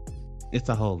 It's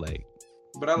a whole lake.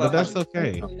 But that's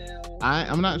okay.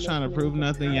 I'm not trying to prove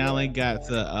nothing. Y'all ain't got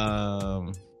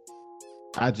to.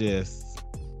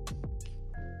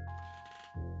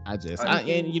 I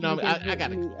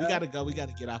gotta go. We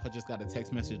gotta get off. I just got a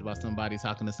text message about somebody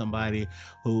talking to somebody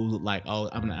who like, oh,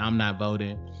 I'm not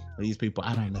voting. These people,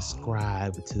 I don't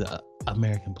ascribe to the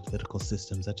American political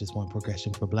systems. I just want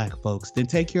progression for Black folks. Then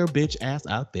take your bitch ass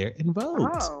out there and vote.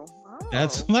 Oh.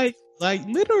 That's like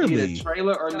literally. A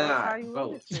trailer or not?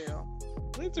 Vote.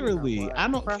 Literally, I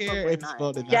don't care if you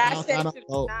vote in the house.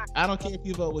 I don't care if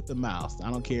you vote with the mouse. I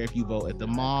don't care if you vote at the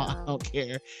mall. I don't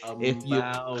care if you.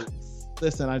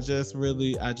 Listen, I just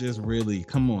really,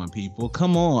 come on, people.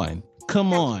 Come on.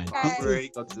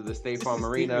 Go to the State Farm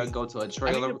Arena, go to a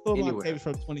trailer, anywhere. My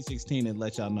from 2016 and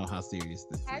let y'all know how serious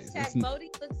this is. Hashtag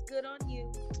voting looks good on you.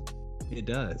 It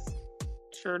does.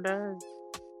 Sure does.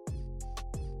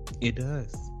 It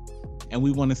does. And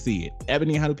we want to see it.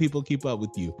 Ebony, how do people keep up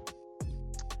with you?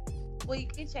 Well, you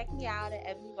can check me out at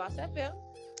Ebony Boss FM.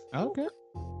 Okay.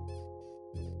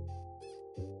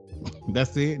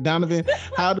 That's it. Donovan,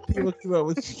 how do people keep up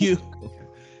with you?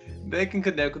 They can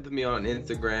connect with me on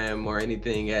Instagram or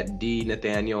anything at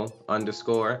DNathaniel_.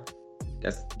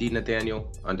 That's DNathaniel_.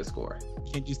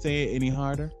 Can't you say it any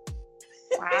harder?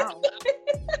 Wow.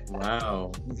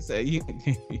 Wow.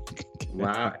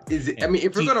 Wow. Is it? I mean,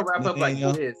 if we're gonna wrap up like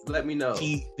this, let me know.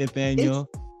 Nathaniel.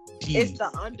 It's the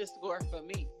underscore for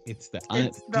me. It's the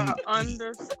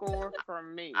underscore for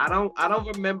me. I don't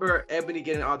remember Ebony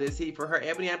getting all this heat for her.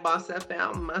 Ebony at Boss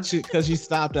FM. Because she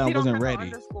stopped and wasn't ready.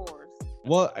 Underscores.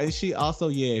 Well, and she also,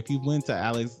 if you went to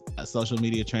Alex Social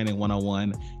Media Training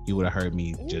 101, you would have heard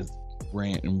me just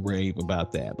rant and rave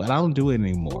about that. But I don't do it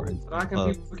anymore. How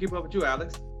can people keep up with you,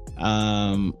 Alex?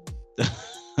 You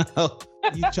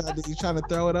trying to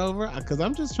throw it over? Because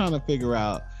I'm just trying to figure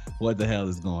out what the hell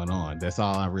is going on. That's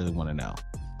all I really want to know.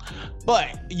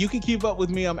 But you can keep up with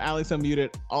me. I'm Alex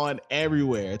Unmuted on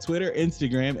everywhere. Twitter,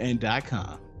 Instagram, and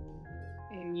 .com.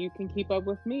 And you can keep up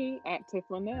with me at Tiff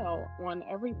Linnell on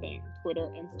everything. Twitter,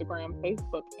 Instagram,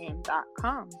 Facebook, and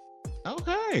 .com.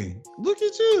 Okay. Look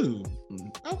at you.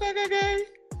 Okay.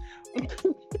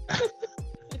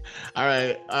 All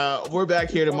right. We're back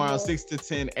here tomorrow, 6 to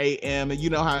 10 a.m. And you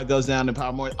know how it goes down in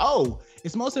Power Morning. Oh,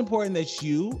 it's most important that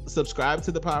you subscribe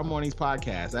to the Power Mornings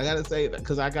podcast. I got to say that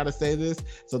because I got to say this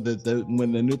so that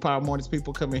when the new Power Mornings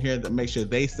people come in here, to make sure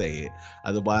they say it.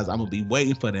 Otherwise, I'm going to be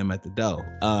waiting for them at the door.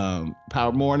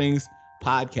 Power Mornings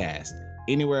podcast.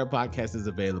 Anywhere a podcast is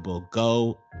available,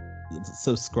 go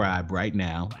subscribe right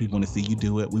now. We want to see you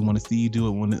do it. We want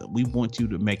you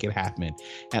to make it happen.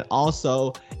 And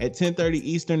also at 10:30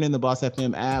 Eastern in the Boss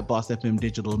FM app, Boss FM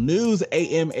Digital News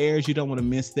AM airs. You don't want to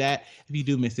miss that. If you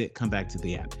do miss it, come back to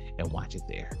the app and watch it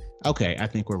there. Okay, I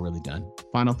think we're really done.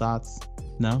 Final thoughts?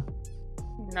 No?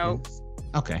 Nope. Yes.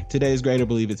 Okay, today is great or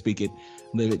believe it, speak it,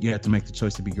 live it. You have to make the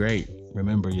choice to be great.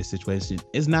 Remember, your situation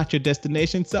is not your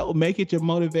destination, so make it your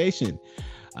motivation.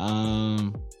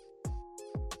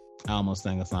 I almost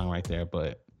sang a song right there,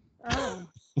 but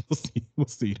we'll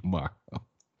see you tomorrow.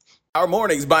 Our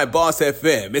Mornings by Boss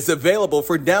FM is available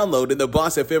for download in the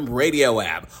Boss FM radio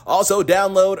app. Also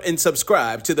download and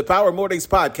subscribe to the Power Mornings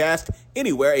podcast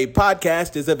anywhere a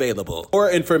podcast is available.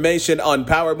 For information on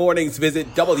Power Mornings,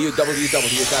 visit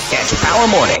www.. Catch Power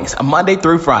Mornings Monday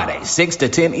through Friday, 6 to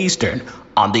 10 Eastern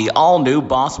on the all-new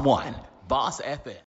Boss One, Boss FM.